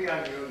fellow, In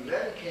Byung-yoon,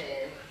 then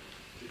came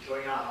to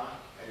Toyama,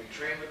 and he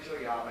trained with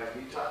Toyama,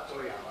 and he taught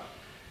Toyama.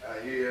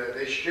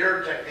 They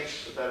shared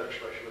techniques, is a better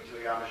expression, with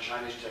Toyama's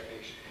Chinese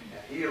techniques,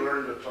 and he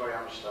learned the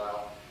Toyama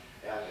style,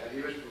 and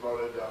he was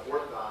promoted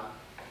 4th Dan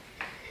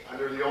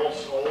under the old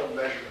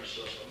measurement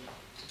system.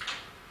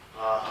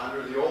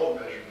 Under the old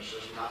measurement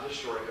system, not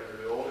historic, under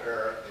the old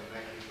era in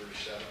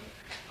 1937.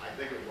 I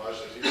think it was,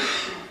 it's either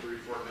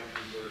 1934,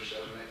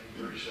 1937,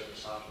 1937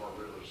 sounds more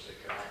realistic.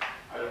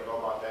 I don't know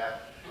about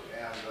that.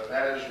 And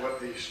that is what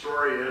the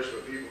story is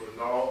for people to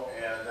know,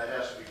 and that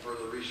has to be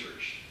further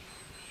researched.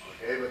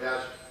 Okay, but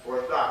that's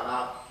 4th Dan.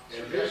 Now,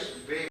 in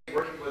his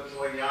working with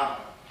Toyama,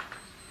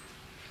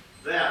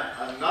 then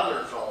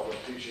another fellow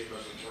was teaching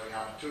us in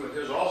Toyama too, and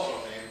his also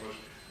name was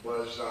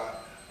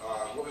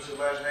what was his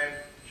last name?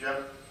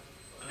 Jim?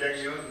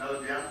 Byung-yoon, another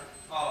Byung?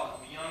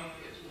 Byung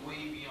is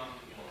way beyond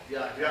the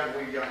Yeah, Byung,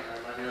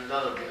 I mean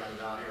another Byung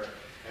down here.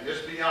 And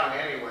this Byung,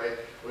 anyway,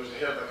 was the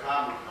head of the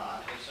Kwanmukan,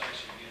 It's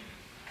actually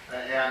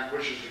and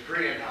which is the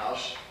Korean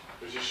house,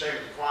 which is the same as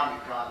the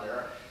Kwanmukan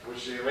there,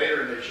 which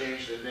later they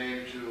changed the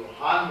name to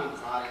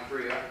Kwanmukan in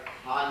Korea.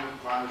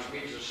 Kwanmukan, which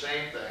means the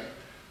same thing.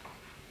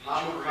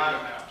 Kwanmukan,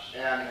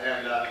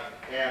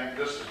 and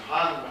this is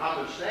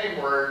Han, the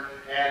same word,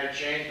 and it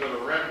changed to the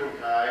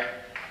Renbukai.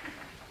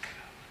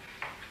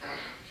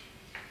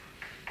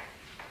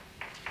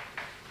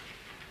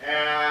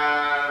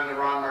 And the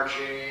Ron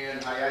Marchini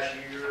and Hayashi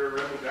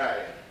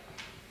Renbukai.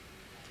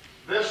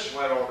 This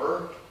went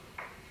over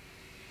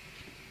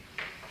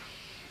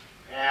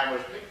and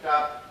was picked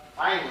up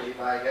finally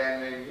by a guy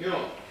named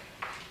Yoon.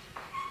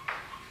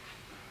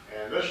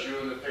 And this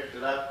Yoon that picked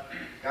it up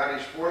got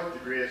his 4th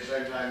degree at the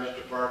same time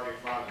Mr. Parker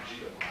found the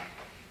Jidakwan.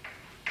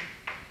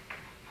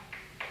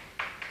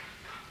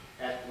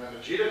 And when the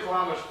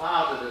Jidakwan was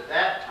founded at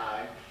that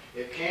time,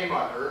 it came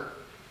under,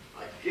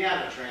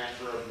 again, a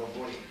transfer of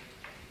Mabuni.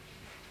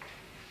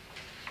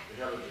 The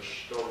head of the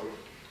story.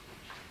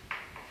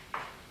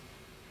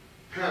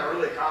 Kind of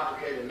really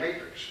complicated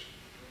matrix.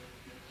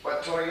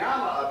 But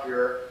Toyama up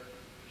here,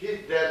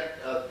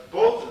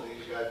 both of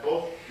these guys,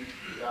 both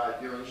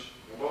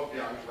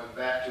Youngs went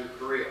back to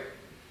Korea.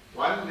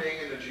 One being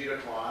in the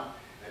Jidakwan,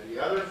 and the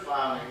other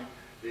founding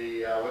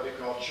the what they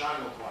call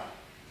Kwanmukan.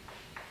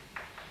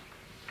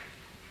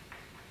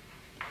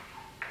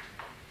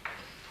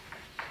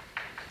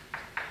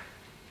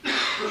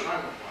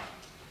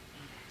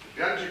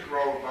 The Genjik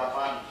Road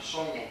founded the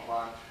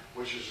Songmukan,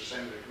 which is the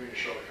same as the Queen of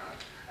Shotokan.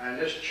 And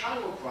this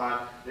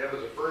Kwanmukan, that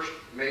was the first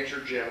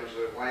major gym, was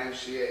the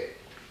YMCA.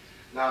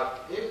 Now,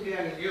 In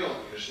Byung-yoon,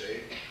 you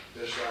see,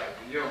 this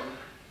Yoon,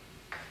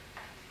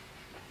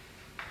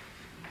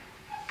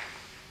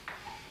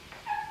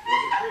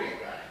 was a Korean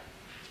guy.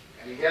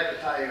 And he had to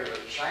tell you, the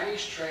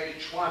Chinese trained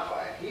Chuanfa,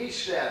 and he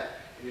said,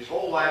 in his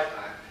whole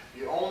lifetime,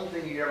 the only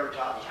thing he ever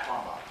taught was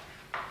Kwamba.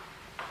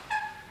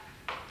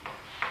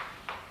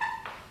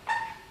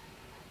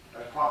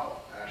 That's Kwamba,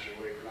 actually,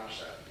 the way you pronounce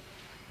that.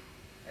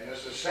 And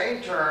it's the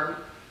same term,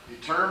 the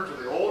term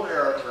for the old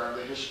era term,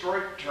 the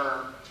historic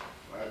term.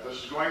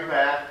 This is going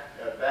back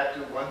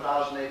to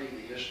 1080,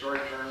 the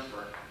historic term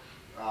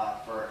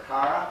for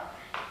Kara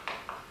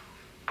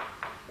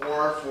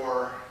or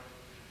for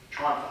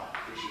Chuanfa,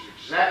 which is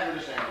exactly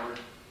the same word.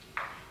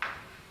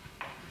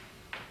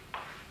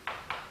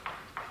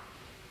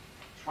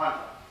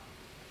 Chuanfa.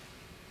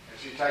 And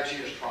see, Tai Chi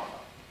is Chuanfa.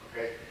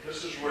 Okay?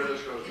 This is where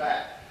this goes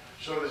back.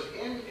 So this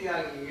In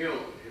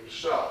Byung-yoon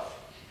himself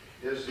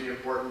is the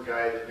important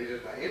guy that leads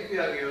it. Now, Im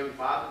Young-yoon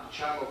founded the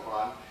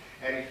Kwanmukan,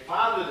 and he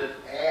founded it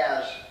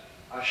as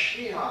a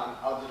Shihan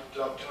of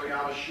the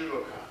Toyama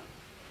Shudokan.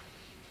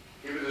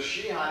 He was a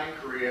Shihan in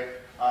Korea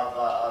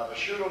of the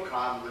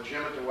Shudokan, the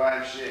gym at the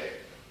YMCA.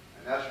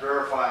 And that's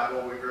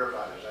verifiable. We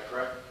verified it. Is that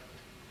correct?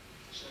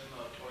 It's in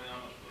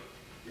Toyama's book.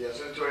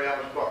 Yes, in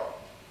Toyama's book.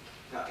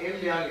 Now,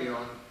 Im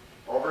Young-yoon,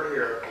 over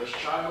here, this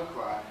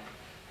Kwanmukan,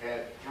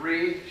 had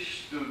 3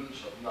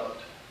 students of note.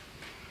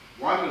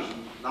 One was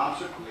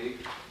Nam-suk Lee.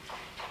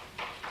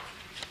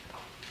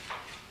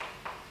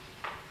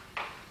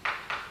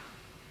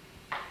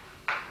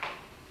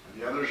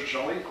 And the other is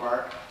Charlie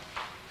Park.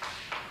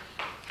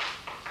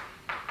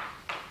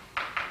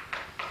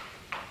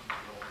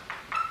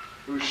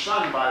 Whose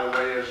son, by the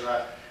way, is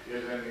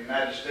in the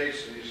United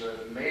States, and he's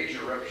a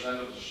major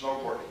representative of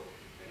snowboarding.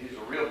 And he's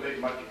a real big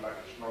monkey of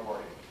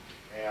snowboarding.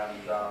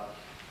 And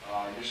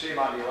you see him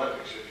on the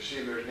Olympics. If you see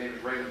him there, his name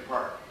is Raymond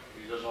Park.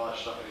 He does all that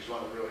stuff, and he's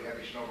one of the really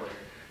heavy snowboarders.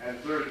 And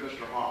third is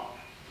Mr. Hong.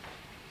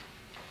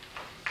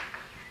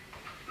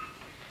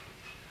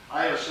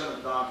 I have a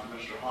 7th dan from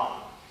Mr.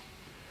 Hong.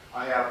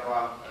 I have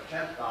a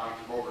 10th dan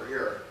from over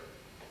here.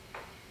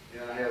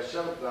 And I have a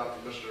 7th dan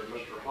from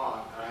Mr.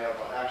 Hong. And I have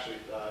actually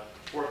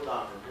 4th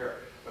dan from here.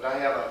 But I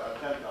have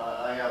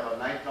I have a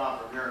 9th dan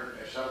from here,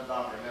 a 7th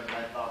dan from him,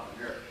 9th dan from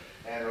here.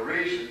 And the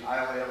reason I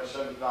only have a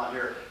 7th dan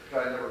here is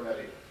because I never met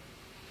him.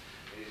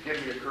 And he's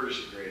giving me a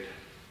courtesy grade.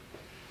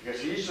 Because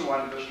he's the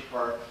one, Mr.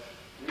 Park,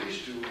 we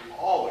used to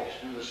always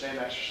do the same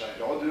exercise.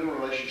 They all do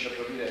relationships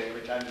every day.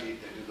 Every time they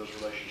meet, they do those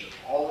relationships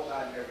all the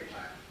time, every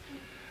time.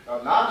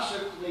 Now,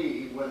 Nam-suk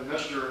Lee, when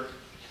Mr.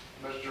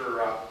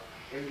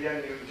 Im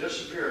Young-yoon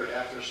disappeared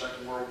after the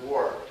Second World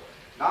War,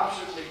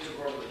 Nam-suk Lee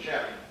took over the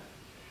gym.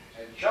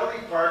 And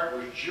Charlie Park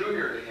was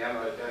junior to him,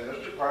 and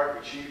Mr. Park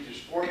achieved his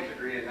 4th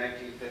degree in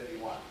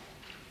 1951.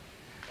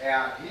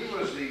 And he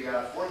was the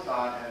 4th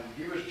dan, and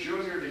he was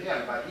junior to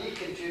him, but he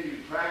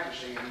continued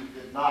practicing, and he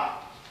did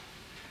not.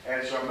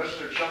 And so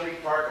Mr. Charlie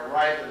Park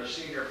arrived at a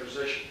senior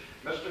position.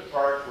 Mr.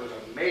 Park was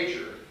a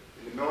major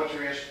in the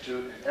Military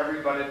Institute, and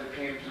everybody that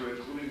came through,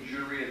 including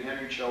Juri and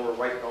Henry Cho, were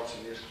white belts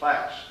in his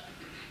class.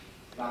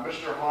 Now,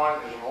 Mr.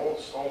 Hong is an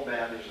old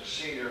man. He's a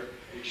senior.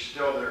 He's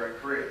still there in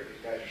Korea.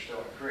 These guys are still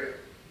in Korea.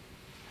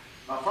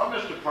 Now, from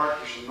Mr. Park,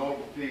 there's some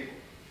notable people.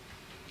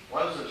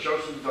 One is the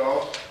Chosun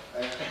Do,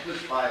 and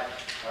this is by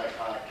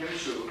Kim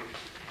Soo,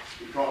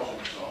 he calls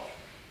himself,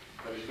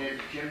 but his name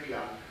is Kim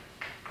Pyong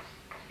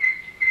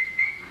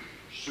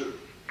Soo.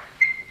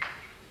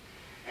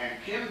 And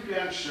Kim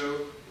Pyong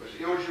Soo was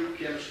Il-ju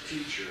Kim's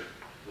teacher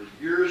for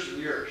years and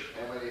years.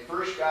 And when they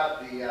first got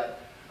the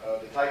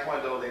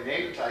Taekwondo, they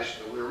named it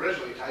Taekwondo. We were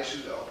originally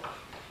Taekwondo.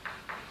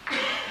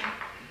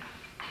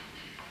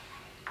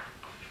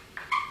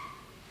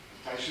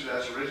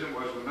 That's the reason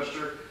was when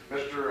Mr.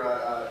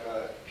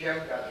 Kim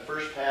got the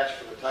first patch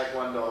for the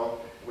Taekwondo.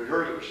 We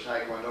heard it was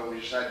Taekwondo. We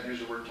decided to use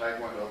the word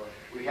Taekwondo.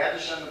 We had to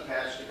send the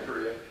patch to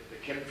Korea, to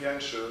Kim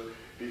Pyong Soo,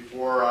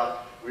 before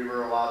we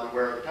were allowed to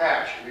wear the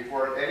patch. And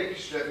before any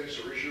certificates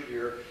were issued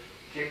here,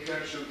 Kim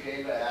Pyong Soo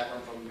came to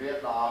Akron from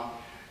Vietnam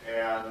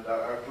and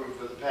approved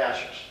for the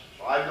patches.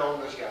 So I've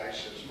known this guy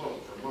since for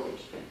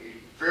moons.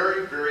 He's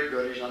very, very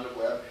good. He's on the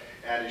web,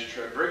 and he's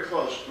a very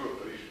close group,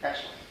 but he's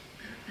excellent.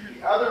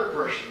 The other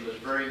person that's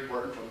very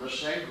important from this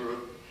same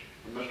group,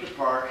 from Mr.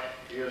 Park,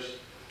 is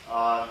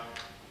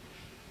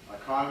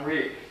Con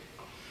Reed.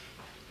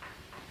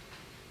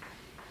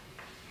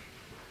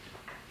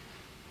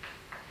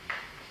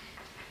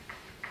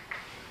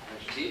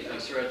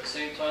 Sir, at the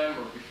same time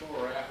or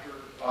before or after?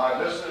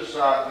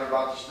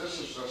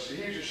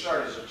 He just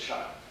started as a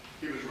child.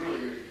 He was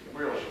really a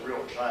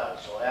real child,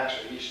 so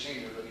actually he's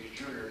senior, but he's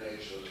junior in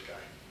age to this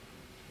guy.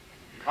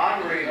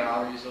 Con Reed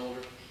now, He's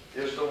older.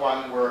 is the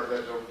one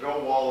that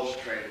Bill Wallace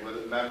trained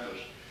with in Memphis.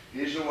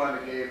 He's the one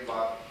that gave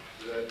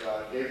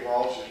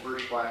Wallace his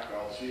first black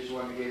belts. He's the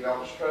one that gave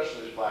Elvis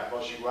Presley his black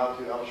belts. You go out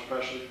to Elvis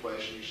Presley's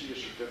place and you see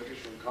his certificates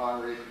from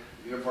Con Reed,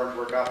 the uniforms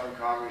work out from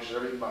Con Reed, so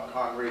everything about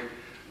Con Reed.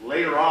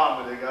 Later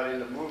on, when they got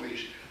into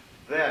movies,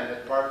 then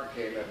that Parker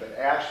came in, but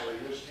actually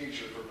his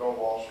teacher for Bill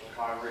Wallace was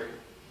Con Reed.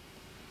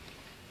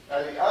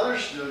 Now the other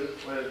student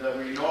that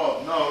we know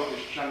of note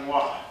is Chung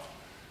Hwa,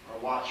 or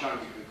Hwa Chung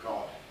you could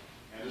call it.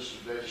 And this is,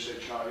 they just say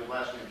Chung, his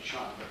last name is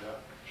Chung,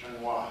 but Chung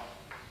Hwa.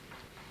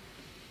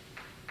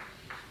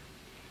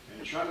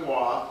 And Chung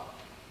Hwa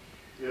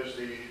is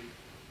the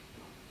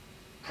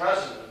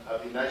president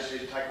of the United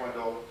States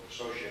Taekwondo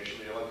Association,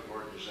 the Olympic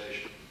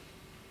organization.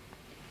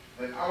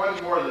 And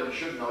one more that I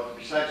should note,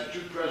 besides the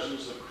 2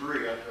 presidents of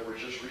Korea that were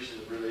just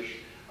recently released,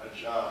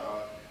 Mr.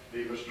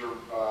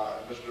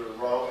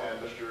 Roh and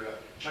Mr.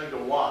 Chung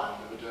Do-wan,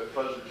 the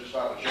president just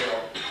out of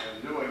jail,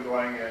 and new one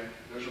going in,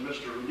 there's a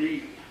Mr.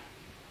 Lee,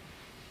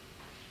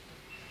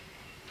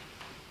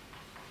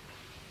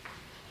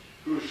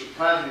 who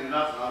surprisingly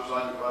enough, and I was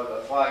on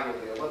the flying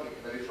with the Olympic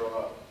Committee from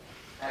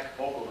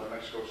Acapulco to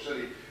Mexico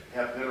City, to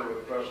have dinner with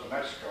the President of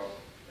Mexico,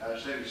 and I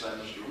was sitting beside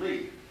Mr.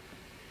 Lee.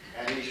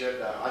 And he said,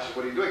 I said,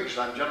 what are you doing? He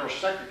said, I'm General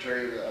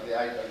Secretary of the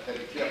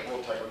IWTF,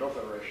 World Taekwondo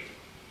Federation.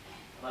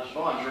 I said,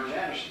 oh, I'm George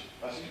Anderson.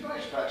 I said, you know,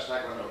 he's practiced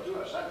Taekwondo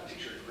too. I said, I have a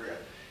teacher in Korea.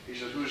 He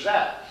said, who's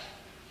that?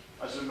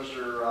 I said,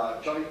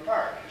 Mr. Johnny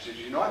Park. He said,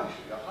 do you know him? He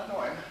said, yeah, I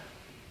know him.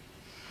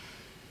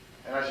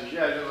 And I said,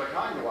 yeah, he's a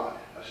Kwanmukan.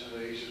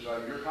 He says,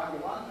 you're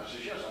Kwanmukan? I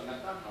said, yes, I'm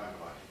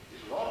Kwanmukan. He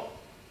said, oh,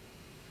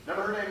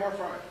 never heard any more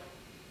from him.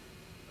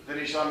 But then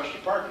he saw Mr.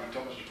 Park, and he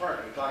told Mr. Park,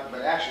 and he talked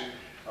about actually,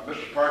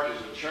 Mr. Park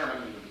is the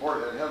chairman and the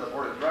board, and head of the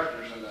board of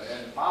directors and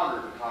the founder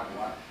of the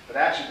Kwanmukan, but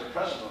actually the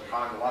president of the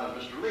Kwanmukan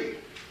is Mr. Lee.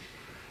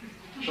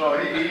 So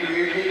he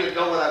didn't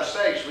know what I was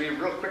saying, so he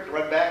real quick to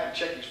run back and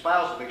check his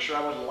files to make sure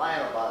I wasn't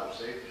lying about it,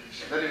 see?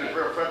 And then he was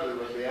real friendly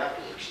with me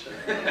afterwards.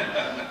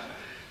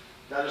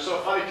 Now, it's so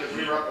funny because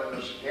we were up in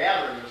this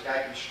gathering, this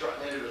guy came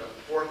strutting into the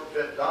fourth or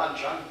fifth Dan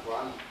Chung,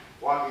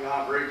 walking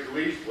on very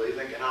gleefully,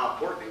 thinking how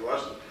important he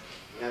was.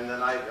 And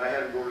then I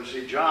had to go over to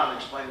see John,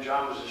 explain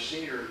John was a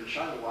senior in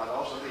Chungwan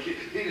also. He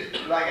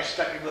just, like I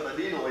stuck him with a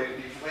needle, he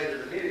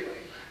deflated immediately.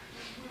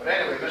 But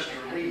anyway,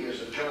 Mr. Lee is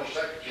the General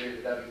Secretary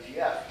of the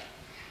WTF.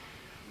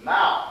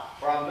 Now,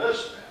 from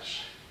this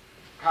mess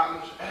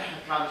comes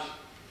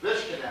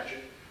this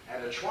connection,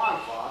 and the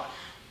Chuanfa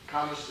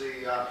comes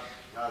the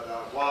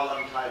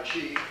Hualeng Tai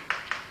Chi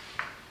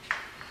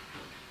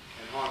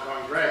and Hong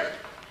Kong Dragon.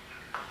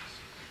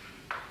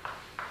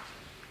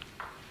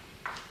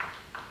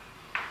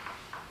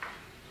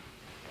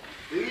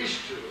 These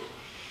two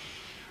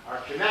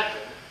are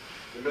connected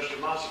to Mr.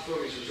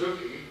 Masafumi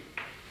Suzuki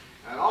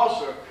and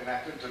also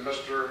connected to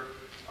Mr.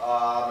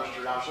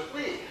 Namsuk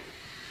Lee,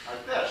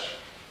 like this.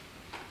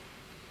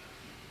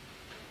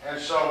 And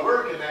so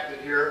we're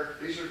connected here.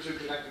 These are two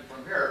connected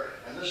from here,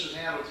 and this is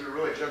handled through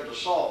really Jim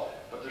DeSalle,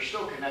 but they're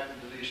still connected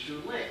to these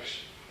two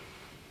links.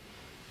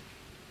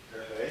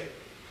 Okay?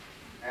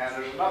 And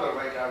there's another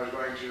link I was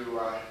going to,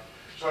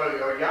 so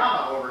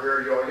Yoyama over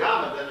here,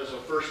 Yoyama then is the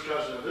first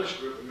cousin of this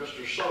group, and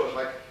Mr. So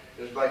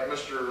is like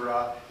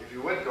Mr., if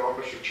you would go,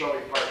 Mr.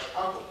 Chubby Park's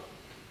uncle.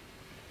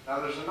 Now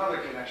there's another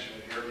connection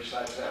in here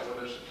besides that.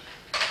 What is it?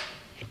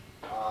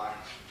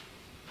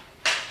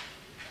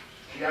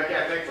 I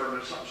can't think for a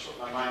minute, something slipped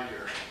my mind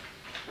here.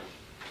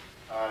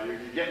 You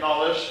getting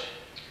all this?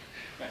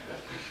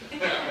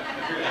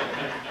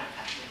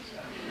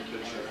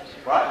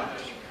 What?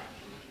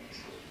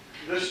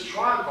 This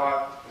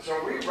Chuanfa,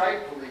 so we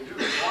rightfully do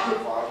the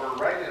Chuanfa, we're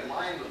right in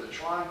line with the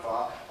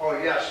Chuanfa. Oh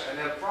yes, and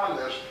then from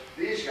this,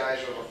 these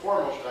guys are the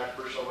foremost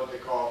experts of what they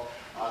call,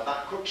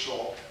 not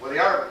Kuksol, well they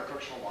are with the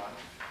Kuksol one,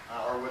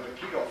 or with the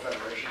Keto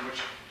Federation,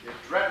 which it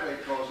directly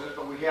goes in,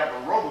 but we have the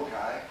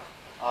Robukai,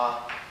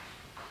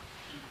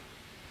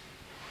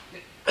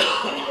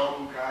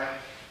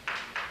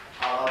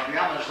 of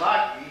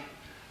Yamazaki,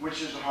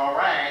 which is the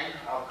Harang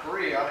of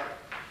Korea,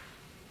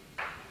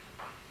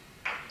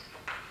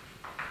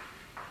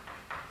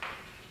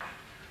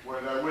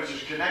 which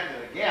is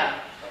connected again.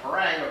 The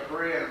Harang of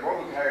Korea and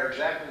Robukai are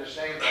exactly the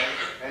same thing,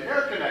 and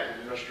they're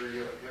connected to Mr.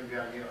 Yim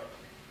Byung Yo.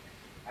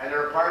 And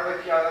they're part of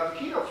the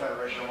Keto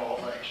Federation of all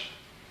things.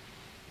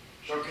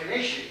 So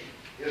Kanishi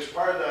is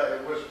part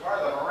of was part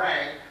of the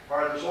Harang,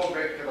 part of this old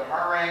great, because the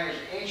Harang is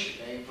an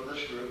ancient name for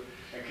this group,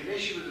 and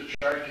Kanishi was the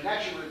charge.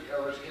 Connection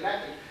was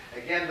connected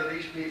again to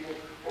these people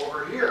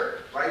over here,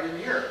 right in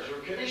here. So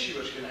Kanishi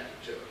was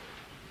connected to it.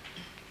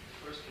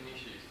 Where's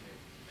Kenishi's name?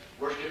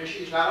 Where's Kanishi?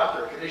 He's not up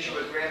there. Kanishi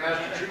was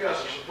Grandmaster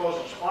Trios'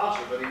 supposed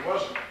sponsor, but he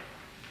wasn't.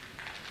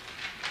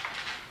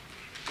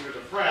 He was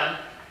a friend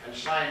and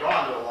signed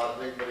on to a lot of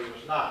things, but he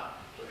was not.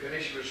 So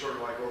Kanishi was sort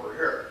of like over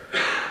here.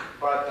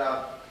 But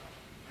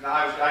now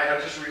I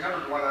just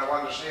remembered one I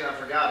wanted to say and I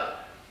forgot it.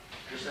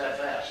 Just that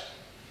fast.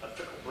 A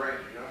fickle brain,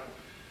 you know.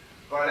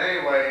 But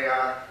anyway,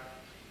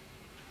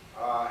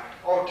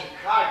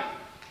 Takagi.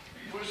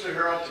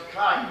 Fusahiro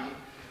Takagi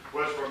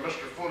was from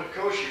Mr.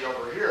 Funakoshi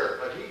over here,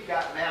 but he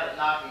got mad at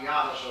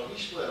Nakayama, so he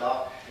split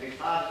off, and he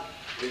found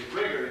his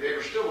rigor. They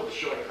were still with the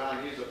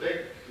Shotokan. He's a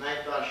big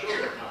ninth dan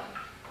Shotokan.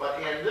 But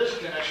in this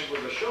connection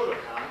with the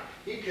Shotokan,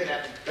 he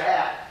connected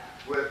back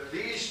with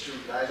these two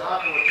guys,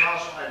 Akko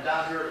Itaso and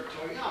down here to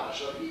Toyama.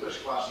 So he was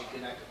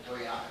quasi-connected to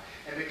Toyama.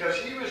 And because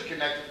he was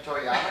connected to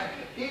Toyama,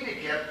 he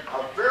became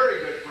a very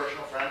good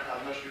personal friend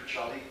of Mr.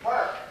 Charlie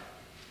Park.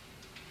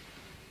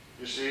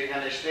 You see,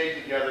 and they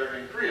stayed together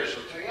in Korea.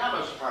 So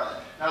Toyama's part of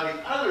that. Now the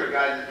other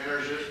guy that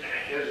enters is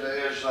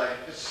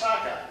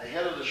Saka, the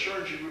head of the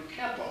Shorinji-ryu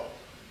Kempo.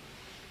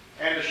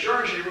 And the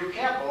Shorinji-ryu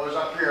Kempo is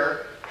up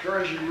here.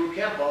 Shorinji-ryu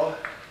Kempo,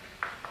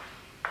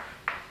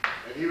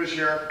 and he was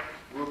here.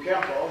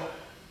 Rukempo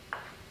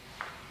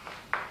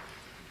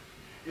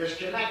is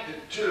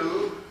connected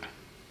to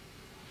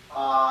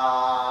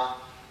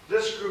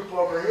this group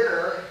over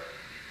here,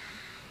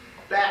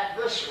 back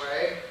this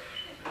way,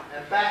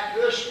 and back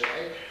this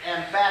way,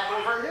 and back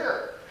over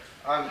here,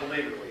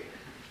 unbelievably.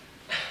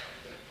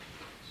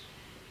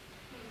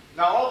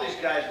 Now all these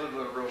guys live in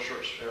a real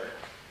short area.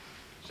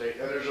 See,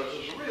 and there's a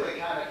really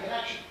kind of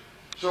connection.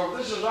 So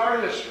this is our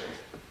history.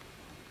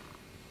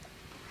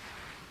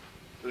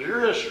 This is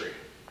your history.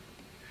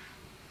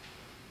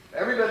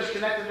 Everybody's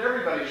connected to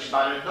everybody just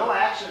about. There's no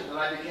accident that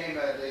I became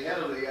the head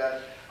of the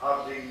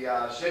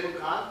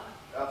Seibukan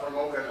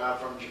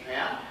from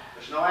Japan.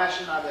 There's no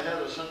action on the head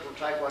of the Central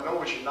Taekwondo,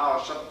 which is now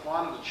a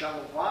sub-kwan, the Chung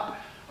Kwan.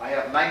 I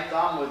have ninth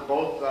dan with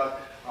both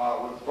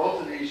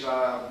of these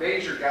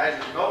major guys,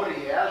 which nobody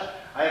has.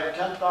 I have a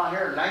 10th dan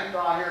here, 9th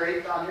dan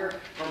here, 8th dan here.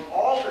 From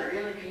all they're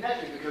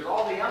interconnected because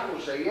all the young will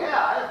say, yeah,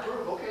 I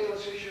approve. Okay,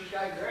 let's issue this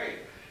guy grade.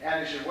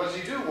 And he said, what does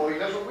he do? Well, he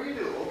does what we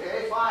do.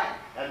 Okay, fine.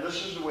 And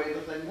this is the way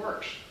the thing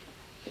works.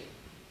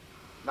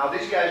 Now,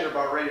 these guys are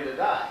about ready to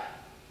die.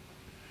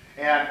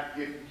 And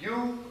if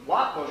you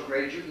want those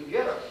grades, you can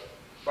get them.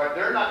 But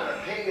they're not going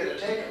to pay you to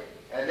take them.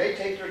 And they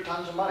take their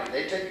tons of money.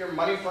 They take your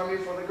money from you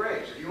for the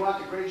grades. If you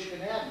want the grades, you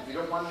can have them. If you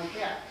don't want them, you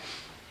can't.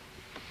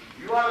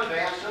 If you want to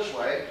advance this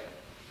way,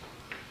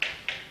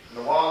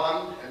 the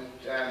wall,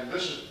 and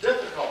this is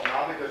difficult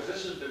now because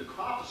this has been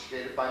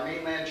confiscated by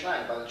mainland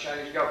China, by the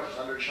Chinese government. It's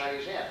under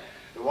Chinese hand.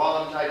 The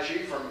Wallam Tai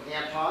Chi from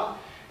Canton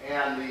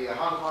and the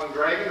Hong Kong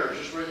Dragon are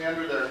just really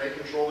under there, and they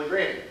control the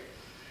grading.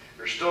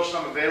 There's still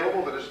some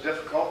available, but it's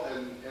difficult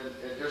and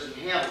it doesn't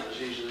handle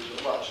as easily as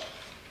it was.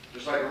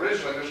 Just like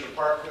originally, Mr.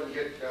 Park couldn't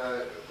get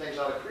things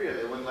out of Korea.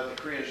 They wouldn't let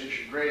the Koreans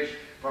issue grades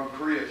from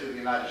Korea to the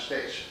United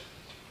States.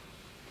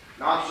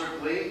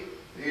 Non-circally,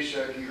 these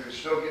you can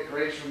still get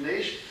grades from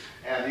these.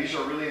 And these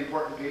are really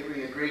important people.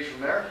 You get grades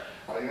from there.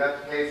 You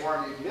have to pay for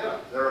them. You can get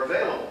them. They're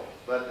available.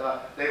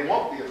 But they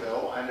won't be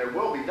available, and they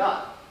will be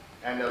done.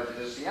 And this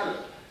is the end of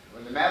it.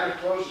 When the matter is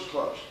closed, it's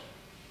closed.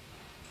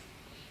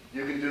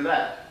 You can do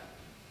that.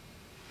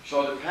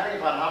 So depending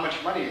upon how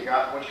much money you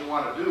got and what you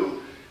want to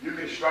do, you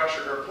can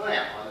structure your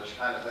plan on this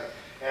kind of thing.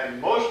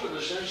 And most of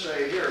the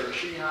sensei here, the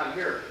Shihan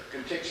here,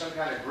 can take some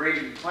kind of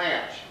grading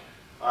plans.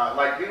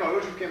 Like, you know,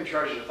 Uju Kim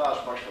charges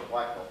 $1,000 for a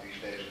black belt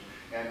these days.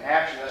 And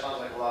actually, that sounds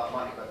like a lot of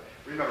money, but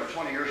remember,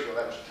 20 years ago,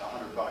 that was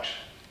 $100.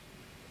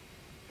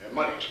 And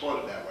money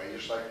exploded that way.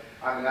 Just like,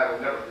 I mean, I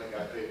would never think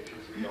I paid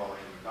 $2 or $3 for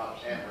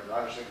McDonald's hamburger.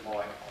 I was thinking more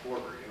like a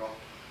quarter, you know,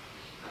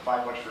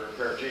 $5 for a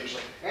pair of jeans. So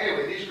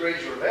anyway, these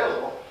grades are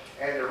available,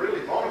 and they're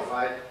really bona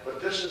fide, but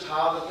this is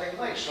how the thing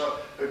links. So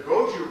the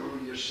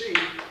Goju-ryu you see,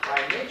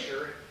 by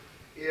nature,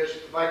 is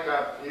like,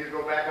 you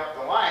go back up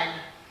the line,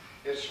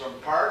 it's from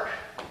Park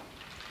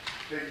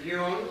to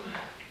Yun,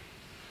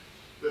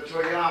 the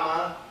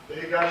Toyama, the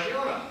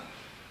Higashiyama.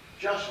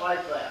 Just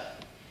like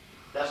that.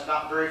 That's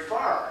not very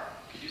far.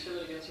 Could you say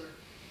that again, sir?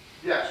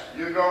 Yes,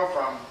 you go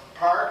from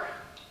Park,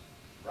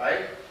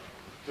 right,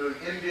 to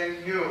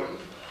Indian Yun,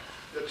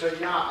 the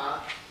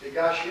Toyama,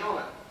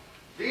 Higashiyama.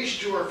 These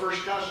two are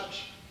first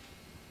cousins.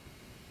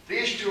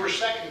 These two are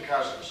second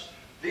cousins.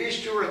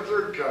 These two are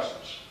third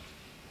cousins.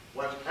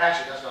 Well,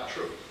 actually, that's not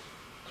true.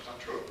 That's not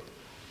true.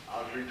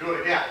 I'll redo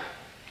it again.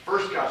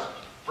 First cousin.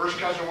 First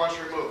cousin once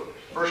removed.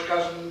 First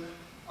cousin,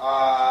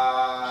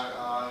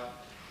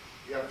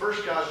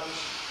 first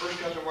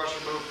cousin once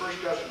removed.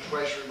 First cousin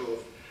twice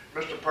removed.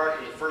 Mr. Park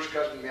is the first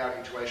cousin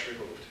Miyagi twice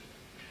removed.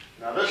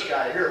 Now this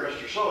guy here,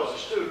 Mr. So, is a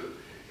student,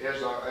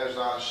 is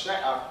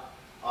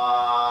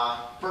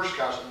first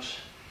cousins.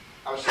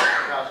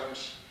 Second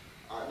cousins.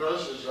 No,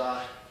 this is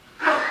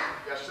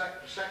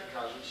second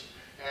cousins,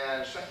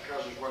 and second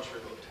cousins once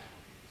removed.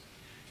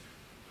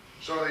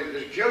 So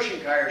the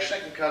Kyoshinkai are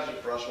second cousin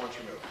for us once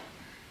removed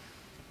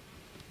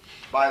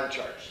by the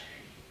charts.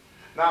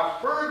 Now,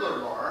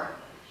 furthermore,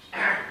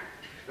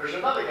 there's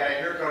another guy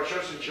here called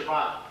Chosen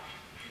Chiban.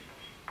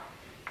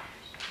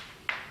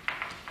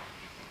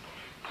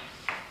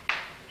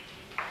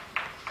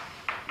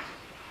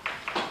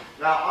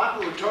 Now,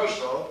 Uncle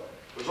Utoso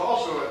was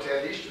also a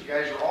TED. These two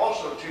guys are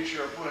also a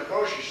teacher of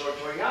Funakoshi. So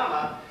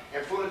Toyama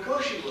and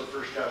Funakoshi were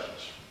first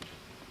cousins.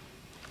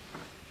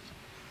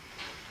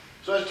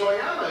 So as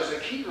Toyama is the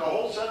key to the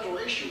whole central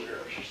issue here,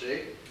 you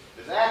see,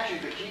 is actually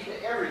the key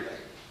to everything.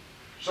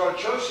 So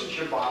Chosen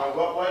Shibana,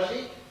 what was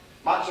he?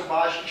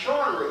 Matsubashi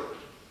Shorinryu.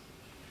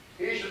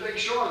 He's the big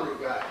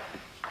Shorinryu guy.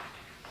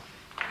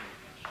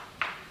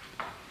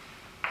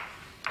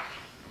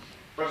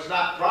 But it's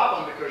not a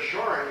problem because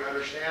Shorin, you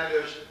understand,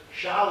 is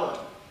Shaolin.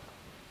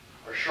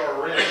 Or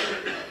Shorin.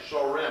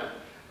 Shorin.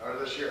 Or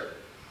this here.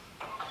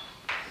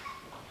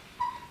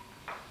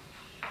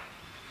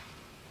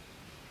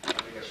 I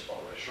think it's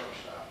spelled right. Shorin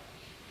style.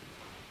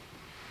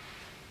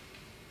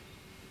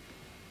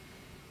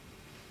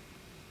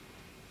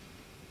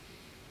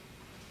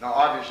 Now,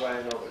 obviously,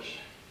 I know this.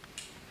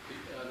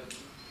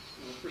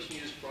 The person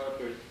you just brought up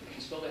there, can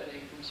you spell that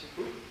name for me, sir?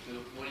 The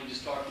one you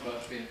just talked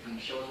about being from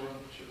Shorin?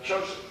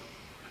 Chosen.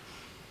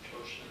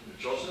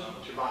 Chosen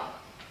Chibana.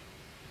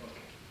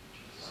 Okay.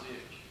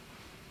 CH.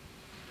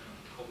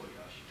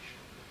 Kobayashi.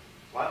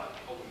 What?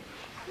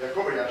 Yeah,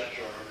 Kobayashi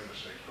Shorin. I made a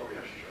mistake.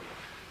 Kobayashi Shorin.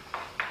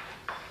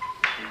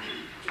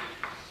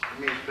 It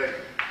means big,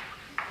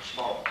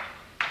 small.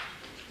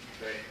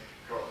 Okay?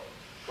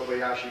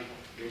 Kobayashi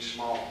means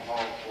small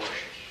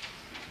portions.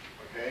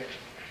 Okay?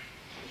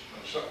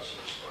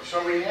 So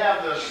we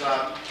have this,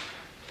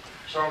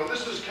 so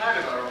this is kind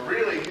of a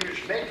really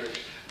huge matrix,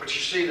 but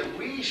you see that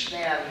we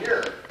stand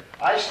here,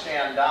 I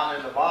stand down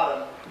in the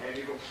bottom, and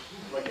you go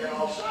like on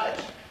all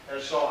sides.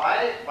 And so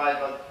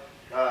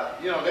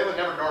you know, they would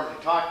never normally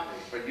talk to me,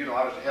 but you know,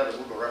 I was the head of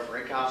the Wugo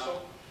Referee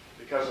Council.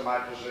 because of my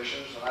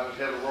positions, and I was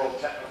head of the World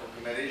Technical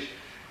Committees,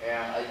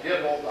 and I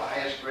did hold the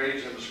highest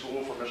grades in the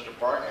school for Mr.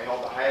 Park. I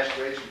held the highest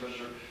grades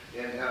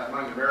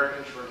among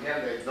Americans from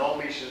him. They've known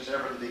me since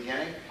ever the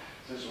beginning,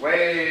 since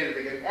way the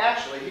beginning.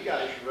 Actually, he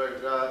got his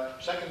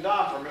second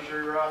dom from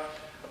Mr.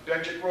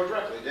 Benjic Road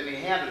directly. Didn't he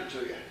hand it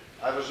to you?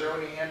 I was there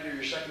when he handed you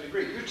your second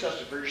degree. You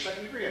tested for your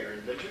second degree under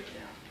him, didn't you?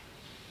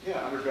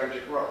 Yeah, under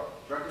Benjic Road,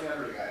 directly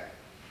under the guy.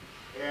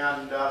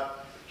 And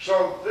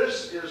so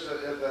this is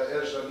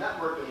a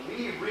network that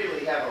we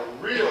really have a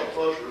real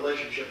close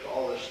relationship to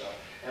all this stuff.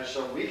 And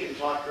so we can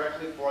talk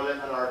directly for them,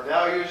 and our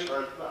values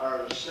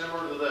are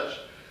similar to this.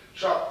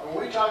 So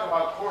when we talk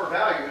about core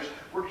values,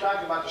 we're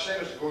talking about the same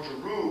as the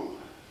Goju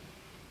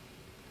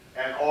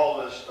and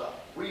all this stuff.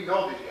 We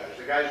know these guys.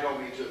 The guys know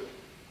me too.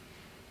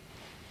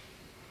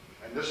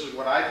 And this is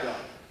what I've done.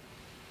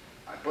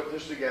 I put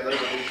this together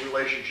with these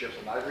relationships,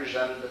 and I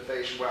presented the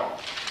face well.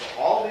 So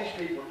all these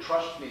people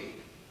trust me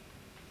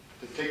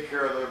to take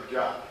care of their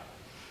job,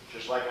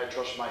 just like I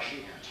trust my she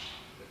hands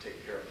to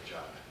take care of the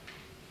job.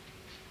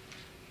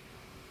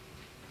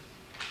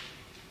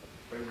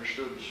 Bring your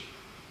students.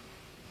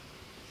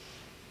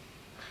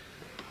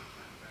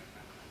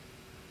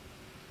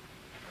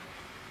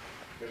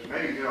 Because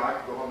many of you know I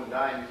could go home and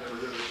die and you've never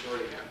heard this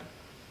story again.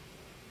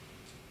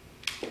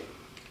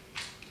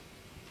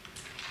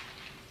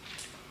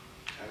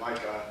 And like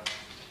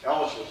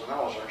Ellis is an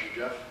Ellis, aren't you,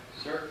 Jeff?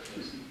 Sir?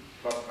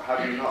 But how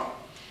do you know?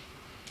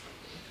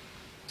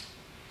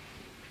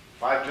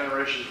 5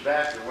 generations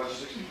back, there was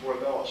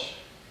 64th Ellis.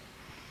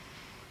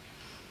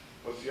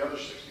 What's the other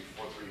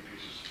 64 3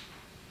 pieces?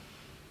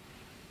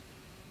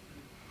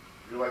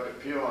 You're like a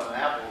peel on an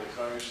apple, you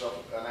call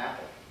yourself an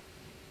apple.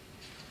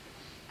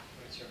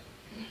 Right, sir.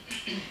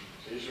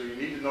 See, so you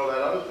need to know that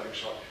other thing.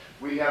 So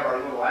we have our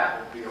little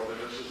apple peel, and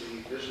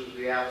this is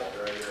the apple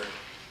right here.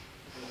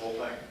 The whole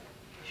thing.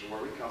 This is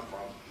where we come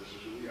from. This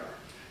is who we are.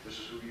 This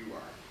is who you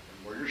are.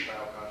 And where your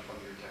style comes from,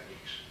 your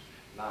techniques.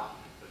 Now,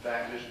 the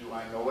fact is, do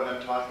I know what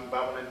I'm talking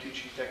about when I'm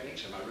teaching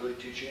techniques? Am I really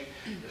teaching it?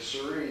 Yes,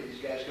 sir.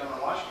 These guys come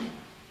and watch me.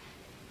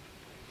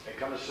 They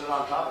come and sit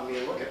on top of me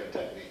and look at the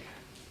technique.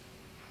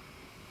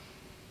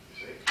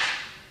 You see?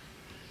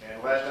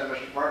 And last time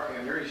Mr. Park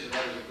came here, he said,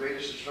 that was the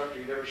greatest instructor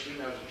you'd ever seen.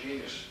 That was a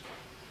genius.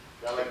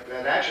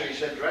 And actually, he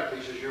said directly,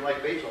 he says, you're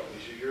like Beethoven.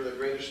 He says, you're the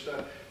greatest,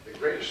 the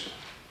greatest.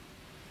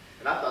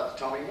 And I thought to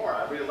tell me more.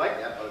 I really liked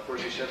that, but of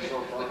course he said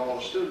so in front of all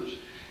the students.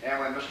 And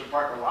when Mr.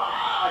 Parker,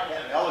 I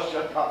can't, Ellis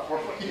jumped about 4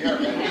 foot in the air,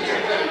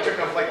 man. He took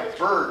off like a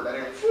bird, man.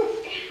 He went,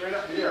 whoosh, straight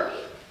up in the air.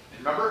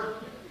 Remember?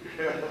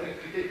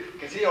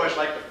 Because he always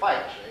liked to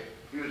fight,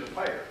 see? He was a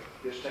fighter.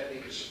 His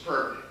technique is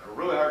superb,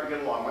 really hard to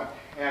get along with,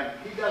 and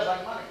he does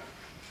like money.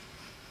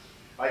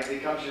 Like he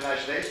comes to the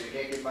United States and he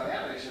can't get money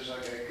out, and he says,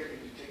 okay, could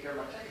you take care of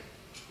my ticket?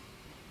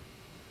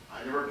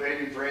 I never paid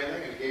him for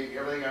anything, and he gave me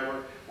everything I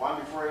ever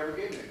wanted before he ever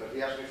gave me. But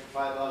he asked me for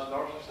 $5,000,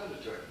 I sent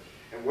it to him.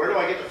 And where do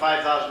I get the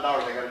 $5,000?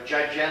 I got a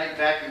gigantic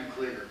vacuum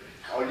cleaner.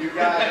 Oh, you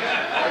guys,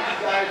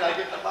 I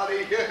get the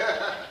money.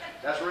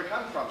 That's where it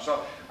comes from.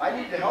 So I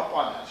need to help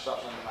on that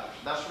stuff sometimes.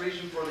 And that's the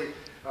reason for the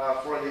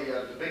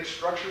big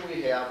structure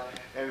we have,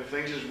 and the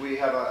things is we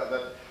have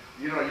that,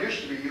 you know, it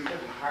used to be you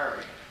couldn't hire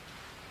me.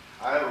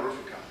 I had a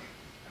roofing company,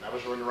 and I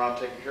was running around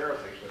taking care of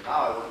things, but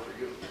now I work for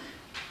you.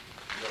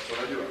 That's what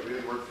I do. I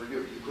really work for you.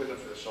 You couldn't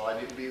have, so I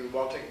need to be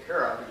well taken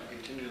care of to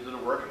continue to do the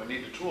work, and I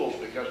need the tools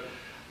because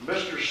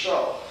Mr.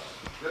 So,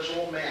 this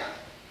old man,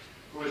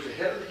 who is the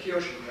head of the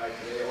Kyoshin guy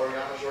today,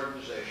 Oriana's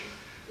organization,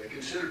 they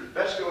considered the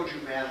best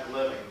Goju man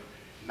living,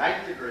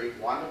 9th degree,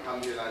 wanted to come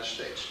to the United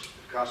States.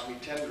 It cost me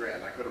 10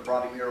 grand. I could have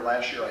brought him here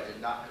last year. I did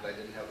not because I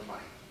didn't have the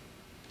money.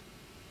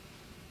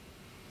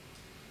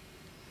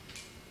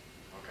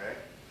 Okay?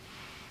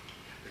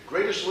 The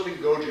greatest living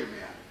Goju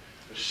man,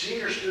 the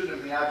senior student of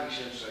Miyagi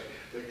Sensei,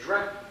 the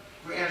direct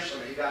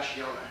grandson of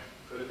Higashi Yona,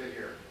 could have been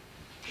here,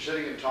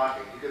 sitting and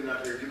talking. You couldn't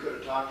have here. You could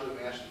have talked to him,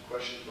 asked him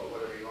questions about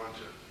whatever you want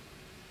to.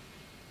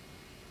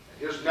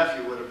 And his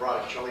nephew would have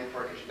brought him, Charlie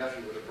Parker's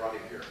nephew would have brought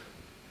him here.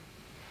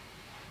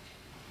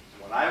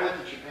 When I went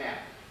to Japan,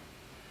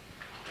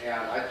 and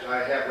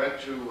I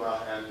went to,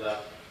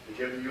 he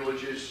gave the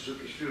eulogy at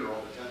Suzuki's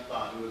funeral, the 10th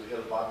on, who was the head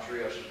of Bob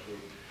Trios' group,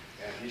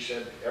 and he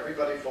said,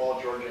 everybody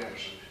follow George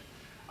Anderson.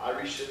 I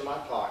reached into my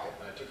pocket,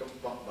 and I took a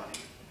bump money.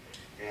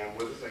 And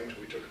with the things,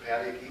 we took a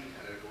paddocky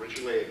and a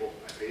original label.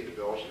 I paid the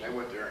bills, and they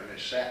went there and they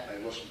sat and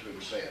they listened to him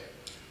say it.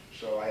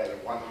 So I had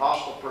one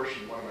hostile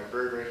person, one of my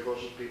very, very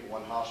closest people,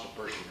 one hostile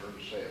person heard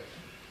him say it.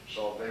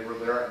 So they were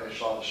there and they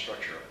saw the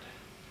structure of it.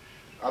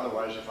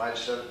 Otherwise, if I'd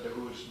said it,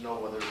 who would know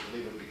whether to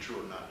believe it would be true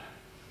or not?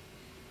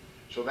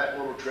 So that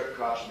little trip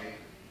cost me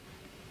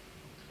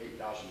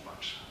 $8,000.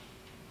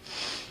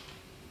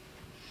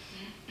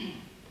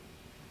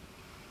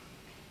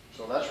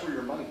 So that's where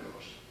your money goes.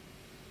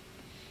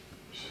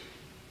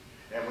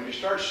 And when you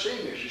start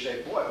seeing this, you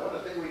say, boy, what a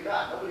thing we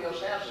got. Nobody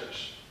else has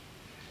this.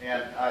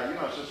 And, you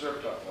know, it's a sort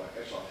of tough luck,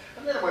 that's all.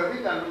 And anyway,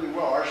 we've done really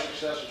well. Our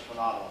success is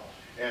phenomenal.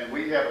 And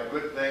we have a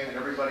good thing, and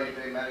everybody,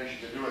 they manage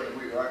to do it,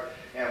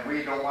 and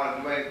we don't want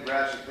to do any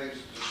drastic things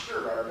to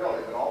disturb our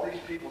ability. But all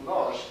these people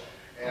know us,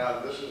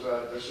 And this is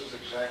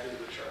exactly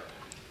the chart.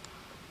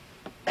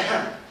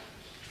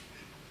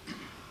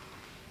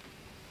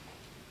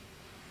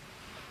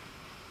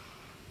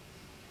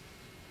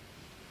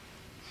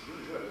 It's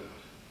really good, isn't it?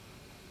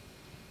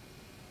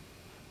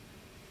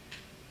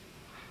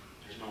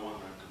 There's no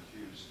wonder I'm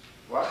confused.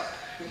 What?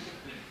 I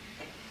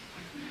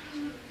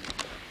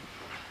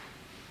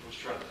was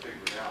trying to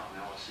figure it out,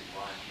 now I see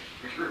why I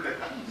can't figure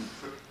it out.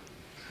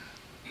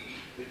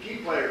 The key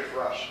players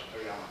for us,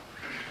 Toyama.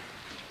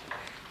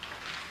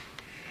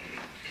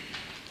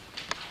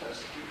 That's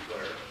the key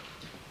player.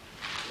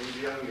 Kim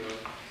Jong-un.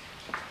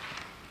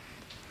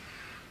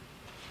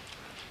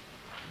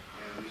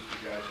 And these two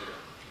guys here.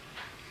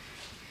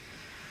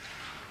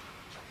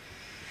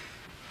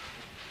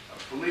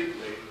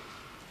 Politically,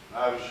 I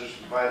was just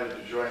invited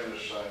to join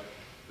this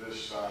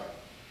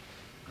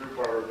group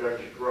over at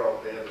Benji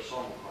Grove. They have a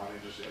Kwanmukan. They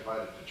just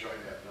invited to join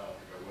that. No, I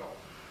think I will.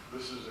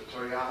 This is a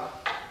Toyama,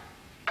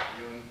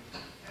 Yoon,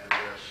 and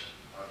this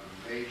are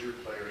the major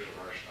players of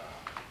our style.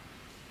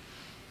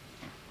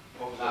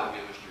 What was that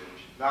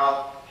demonstration? Now,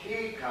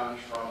 he comes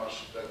from a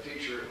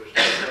teacher who was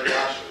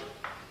Koyasu,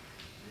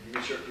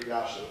 Mr.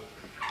 Koyasu,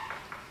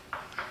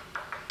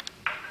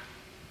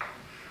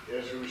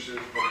 is who's from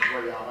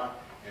Koyama,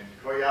 and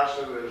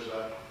Koyasu is,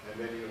 and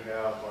then you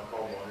have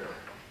Komo here.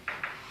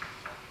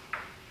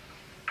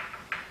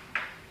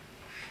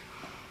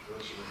 So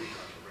this is where he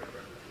comes from, right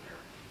from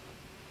here.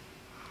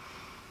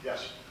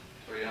 Yes?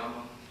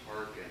 Toyama,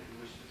 Park, and who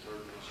was the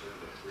third one, sir?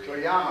 The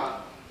three? Toyama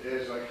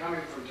is,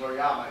 coming from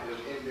Toyama is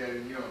Kim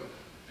Jong-un.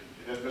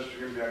 It is Mr.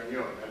 Kim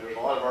Jong-un, and there's a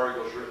lot of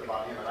articles written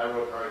about him, and I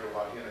wrote an article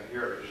about him in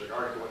here. There's an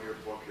article in your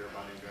book here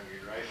about Kim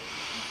Jong-un, right?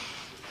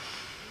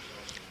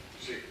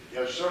 See, he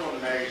has several in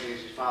the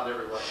magazines, he's found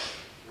everywhere.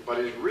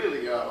 But he's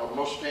really a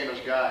most famous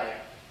guy,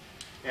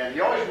 and he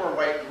always wore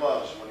white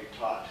gloves when he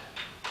taught.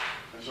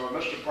 And so when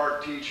Mr.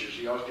 Park teaches,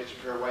 he always gets a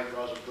pair of white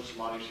gloves and puts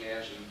them on his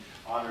hands in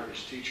honor of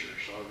his teacher.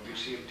 So if you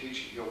see him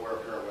teaching, he'll wear a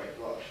pair of white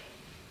gloves.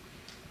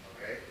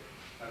 Okay?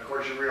 And of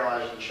course you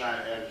realize in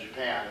China and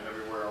Japan and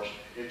everywhere else,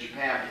 in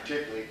Japan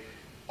particularly,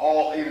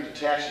 even the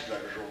taxi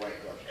drivers wear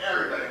white gloves.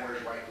 Everybody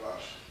wears white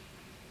gloves.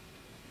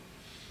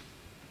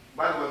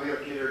 By the way, we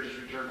have a kid here just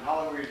returned. How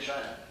long were you in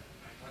China?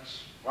 9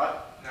 months.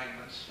 What? 9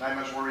 months. 9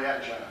 months. Where were you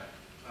at in China?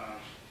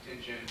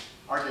 In June.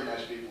 Aren't they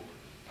nice people?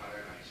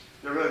 They're nice.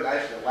 They're really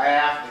nice. They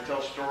laugh. They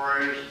tell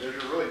stories. They're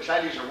really,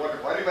 Chinese are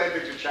wonderful. Anybody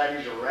thinks the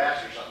Chinese are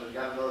rats or something, they've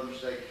got another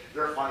mistake.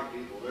 They're funny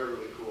people. They're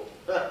really cool.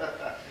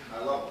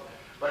 I love them.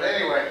 But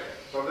anyway,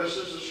 so this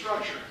is the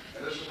structure,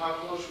 and this is how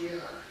close we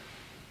are.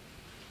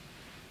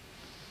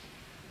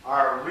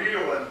 Our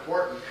real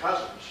important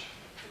cousins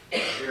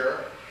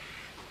here,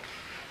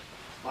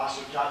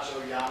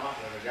 Masutatsu Yama,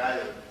 the guy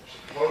that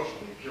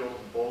supposedly killed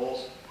the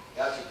bulls.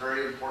 That's a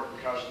very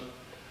important cousin.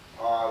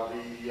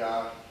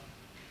 The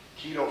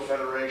Keto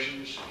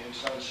Federations in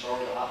Sun So,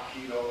 the Hop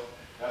Keto,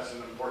 that's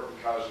an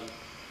important cousin.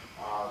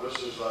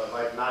 This is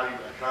like not even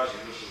a cousin,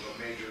 this is a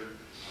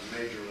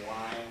major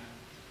line.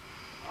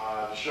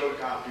 The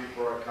Shokan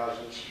people are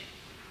cousins.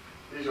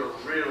 These are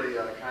really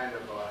kind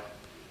of a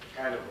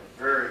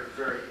very,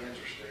 very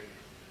interesting.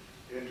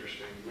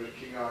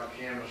 King on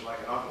Kim is like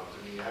an uncle to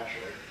me,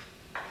 actually.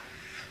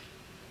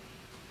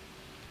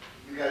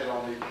 You guys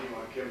all knew Kim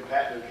on Kim.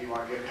 Pat knew Kim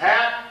on Kim.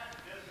 Pat?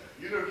 Yes, sir.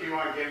 You knew Kim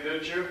on Kim,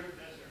 didn't you?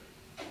 Yes,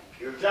 sir.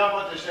 You tell them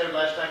what they said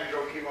last time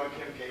Kim on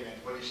Kim came in.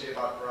 What did he say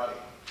about karate?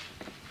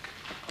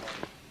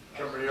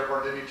 Come from the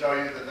airport, didn't he tell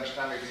you that next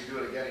time if you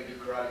do it again, he'd do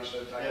karate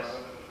instead of taekwondo? Yes,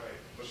 that's right.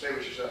 Well, say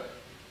what you said.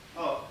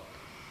 Oh,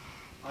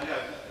 I know,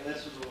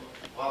 this was a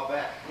while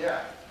back.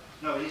 Yeah.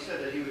 No, he said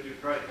that he would do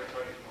karate is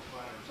more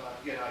fun, so I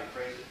forget how he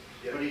phrased it.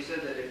 Yeah. But he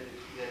said that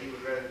he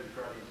would rather do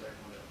karate than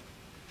taekwondo.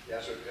 Yeah,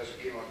 that's what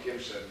Kim on Kim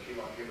said. Kim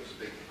on Kim is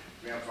the big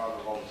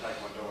grandfather of all the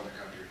taekwondo in the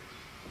country.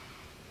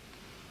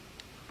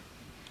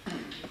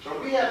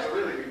 So we have to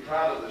really be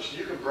proud of this.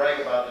 You can brag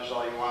about this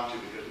all you want to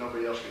because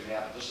nobody else can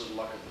have it. This is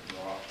luck of the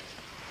draw.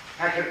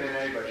 I could have been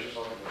anybody, just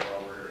luck of the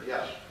draw over here.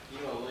 Yes?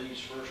 You know Lee's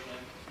first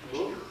name?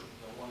 Who?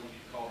 The one that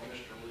you called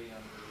Mr. Lee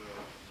under,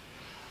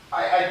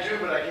 I do,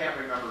 but I can't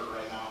remember it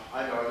right now.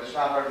 I know, it's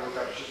not hard to look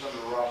up. It's just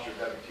under the roster of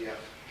WTF.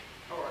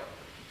 all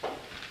right.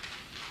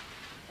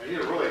 And he's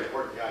a really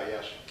important guy,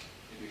 yes.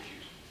 You'd be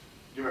accused.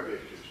 You might be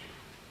accused.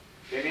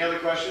 Any other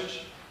questions?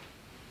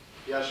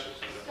 Yes?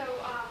 So,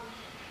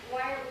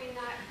 why are we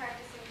not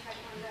practicing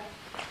Taekwondo?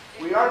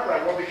 We are,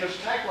 well, because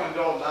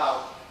Taekwondo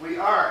now, we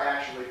are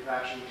actually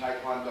practicing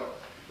Taekwondo.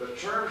 The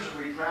terms that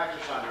we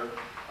practice under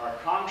are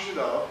Kang Shu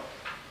Do,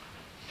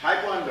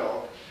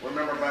 Taekwondo, we're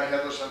member by head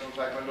of the Central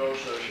Taekwondo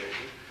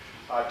Association,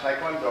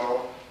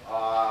 Taekwondo,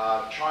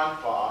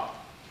 Chanfa,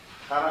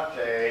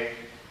 Karate,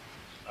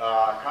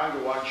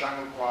 Kanguan,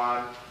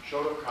 Kwanmukan,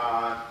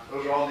 Shotokan,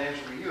 those are all names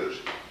we use.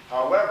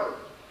 However,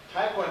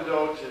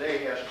 Taekwondo today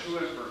has two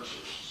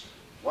inferences.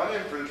 One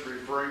inference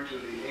referring to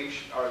the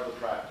ancient art of the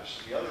practice,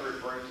 the other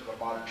referring to the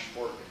modern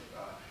sport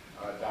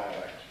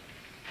dialect.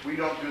 We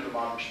don't do the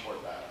modern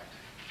sport dialect.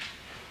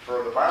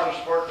 For the modern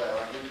sport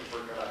dialect, we prefer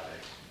karate.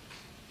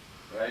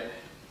 Right?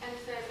 And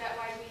so is that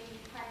why we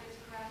practice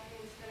karate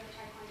instead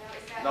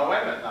Now,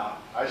 wait a minute now.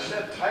 I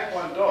said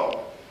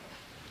Taekwondo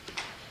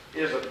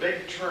is a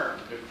big term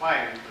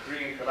defining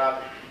Korean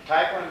karate.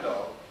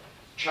 Taekwondo,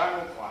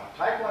 Kwanmukan.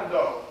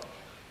 Taekwondo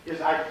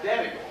is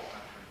identical.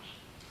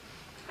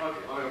 Okay,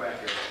 let me go back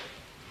here.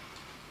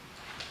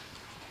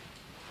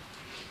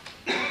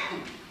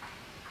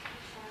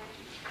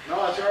 No,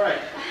 that's all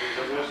right.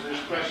 There's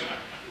a question.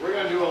 We're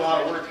going to do a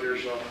lot of work here,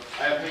 so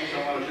I have things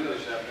I want to do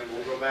this afternoon.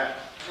 We'll go back.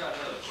 I got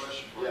another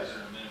question for you Yes.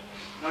 here in a minute.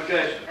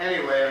 Okay,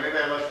 anyway, maybe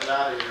I left it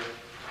out of here,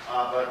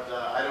 but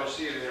I don't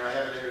see it in here. I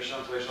have it in here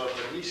someplace else.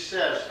 But he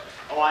says,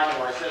 oh, I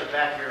know, I said it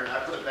back here, and I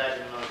put it back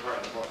in another part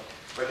of the book.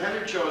 But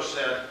Henry Cho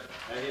said,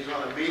 and he's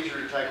one of the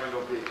major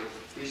Taekwondo people,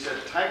 he said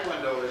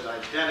Taekwondo is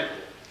identical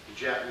to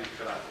Japanese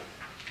karate.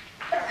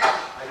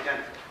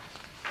 Identical.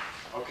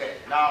 Okay,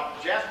 now,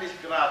 Japanese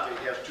karate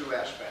has two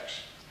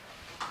aspects.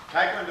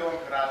 Taekwondo and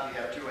karate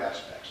have two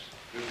aspects.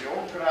 There's the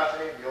old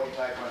karate, the old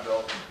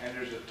Taekwondo, and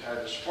there's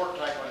the sport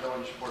Taekwondo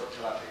and the sport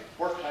karate.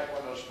 Sport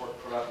Taekwondo and sport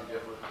karate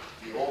differ.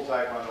 The old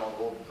Taekwondo and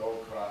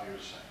old karate are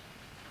the same.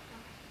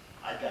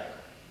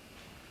 Identical.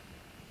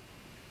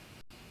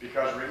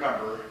 Because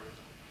remember,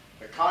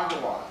 the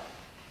Kwanmukan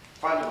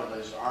fundamentally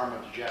is the arm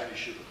of the Japanese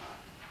Shubukan.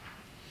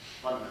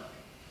 Fundamentally.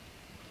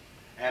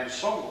 And the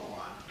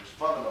Songokan is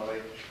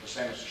fundamentally the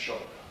same as the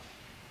Shotokan.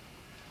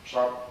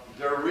 So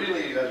they're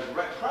really,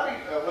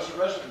 karate wasn't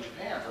resident in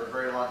Japan for a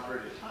very long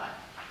period of time.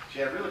 So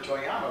you had really,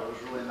 Toyama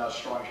was really not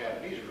strong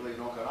Japanese, it was really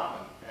an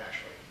Okinawan,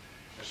 actually.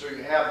 And so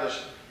you have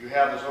this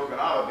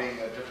Okinawa being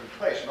a different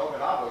place. And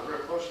Okinawa is real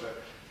close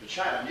to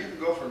China. And you can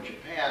go from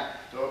Japan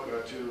to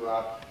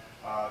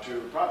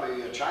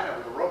probably China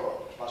with a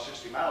rowboat. It's about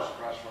 60 miles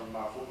across from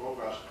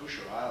Fukuoka to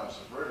Kyushu Islands.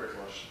 It's very, very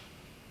close.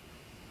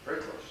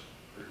 Very close.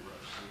 Very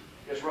rough sea.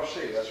 It's rough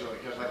sea, that's really,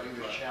 because like the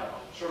English Channel.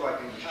 Sort of like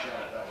the English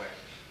Channel that way.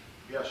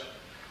 Yes.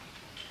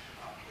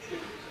 If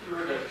you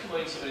were to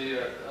explain to somebody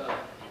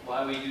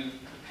why we do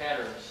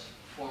patterns,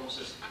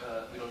 forms,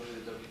 we don't do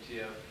the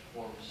WTF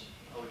forms,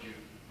 how would you?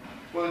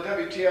 Well, the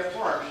WTF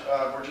forms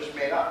were just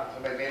made up.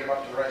 Somebody made them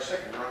up to the right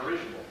second. They're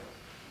unreasonable.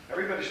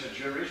 Everybody says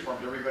Japanese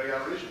forms, everybody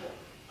unreasonable.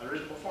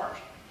 Unreasonable forms.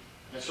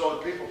 And so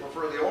the people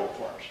prefer the old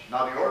forms.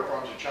 Now the old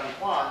forms of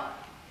Chungkwan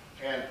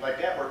and like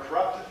that were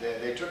corrupted.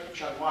 They took the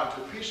Chungkwan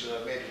to pieces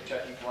and made the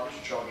technique forms,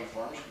 the Chogi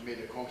forms, made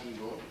the Konkin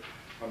Gun.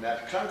 From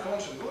that, the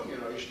Kwanmukan Gun, you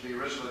know, used to be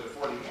originally the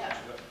 40 hands.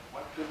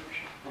 One, two,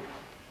 boom.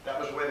 That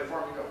was the way the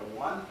form would go.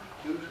 1,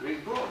 2, 3,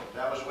 boom.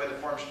 That was the way the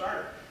form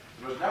started.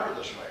 It was never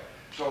this way.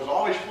 So it was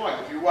always flowing.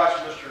 If you watch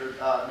what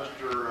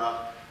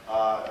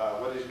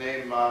his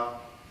name,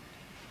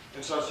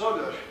 in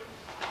Soda,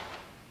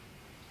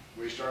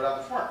 we started out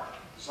the form.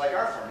 It's like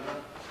our form, you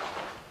know.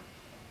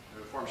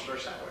 The form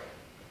starts that way.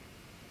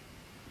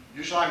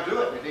 You saw him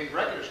do it. You didn't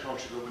recognize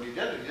Kongshu when he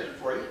did it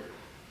for you.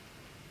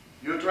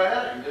 You looked right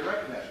at it and didn't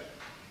recognize it.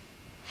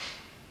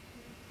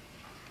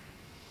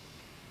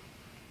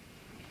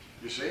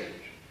 You see?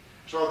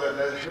 So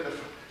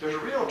there's a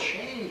real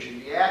change in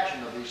the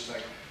action of these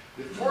things.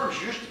 The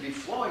forms used to be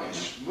flowing and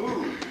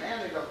smooth,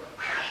 and they go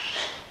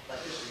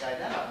like this guy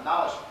down.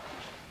 Now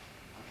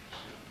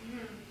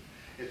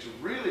it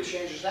really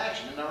changes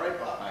action. Isn't that right,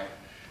 Bob?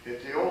 The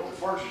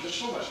forms are just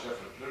so much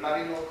different. They're not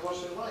even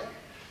close to alike.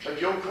 But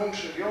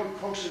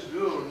Kwanmukan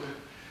Gun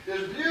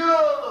is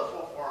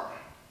beautiful form.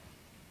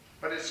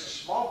 But it's a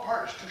small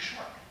part, it's too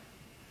short.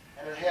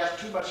 And it has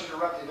too much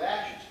interruptive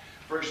actions.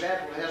 For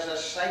example, it has that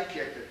side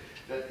kick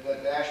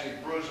that actually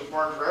ruins the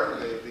form forever.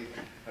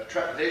 The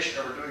trepidation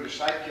over doing the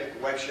side kick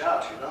wipes you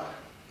out, you know.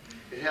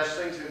 It has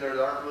things in there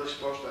that aren't really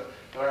supposed to,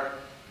 that aren't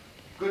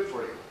good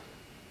for you.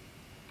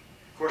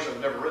 Of course,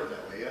 I've never read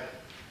that way, yeah?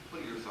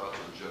 What are your thoughts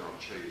on General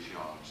Che's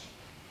yawns?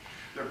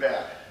 They're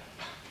bad.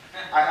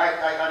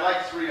 I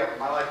like three of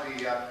them. I like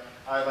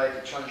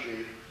the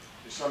Chunji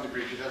to some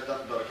degree, because that's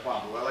nothing but a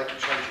Kwanmu. I like the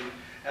Chunji,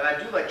 and I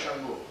do like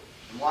Chungmu.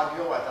 And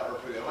Wonpyo I thought were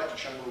pretty. I like the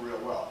Chungmu real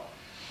well.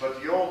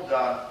 But the old,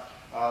 the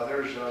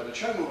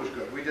Chungmu was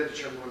good. We did the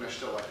Chungmu, and I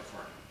still like it for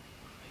him.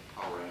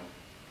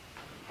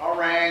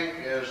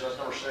 Haorang that's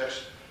number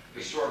 6.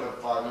 It's sort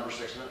of number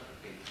 6, isn't it?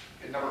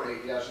 8. Number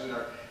 8, yes, in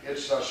there.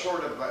 It's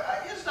sort of,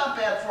 it's not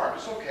bad form.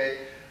 It's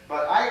okay.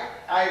 But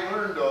I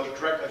learned those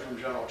directly from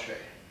General Che.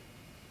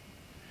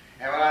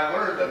 And when I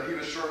learned them, he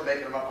was sort of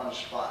making them up on the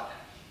spot.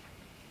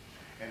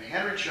 And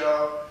Henry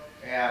Cho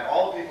and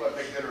all the people at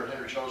Big Dinner at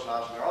Henry Cho's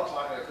house, and they're all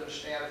talking, I couldn't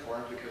stand the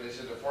forms because they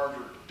said the forms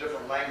were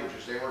different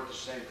languages. They weren't the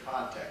same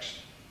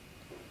context.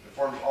 The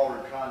forms all were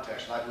in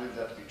context, and I believe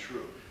that to be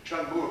true.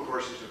 Chungmu, of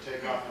course, is a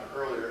takeoff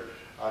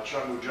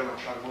from General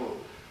Chungmu,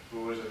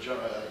 who was a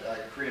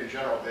Korean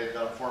general. They'd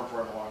done a form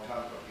for him a long time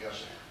ago.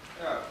 Yes.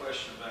 I got a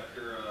question back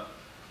here.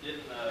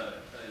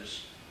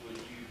 Would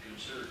you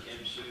consider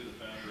Kim Soo, the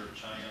founder of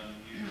China,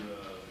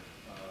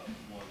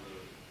 one of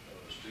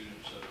the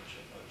students of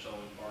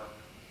Chowing Park?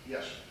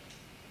 Yes.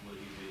 Would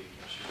he be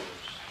considered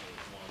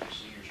one of the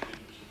senior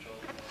students of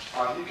Chowing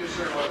Park? He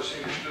considered one of the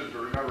senior students,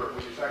 but remember,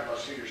 when you talk about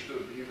senior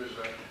student, he was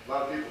a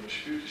lot of people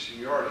dispute the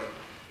seniority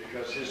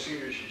because his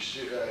student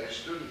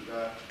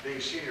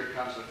being senior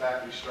comes to the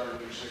fact that he started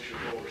when he was 6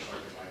 years old or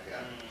something like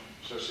that.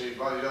 So see, a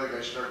lot of the other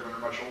guys started when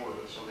they're much older,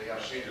 but so they got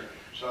a senior.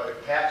 So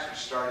Pat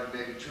started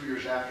maybe 2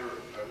 years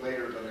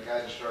later than the guy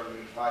that started when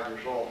he was 5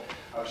 years old.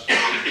 I was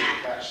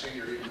Pat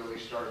senior, even though he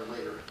started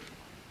later.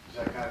 Is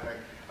that kind of thing.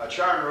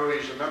 Charan Rui,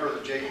 he's a member of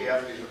the JKF,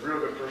 and he's a real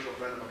good personal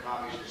friend of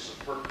McCombie's. He's a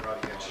superb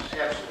karate guy. He's just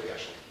absolutely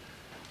excellent.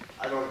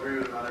 I don't agree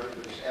with him on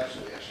everything, but he's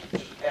absolutely excellent.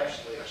 Just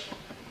absolutely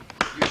excellent.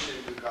 You've seen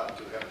him do karate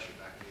too, haven't you,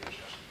 back in the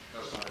years?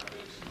 That's not a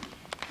big issue.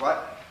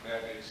 What? May I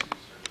make a sir?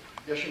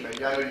 Yes, you may.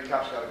 Yeah, I know you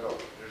cops got to go.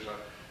 There's a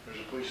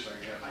police thing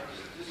here.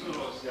 Just a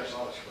little. Yes,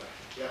 all this way.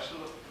 Yes. So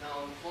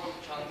now, before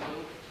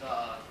Changmu,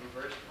 the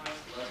reverse point,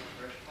 the left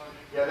reverse point.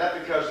 Yeah, that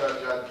because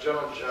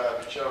General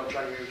Chung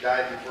Yu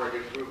died before he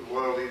could prove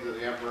loyalty to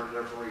the emperor, and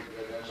therefore he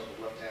ends up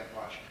with left-hand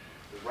punch.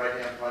 The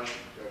right-hand punch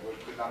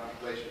could not be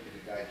placed because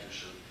he died too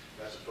soon.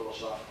 That's a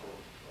philosophical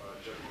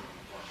judgment.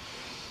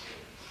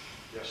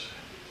 Yes.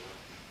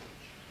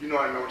 You know,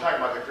 we're talking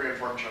about the Korean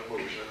form Chung Mu,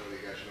 so I don't know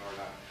if you guys know or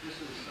not. This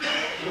is,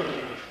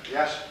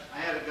 Yes? I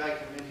had a guy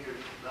come in here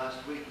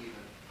last week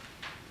even,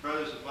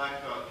 brothers of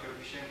Black Belt,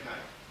 Kyokushinkai.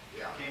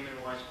 Yeah. Came in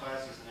and watched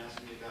classes and asked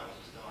me if that was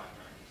a style I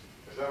practice.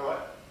 Is that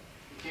what?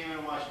 He came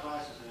in and watched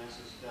classes and asked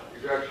us if that was.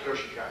 You got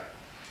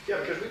Kyoshinkai. Yeah,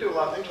 because we do a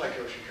lot of things like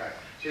Kyoshinkai.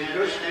 See, And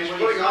he's when he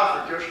putting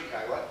saw- off for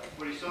Kyoshinkai, what?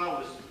 What he saw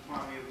was the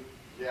Kwanmukan.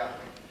 Yeah.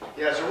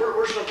 Yeah, so we're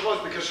so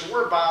close because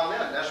we're bound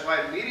in. That's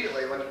why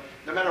immediately, when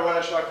no matter what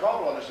I saw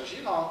Caldwell, I says,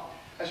 you know,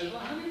 I says,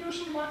 well, how do you do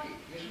some lucky?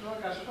 He says,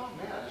 look, I said, oh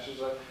man. I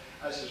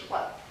says,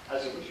 what? I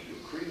said, what you do,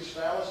 Creed and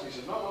Stylus? And he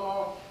said,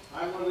 no,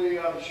 I'm with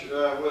the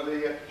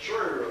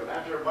Shuri. And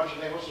after a bunch of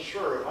names, what's the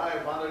Shuri? My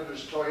name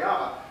is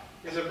Toyama.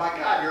 He said, my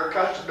God, you're a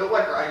cousin. No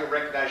wonder I can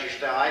recognize your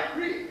style. I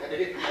agree. And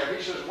he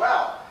says,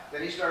 well.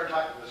 Then he started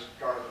talking to this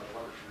Garth with a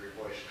wonderful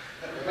voice.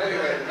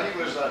 Anyway,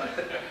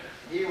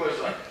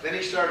 then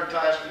he started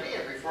asking me,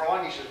 and before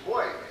long he said,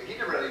 boy, he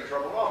never had any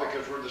trouble at all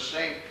because we're the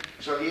same.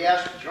 So he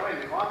asked to join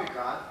the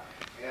Kwanmukan,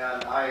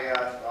 and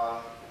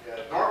I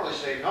normally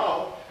say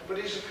no, but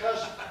he's a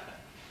cousin.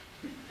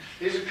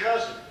 He's a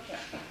cousin.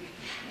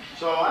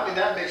 So, I mean,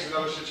 that makes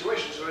another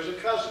situation. So he's a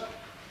cousin.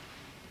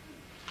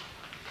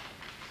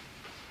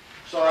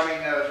 So, I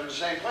mean, from the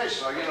same place.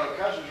 So, you know,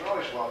 cousins are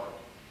always welcome.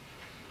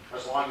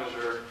 As long as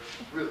they're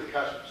really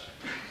cousins.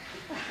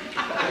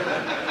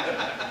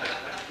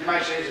 You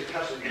might say he's a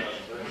cousin.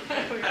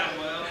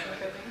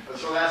 But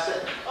so that's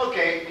it.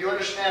 Okay, you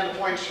understand the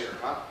points here,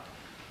 huh?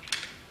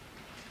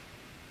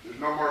 There's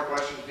no more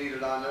questions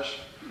needed on this.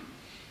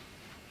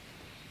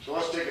 So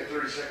let's take a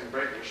 30-second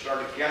break. We'll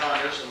start again on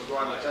this, and we'll go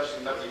on the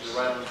testing methods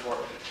right on the floor.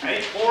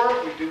 Before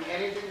we do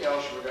anything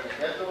else, we're going to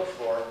head to the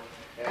floor,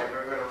 and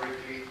we're going to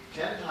repeat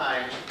 10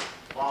 times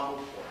Kwan Mu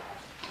 4.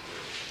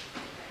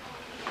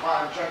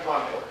 Kwan Mu 4. It's a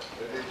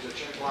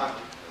Kwan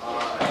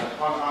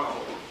Mu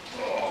 4.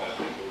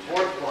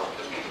 Fourth one.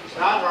 It's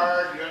not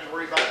hard. You don't have to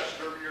worry about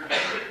disturbing your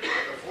neck. The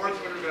fourth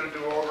one we're going to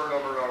do over and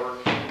over and over.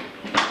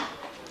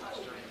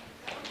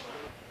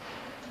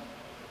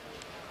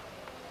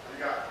 You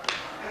got it.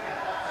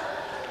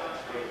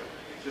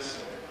 This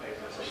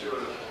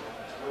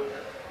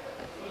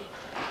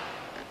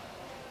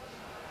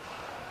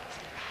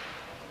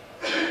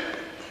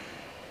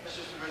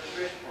is the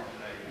registration form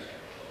that I use.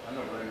 I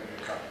know, but I'm going to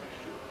get copies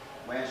too.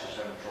 Lance is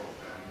having trouble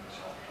with that. That's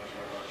why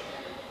I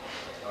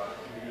thought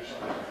can you do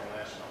something for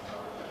Lance?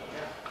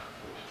 Yeah.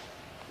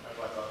 That's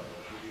why I thought we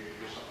could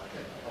do something like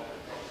that.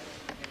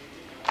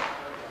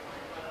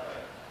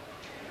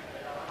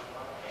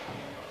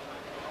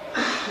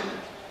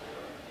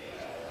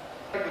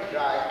 Good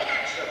guy,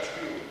 except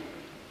you.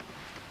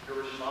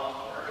 You're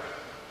responsible.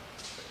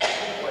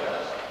 What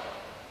else?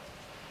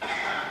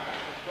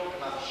 Don't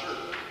not sure.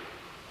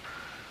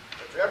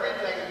 If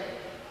everything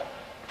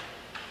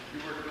you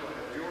were doing,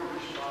 if you were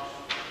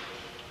responsible for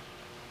this,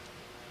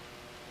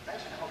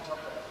 imagine how tough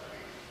that would be.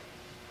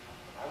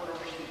 I would have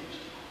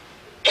refused.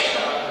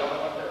 I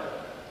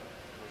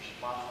was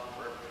responsible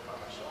for everything by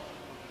myself.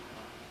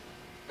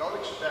 Don't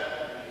expect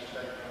me to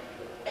expect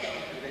the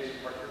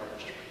basic part of your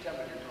life. Just pretend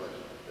that you're doing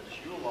it. That it's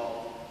you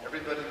alone.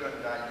 Everybody's going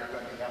to die. You're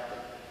going to have to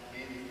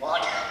be the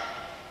body.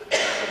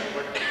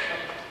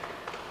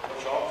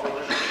 Which all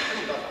foolish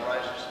stuff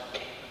arises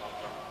up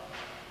from.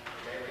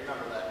 Okay,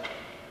 remember that.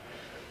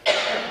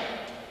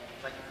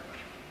 Thank you very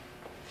much.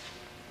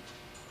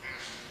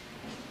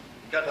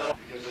 Got that?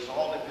 Because this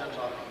all depends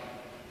on me.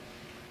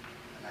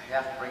 And I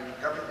have to bring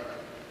everything up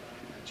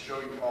and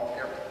show you all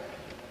everything.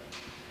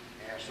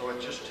 And so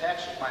it just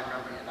taxes my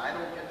memory, and I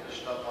don't get this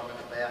stuff on the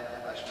bath.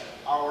 I spend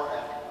hour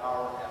after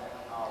hour after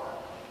hour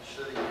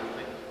sitting and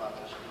thinking about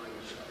this and doing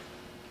this stuff.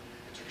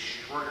 It's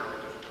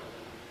extraordinarily difficult.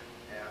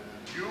 And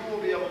you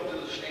will be able to do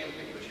the same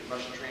thing, but you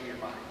must train your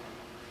mind.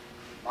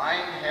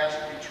 Mind has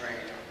to be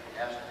trained,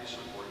 has to be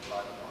supported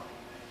by the body.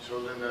 So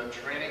then the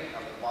training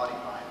of the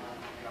body-mind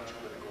becomes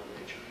critical in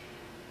nature.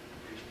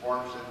 These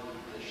forms and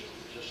conditions,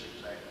 just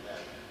exactly that.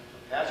 So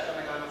Pat's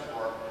coming on the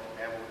floor,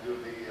 and we'll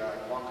do the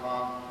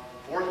Kwanmukan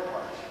fourth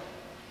part,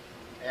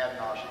 ad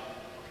nauseam.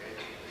 Okay?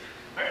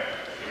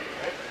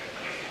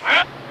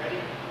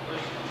 Ready?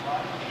 Listen,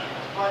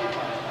 body-mind.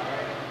 All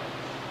right?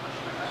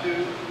 2,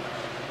 3,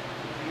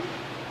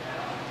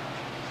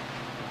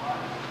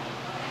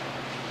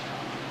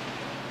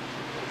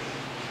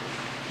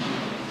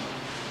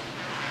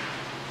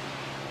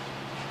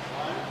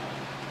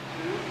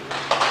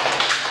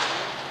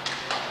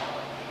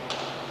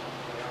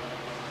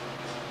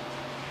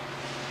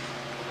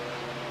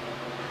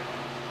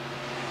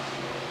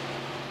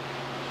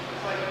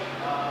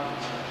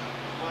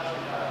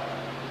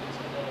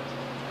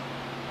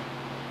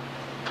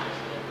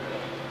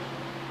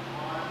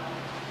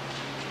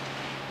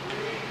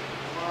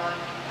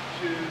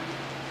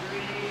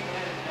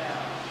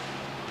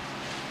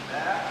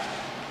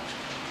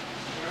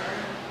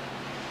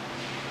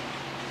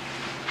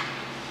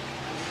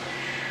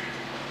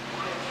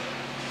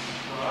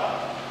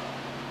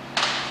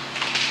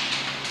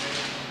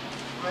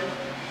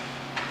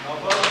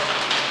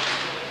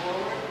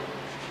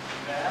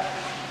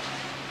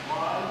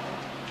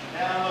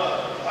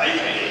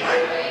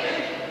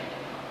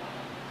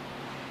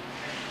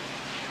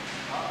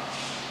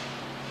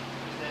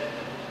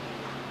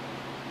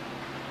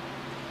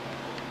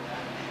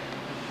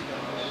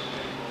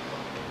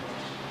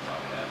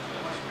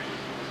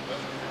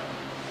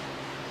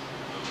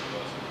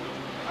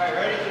 right,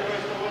 ready to